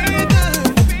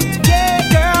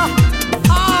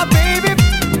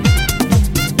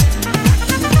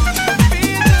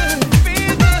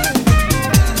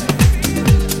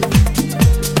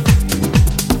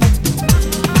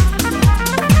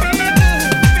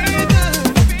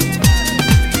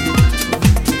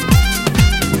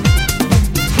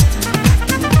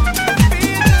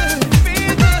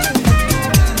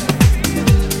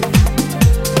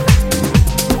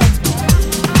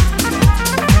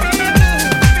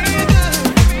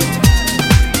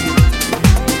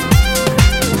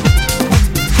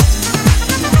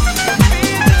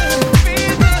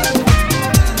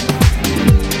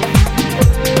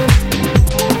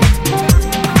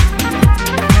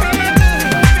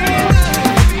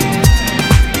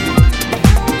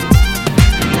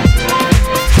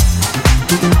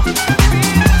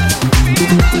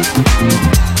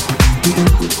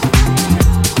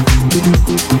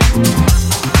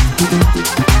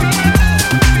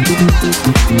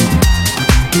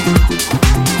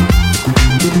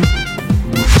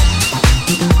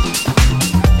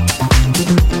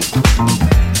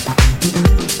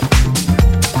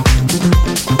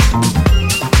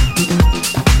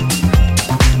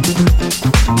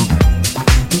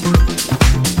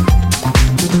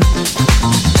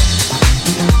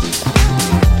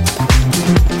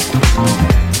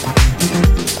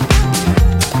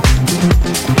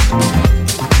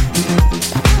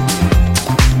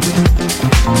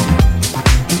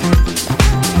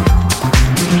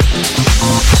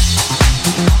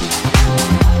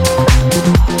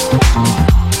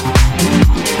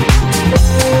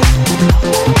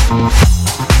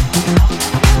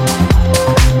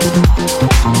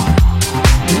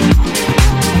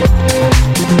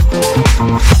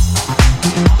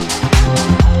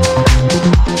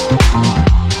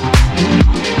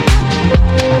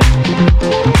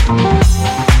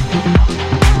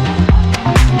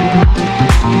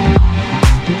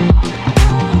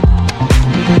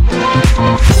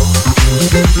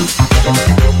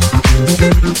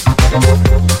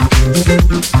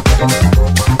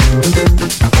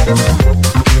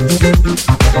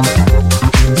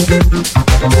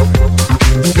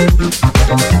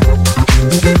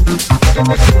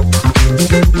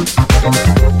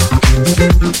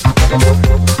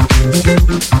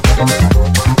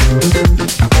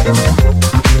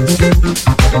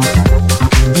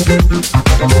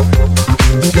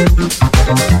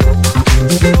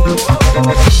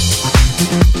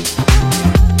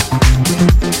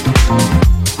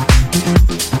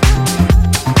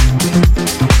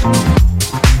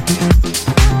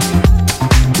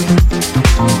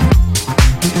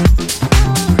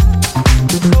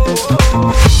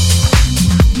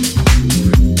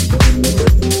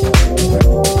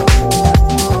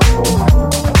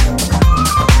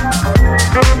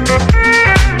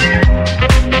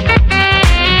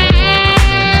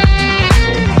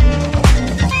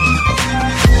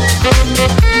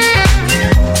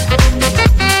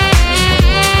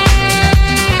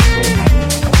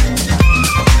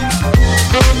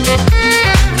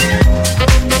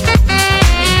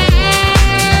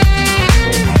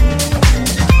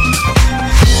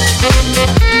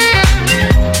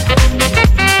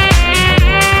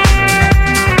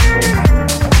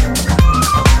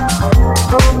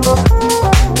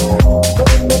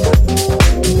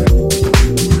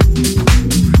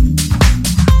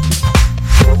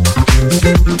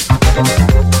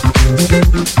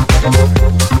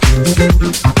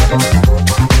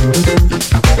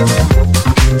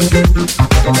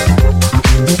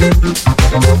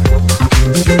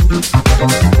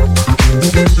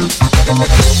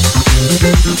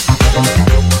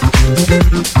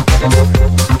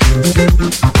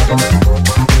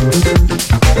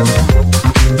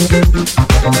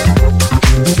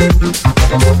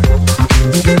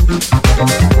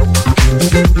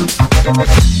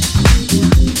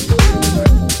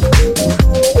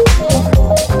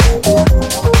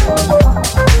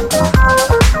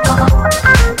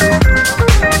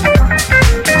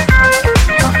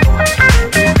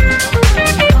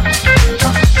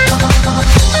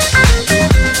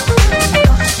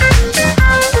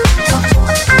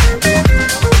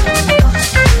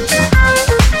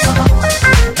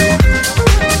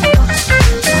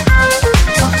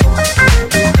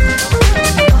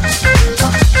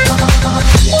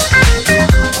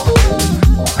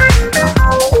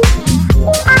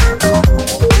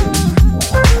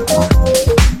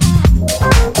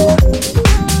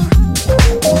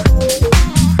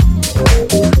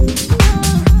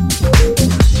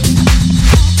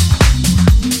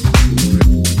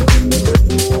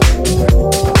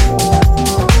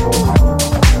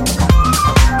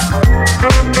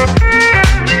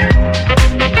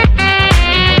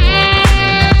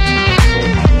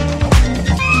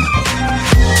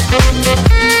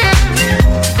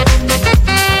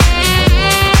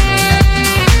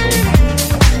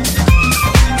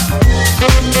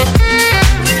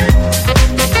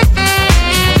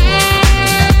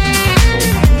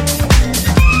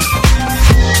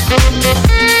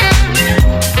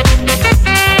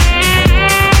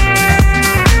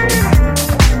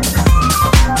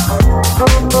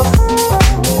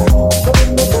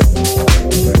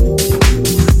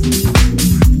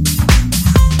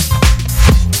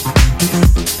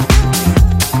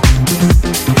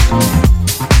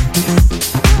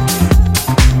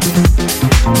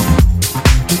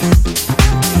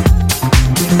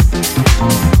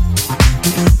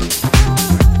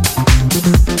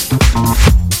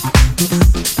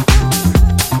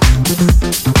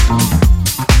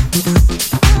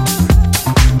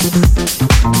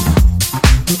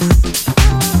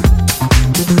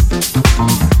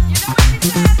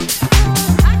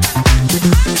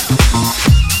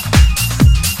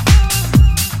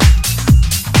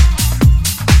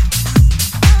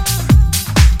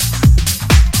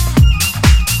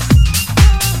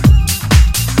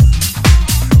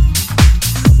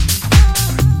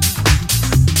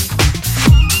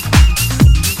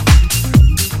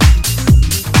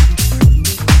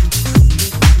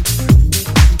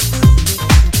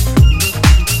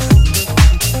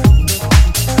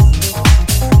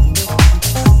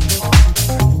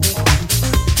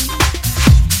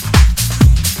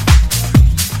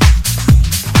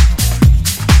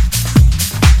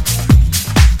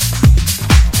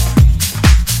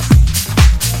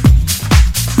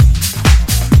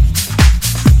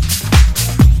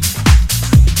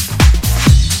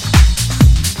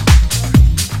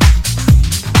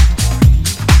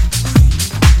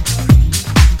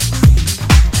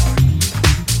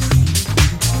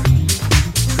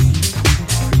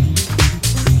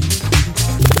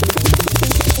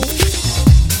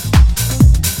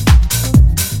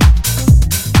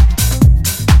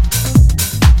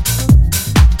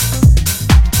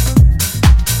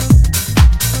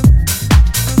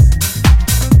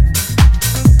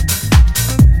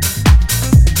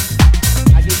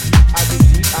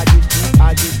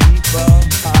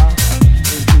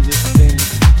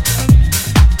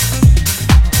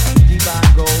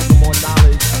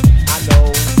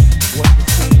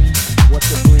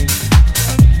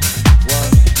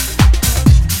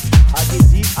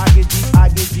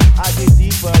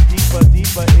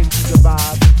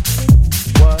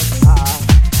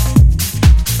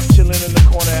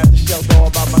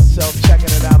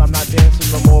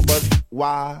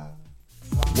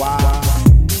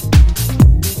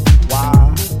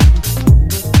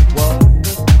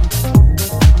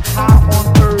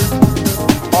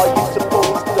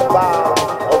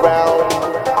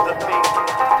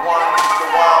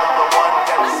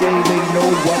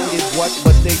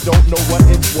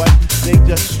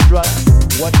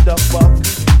What the fuck?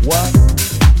 What?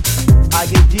 I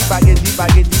get deep, I get deep, I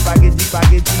get deep, I get deep, I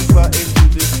get deeper into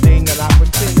this thing, and I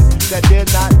pretend that they're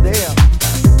not there.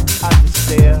 I just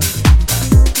stare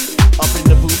up in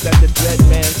the booth at the dread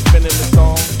man spinning the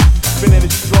song, spinning it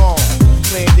strong,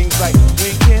 playing things like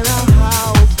when can our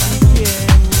house begin?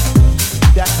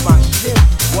 That's my shit.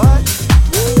 What?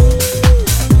 Woo!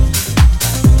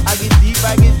 I get deep,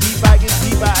 I get deep, I get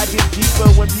deeper, I get deeper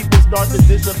when people start to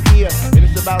disappear, and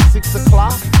it's about 6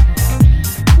 o'clock.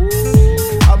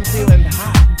 Ooh, I'm feeling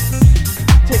hot.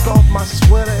 Take off my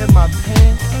sweater and my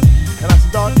pants, and I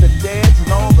start to dance,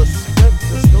 and all the sweat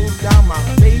just goes down my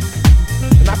face,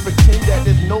 and I pretend that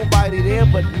there's nobody there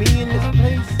but me in this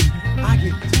place. I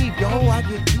get deep, yo, I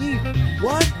get deep.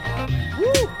 What?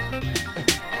 Woo!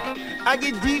 I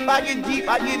get deep, I get deep,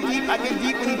 I get deep, I get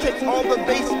deep. When he takes all the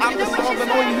bass out the song,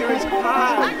 and all you hear is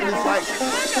high, and it's like,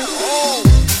 oh.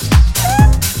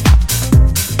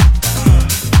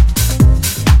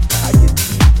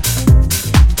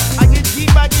 I get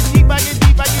deep, I get deep, I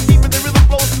get deep, and the rhythm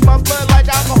flows through my blood like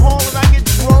alcohol, and I get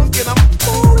drunk, and I'm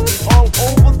falling all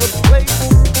over the place.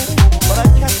 But I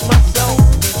catch myself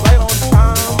right on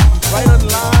time, right on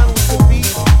line with the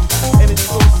beat, and it's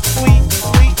so sweet,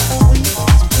 sweet, sweet, sweet.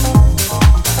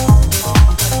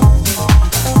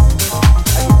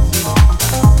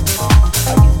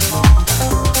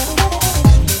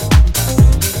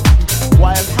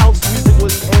 While house music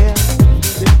was air,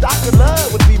 then Dr.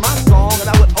 Love would be my song, and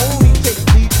I would only take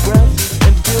deep breaths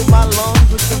and fill my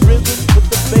lungs with the rhythm, with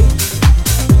the bass.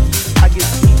 I get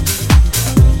deep.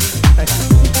 I get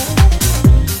deep.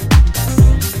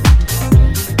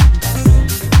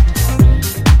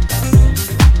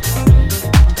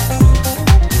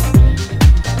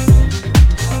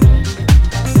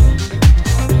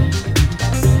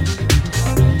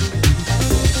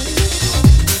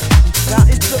 Now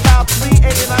it's about 3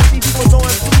 a.m. and I see people going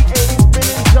 3 a.m.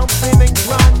 spinning, jumping and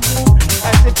grinding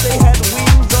as if they had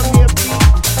wings on their feet,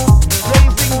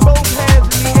 raising both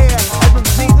hands in the air as if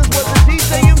Jesus was the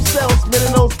DJ himself,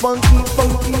 spinning those funky,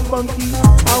 funky, funky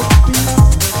house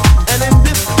beats. And in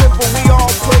this temple we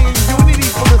all play in unity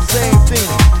for the same thing.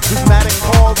 Rhythmic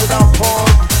chords without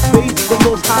pause, bass from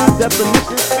those high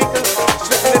definition speakers,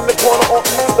 sitting in the corner on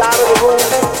each side of the room,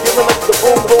 giving us the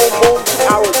boom, boom, boom to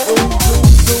our zoom, zoom,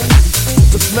 zoom.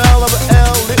 The smell of an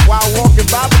L lit while walking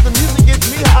by, but the music gets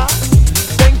me high.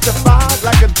 Sanctified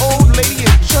like an old lady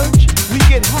in church, we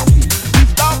get happy. We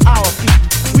stomp our feet,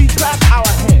 we clap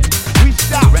our hands, we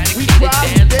shout, we cry,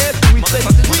 we dance, and we say,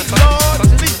 sweet Lord,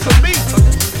 speak to me.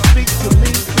 Speak to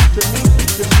me, speak to me,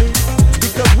 speak to me.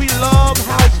 Because we love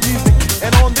house music,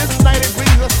 and on this night it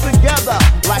brings us together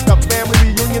like a family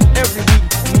reunion every week.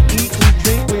 We eat, we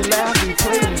drink, we laugh, we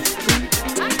play, we speak.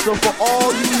 So for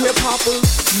all you hip-hoppers,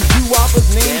 you doo-woppers,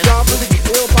 name droppers,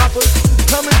 ill poppers,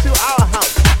 come into our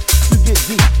house to get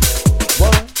deep.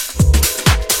 What?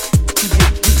 To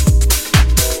get deep.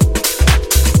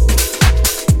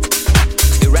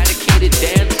 Eradicated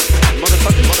dance,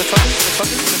 motherfuckers, motherfuckers,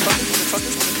 motherfuckers,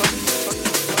 motherfuckers, motherfuckers,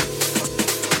 motherfuckers.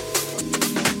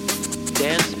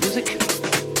 Dance music.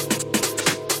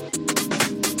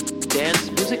 Dance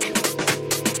music.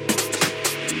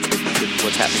 This is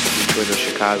what's happening in Detroit or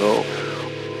Chicago.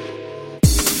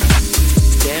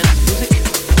 Dance music.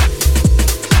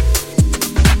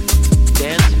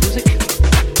 Dance music.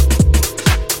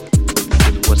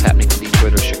 This is what's happening in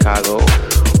Detroit or Chicago.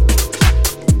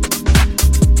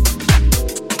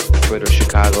 Detroit or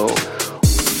Chicago.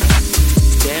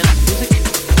 Dance music.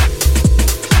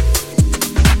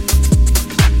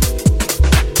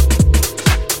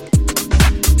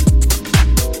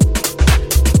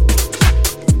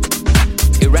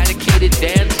 Eradicated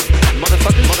dance,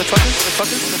 motherfuckers, motherfuckers,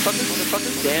 motherfuckers, motherfuckers,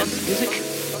 motherfuckers, dance music.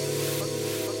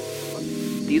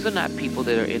 These are not people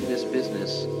that are in this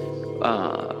business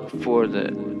for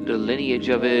the lineage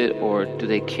of it, or do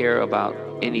they care about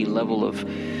any level of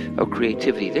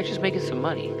creativity. They're just making some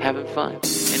money, having fun, and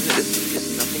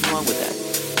there's nothing wrong with that.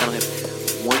 I don't have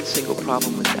one single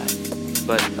problem with that.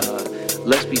 But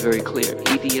let's be very clear,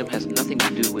 EDM has nothing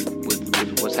to do with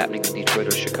what's happening in Detroit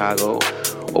or Chicago,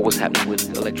 or what's happening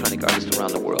with electronic artists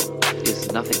around the world.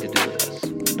 It's nothing to do with us.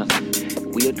 Nothing.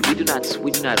 We do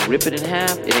not rip it in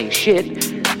half. It ain't shit.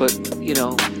 But you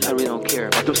know, I really don't care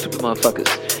about those stupid motherfuckers.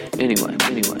 Anyway,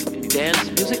 dance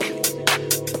music.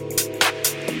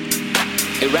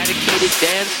 Eradicated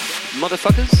dance,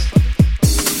 motherfuckers.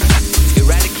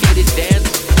 Eradicated dance,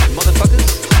 motherfuckers.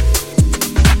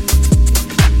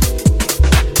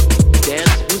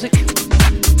 Dance music.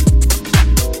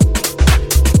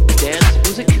 Dance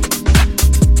music.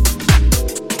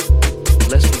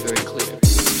 Let's be very clear.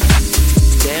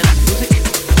 Dance music.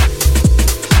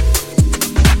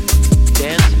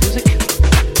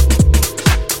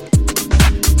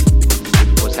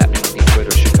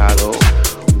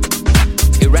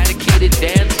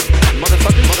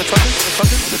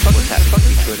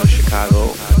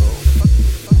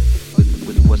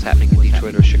 what's happening in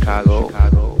Detroit or Chicago,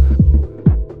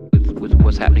 with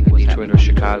what's happening in Detroit or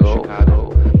Chicago,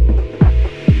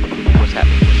 what's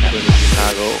happening in Detroit or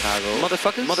Chicago,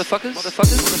 motherfuckers,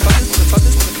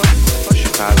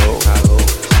 Chicago,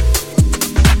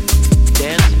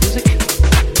 dance music.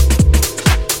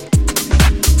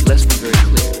 Let's be very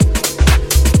clear.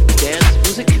 Dance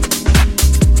music,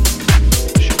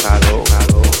 Chicago.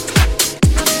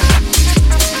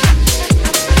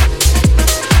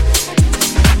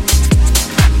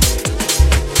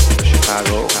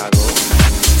 Chicago.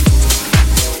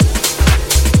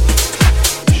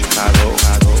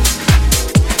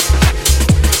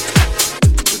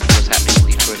 What's happening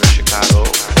in Detroit or Chicago?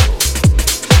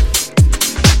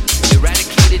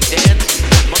 Eradicated dance,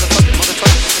 motherfuckers,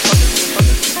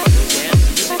 dance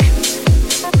music.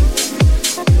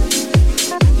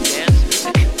 Dance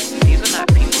music. These are not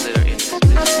people that are in this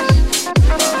business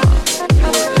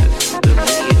for the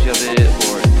lineage of it,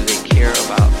 or do they care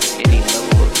about any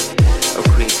level of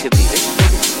creativity? They just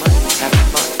making some money, having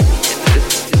fun. And there's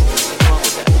nothing wrong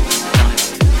with that. I don't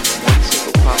have one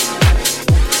single problem with that.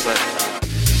 But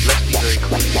let's be very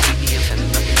clear. CDM has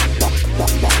nothing to do with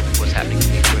what's happening in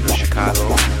Detroit or Chicago,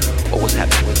 or what's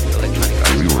happening with electronic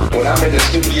arts. When I'm in the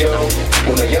studio,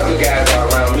 when the younger guys are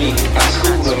around me, I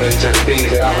school them into the things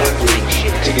that I went through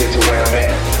to get to where I'm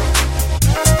at.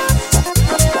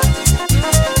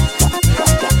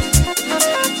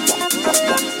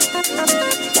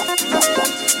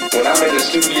 When I'm in the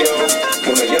studio,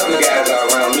 when the younger guys are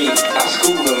around me, I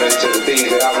school them into the things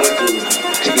that I went through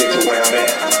to get to where I'm at.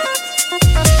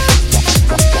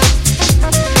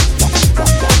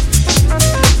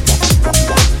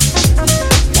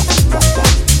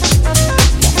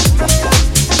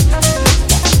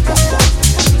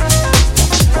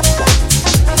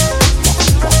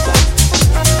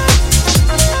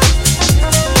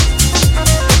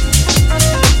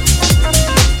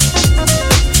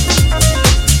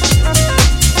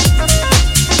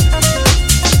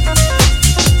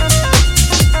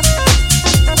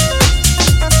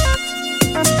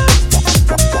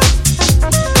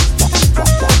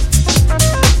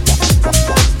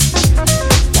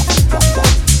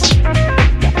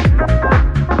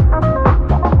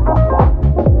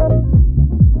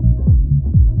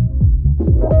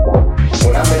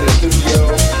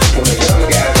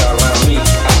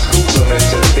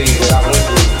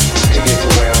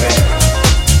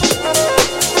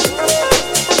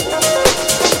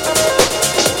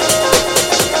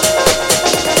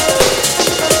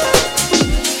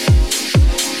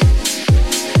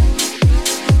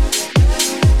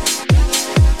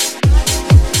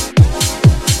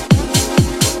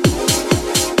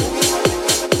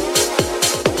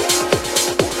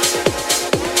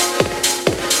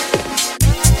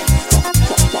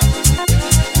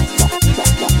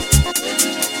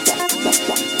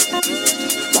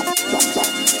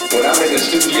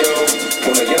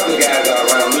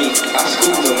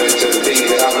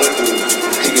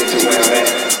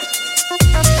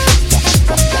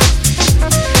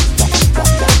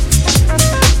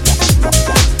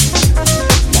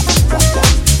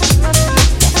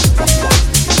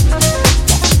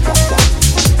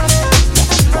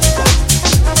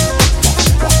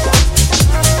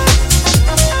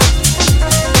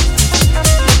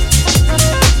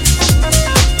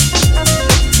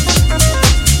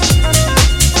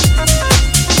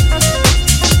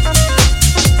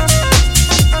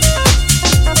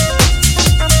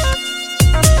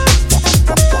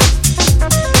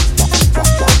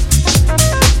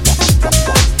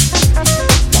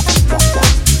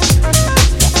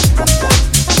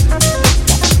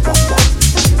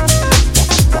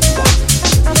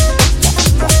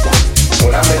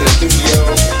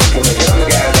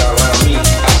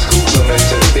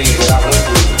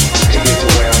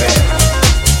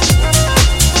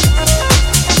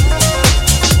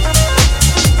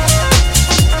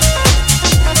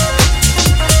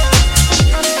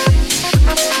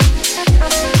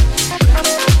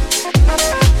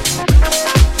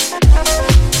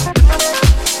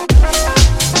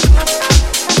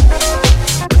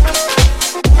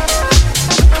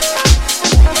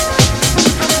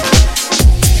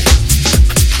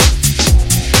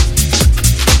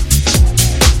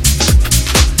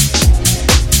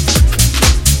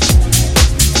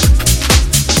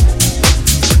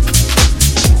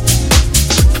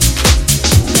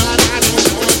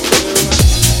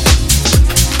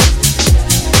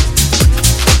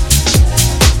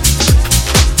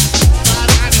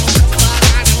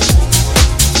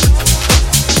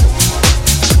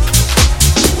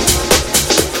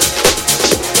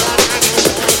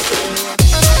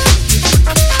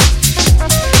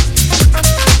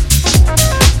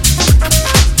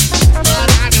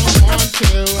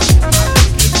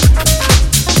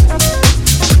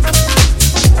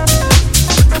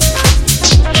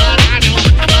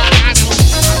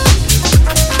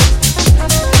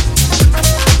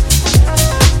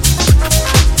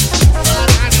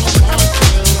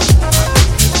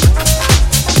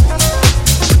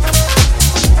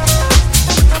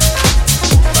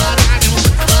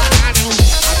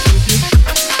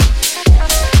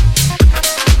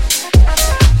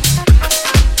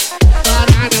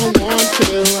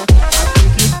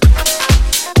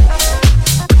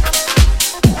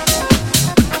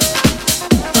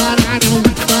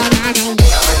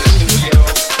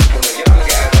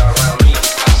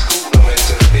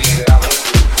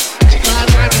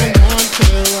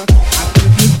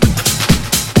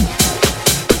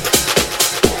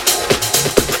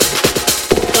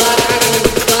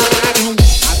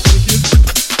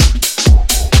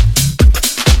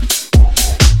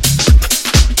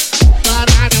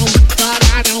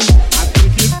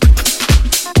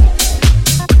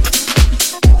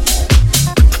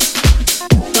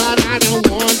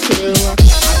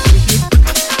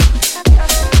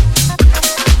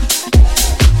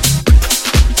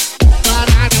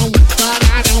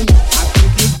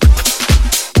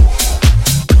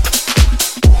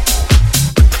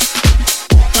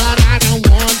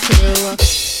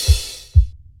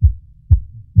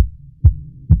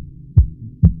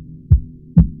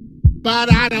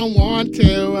 but I don't want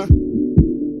to.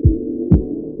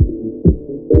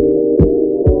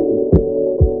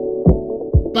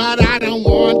 But I don't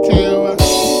want to.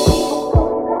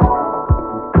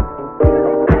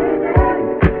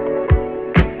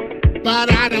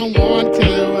 But I don't want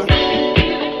to.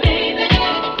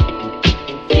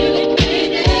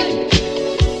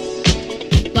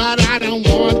 But I don't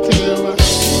want to.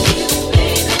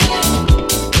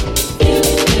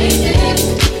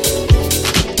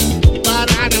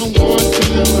 But I don't want to. But I don't want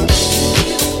to.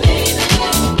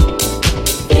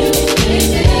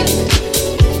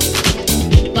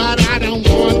 But I don't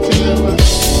want to.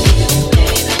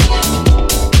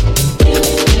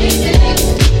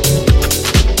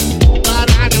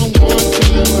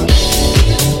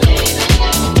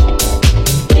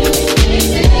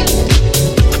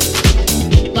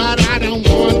 But I don't want to. But I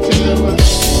don't want to. But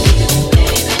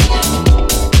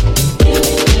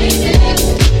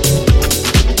I don't,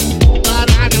 but I don't. But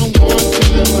I don't want to. But I don't want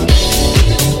to.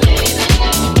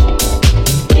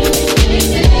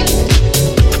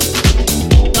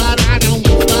 But I don't,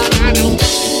 but I don't.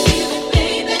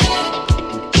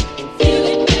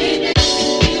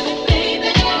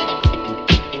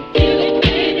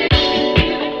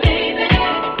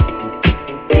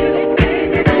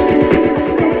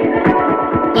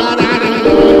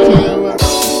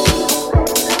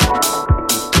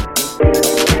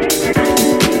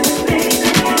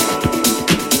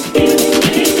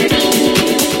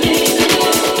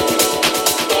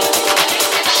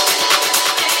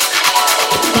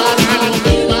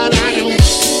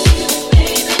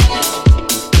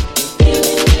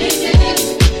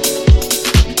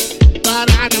 But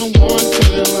I don't want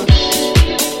to.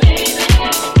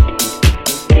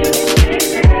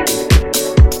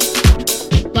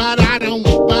 But I don't,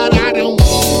 but I don't.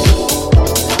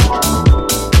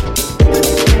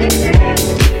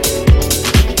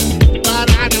 But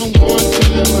I don't want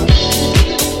to.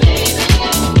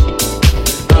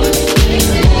 But I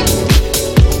don't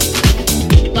want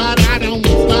But I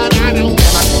don't, but I don't.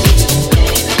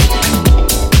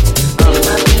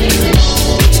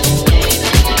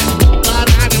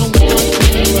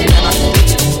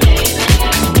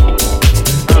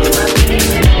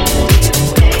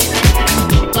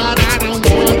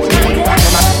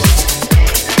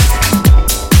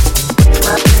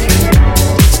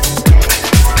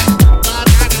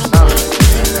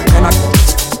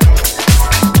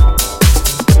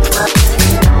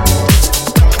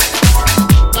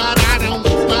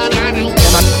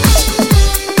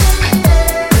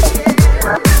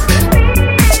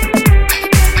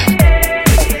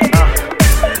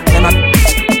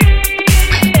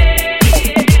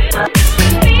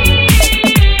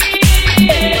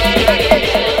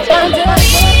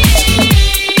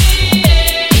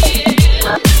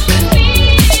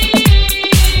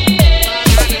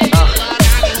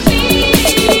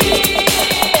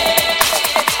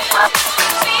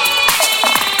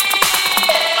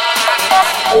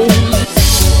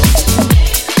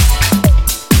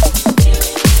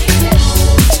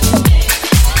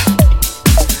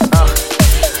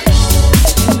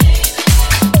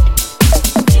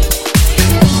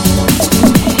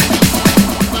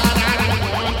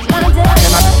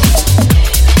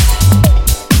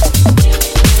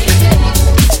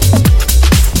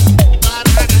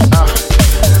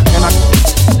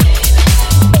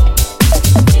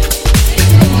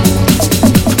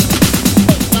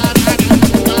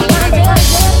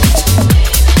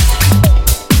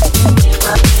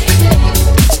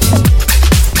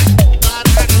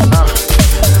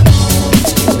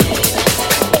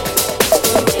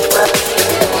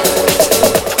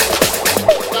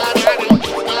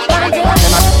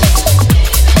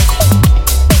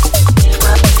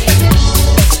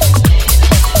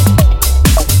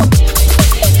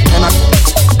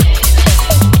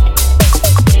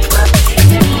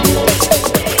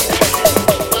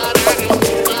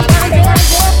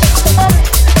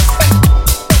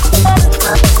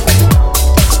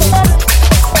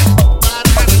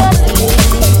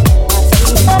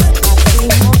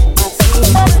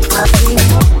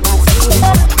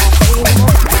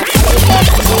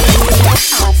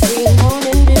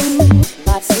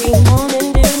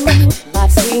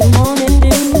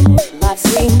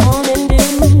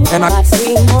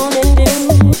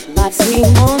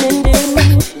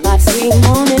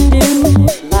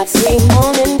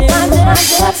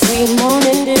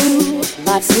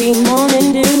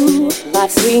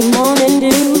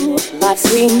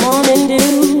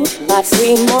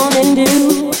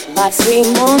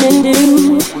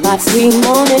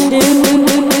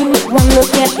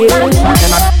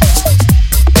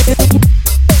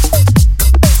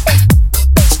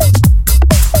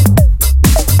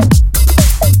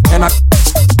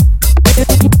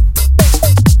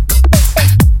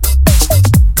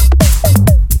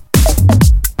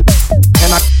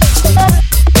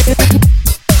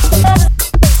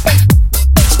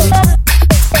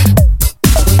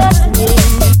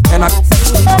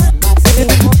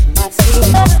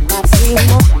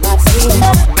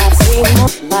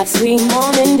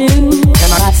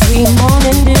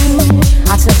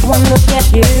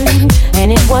 you,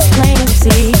 and it was plain to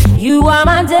see you are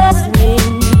my destiny.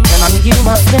 And you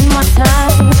must spend my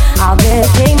time. I'll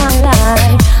dedicate my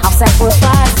life. I'll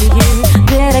sacrifice to you,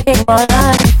 dedicate my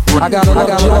life. I gotta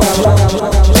love Jones.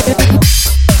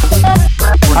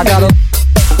 I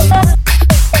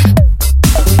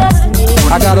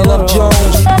gotta love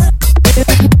Jones.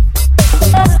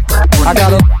 I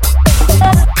gotta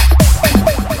love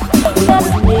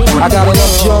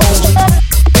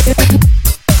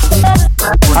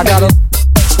Jones.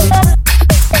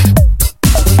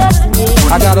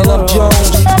 I gotta love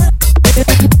Jones.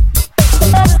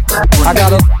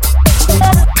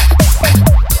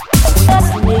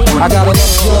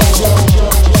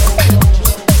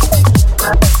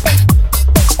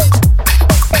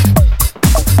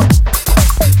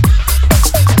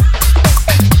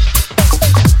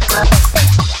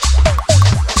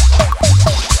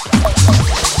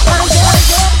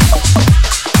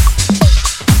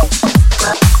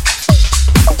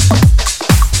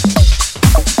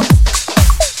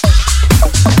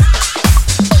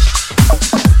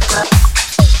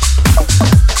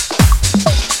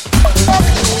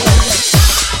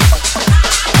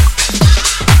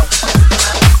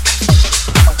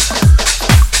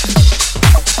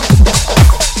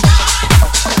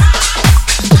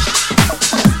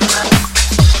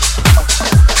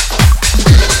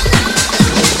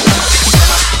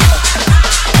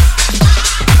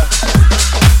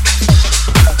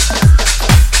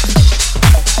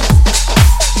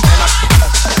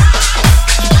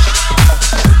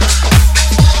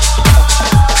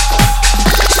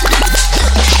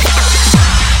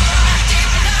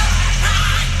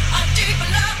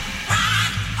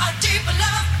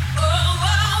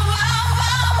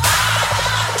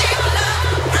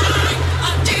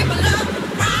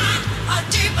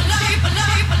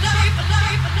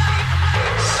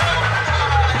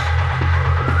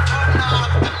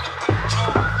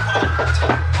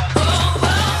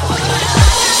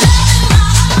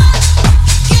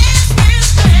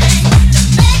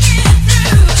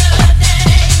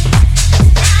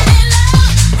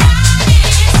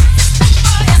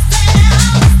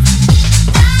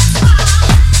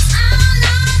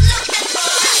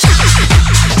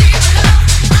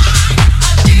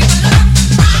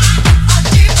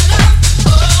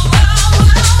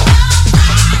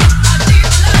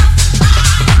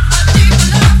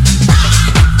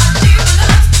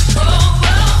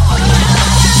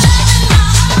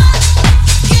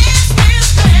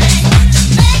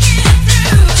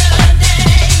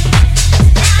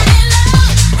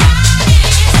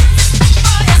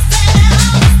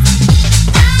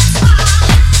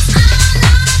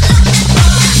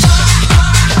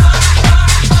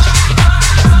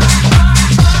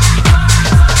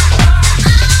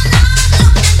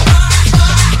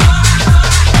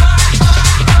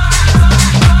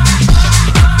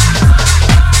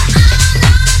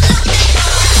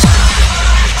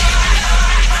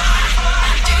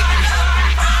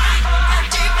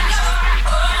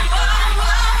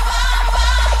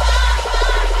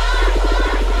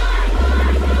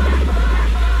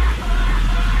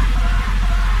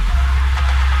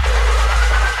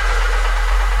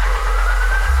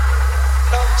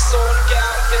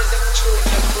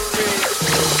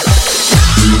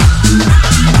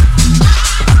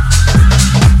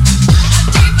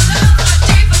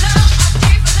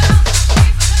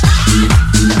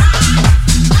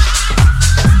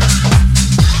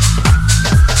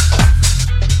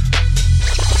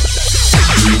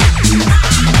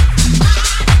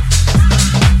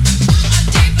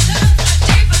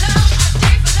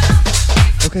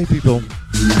 Okay, people,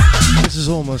 this is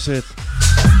almost it.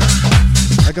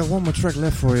 I got one more track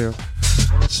left for you.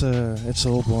 It's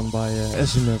an old one by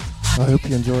Azimuth. I hope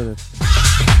you enjoyed it.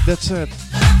 That's it.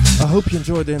 I hope you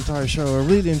enjoyed the entire show. I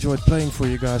really enjoyed playing for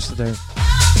you guys today.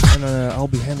 And I'll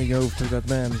be handing over to that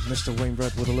man, Mr. Wayne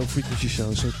Brett, with a low frequency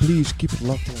show. So please keep it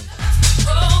locked in.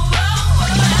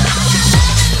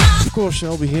 Of course,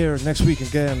 I'll be here next week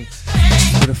again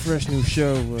with a fresh new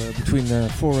show between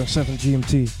 4 and 7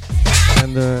 GMT.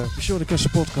 And be sure to catch the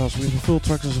podcast. We have a full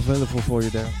track is available for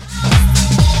you there.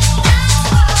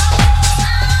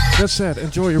 That said,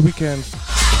 enjoy your weekend.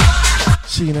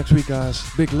 See you next week, guys.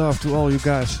 Big love to all you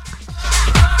guys.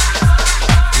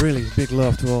 Really, big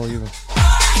love to all you.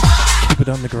 Keep it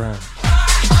underground.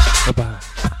 Bye-bye.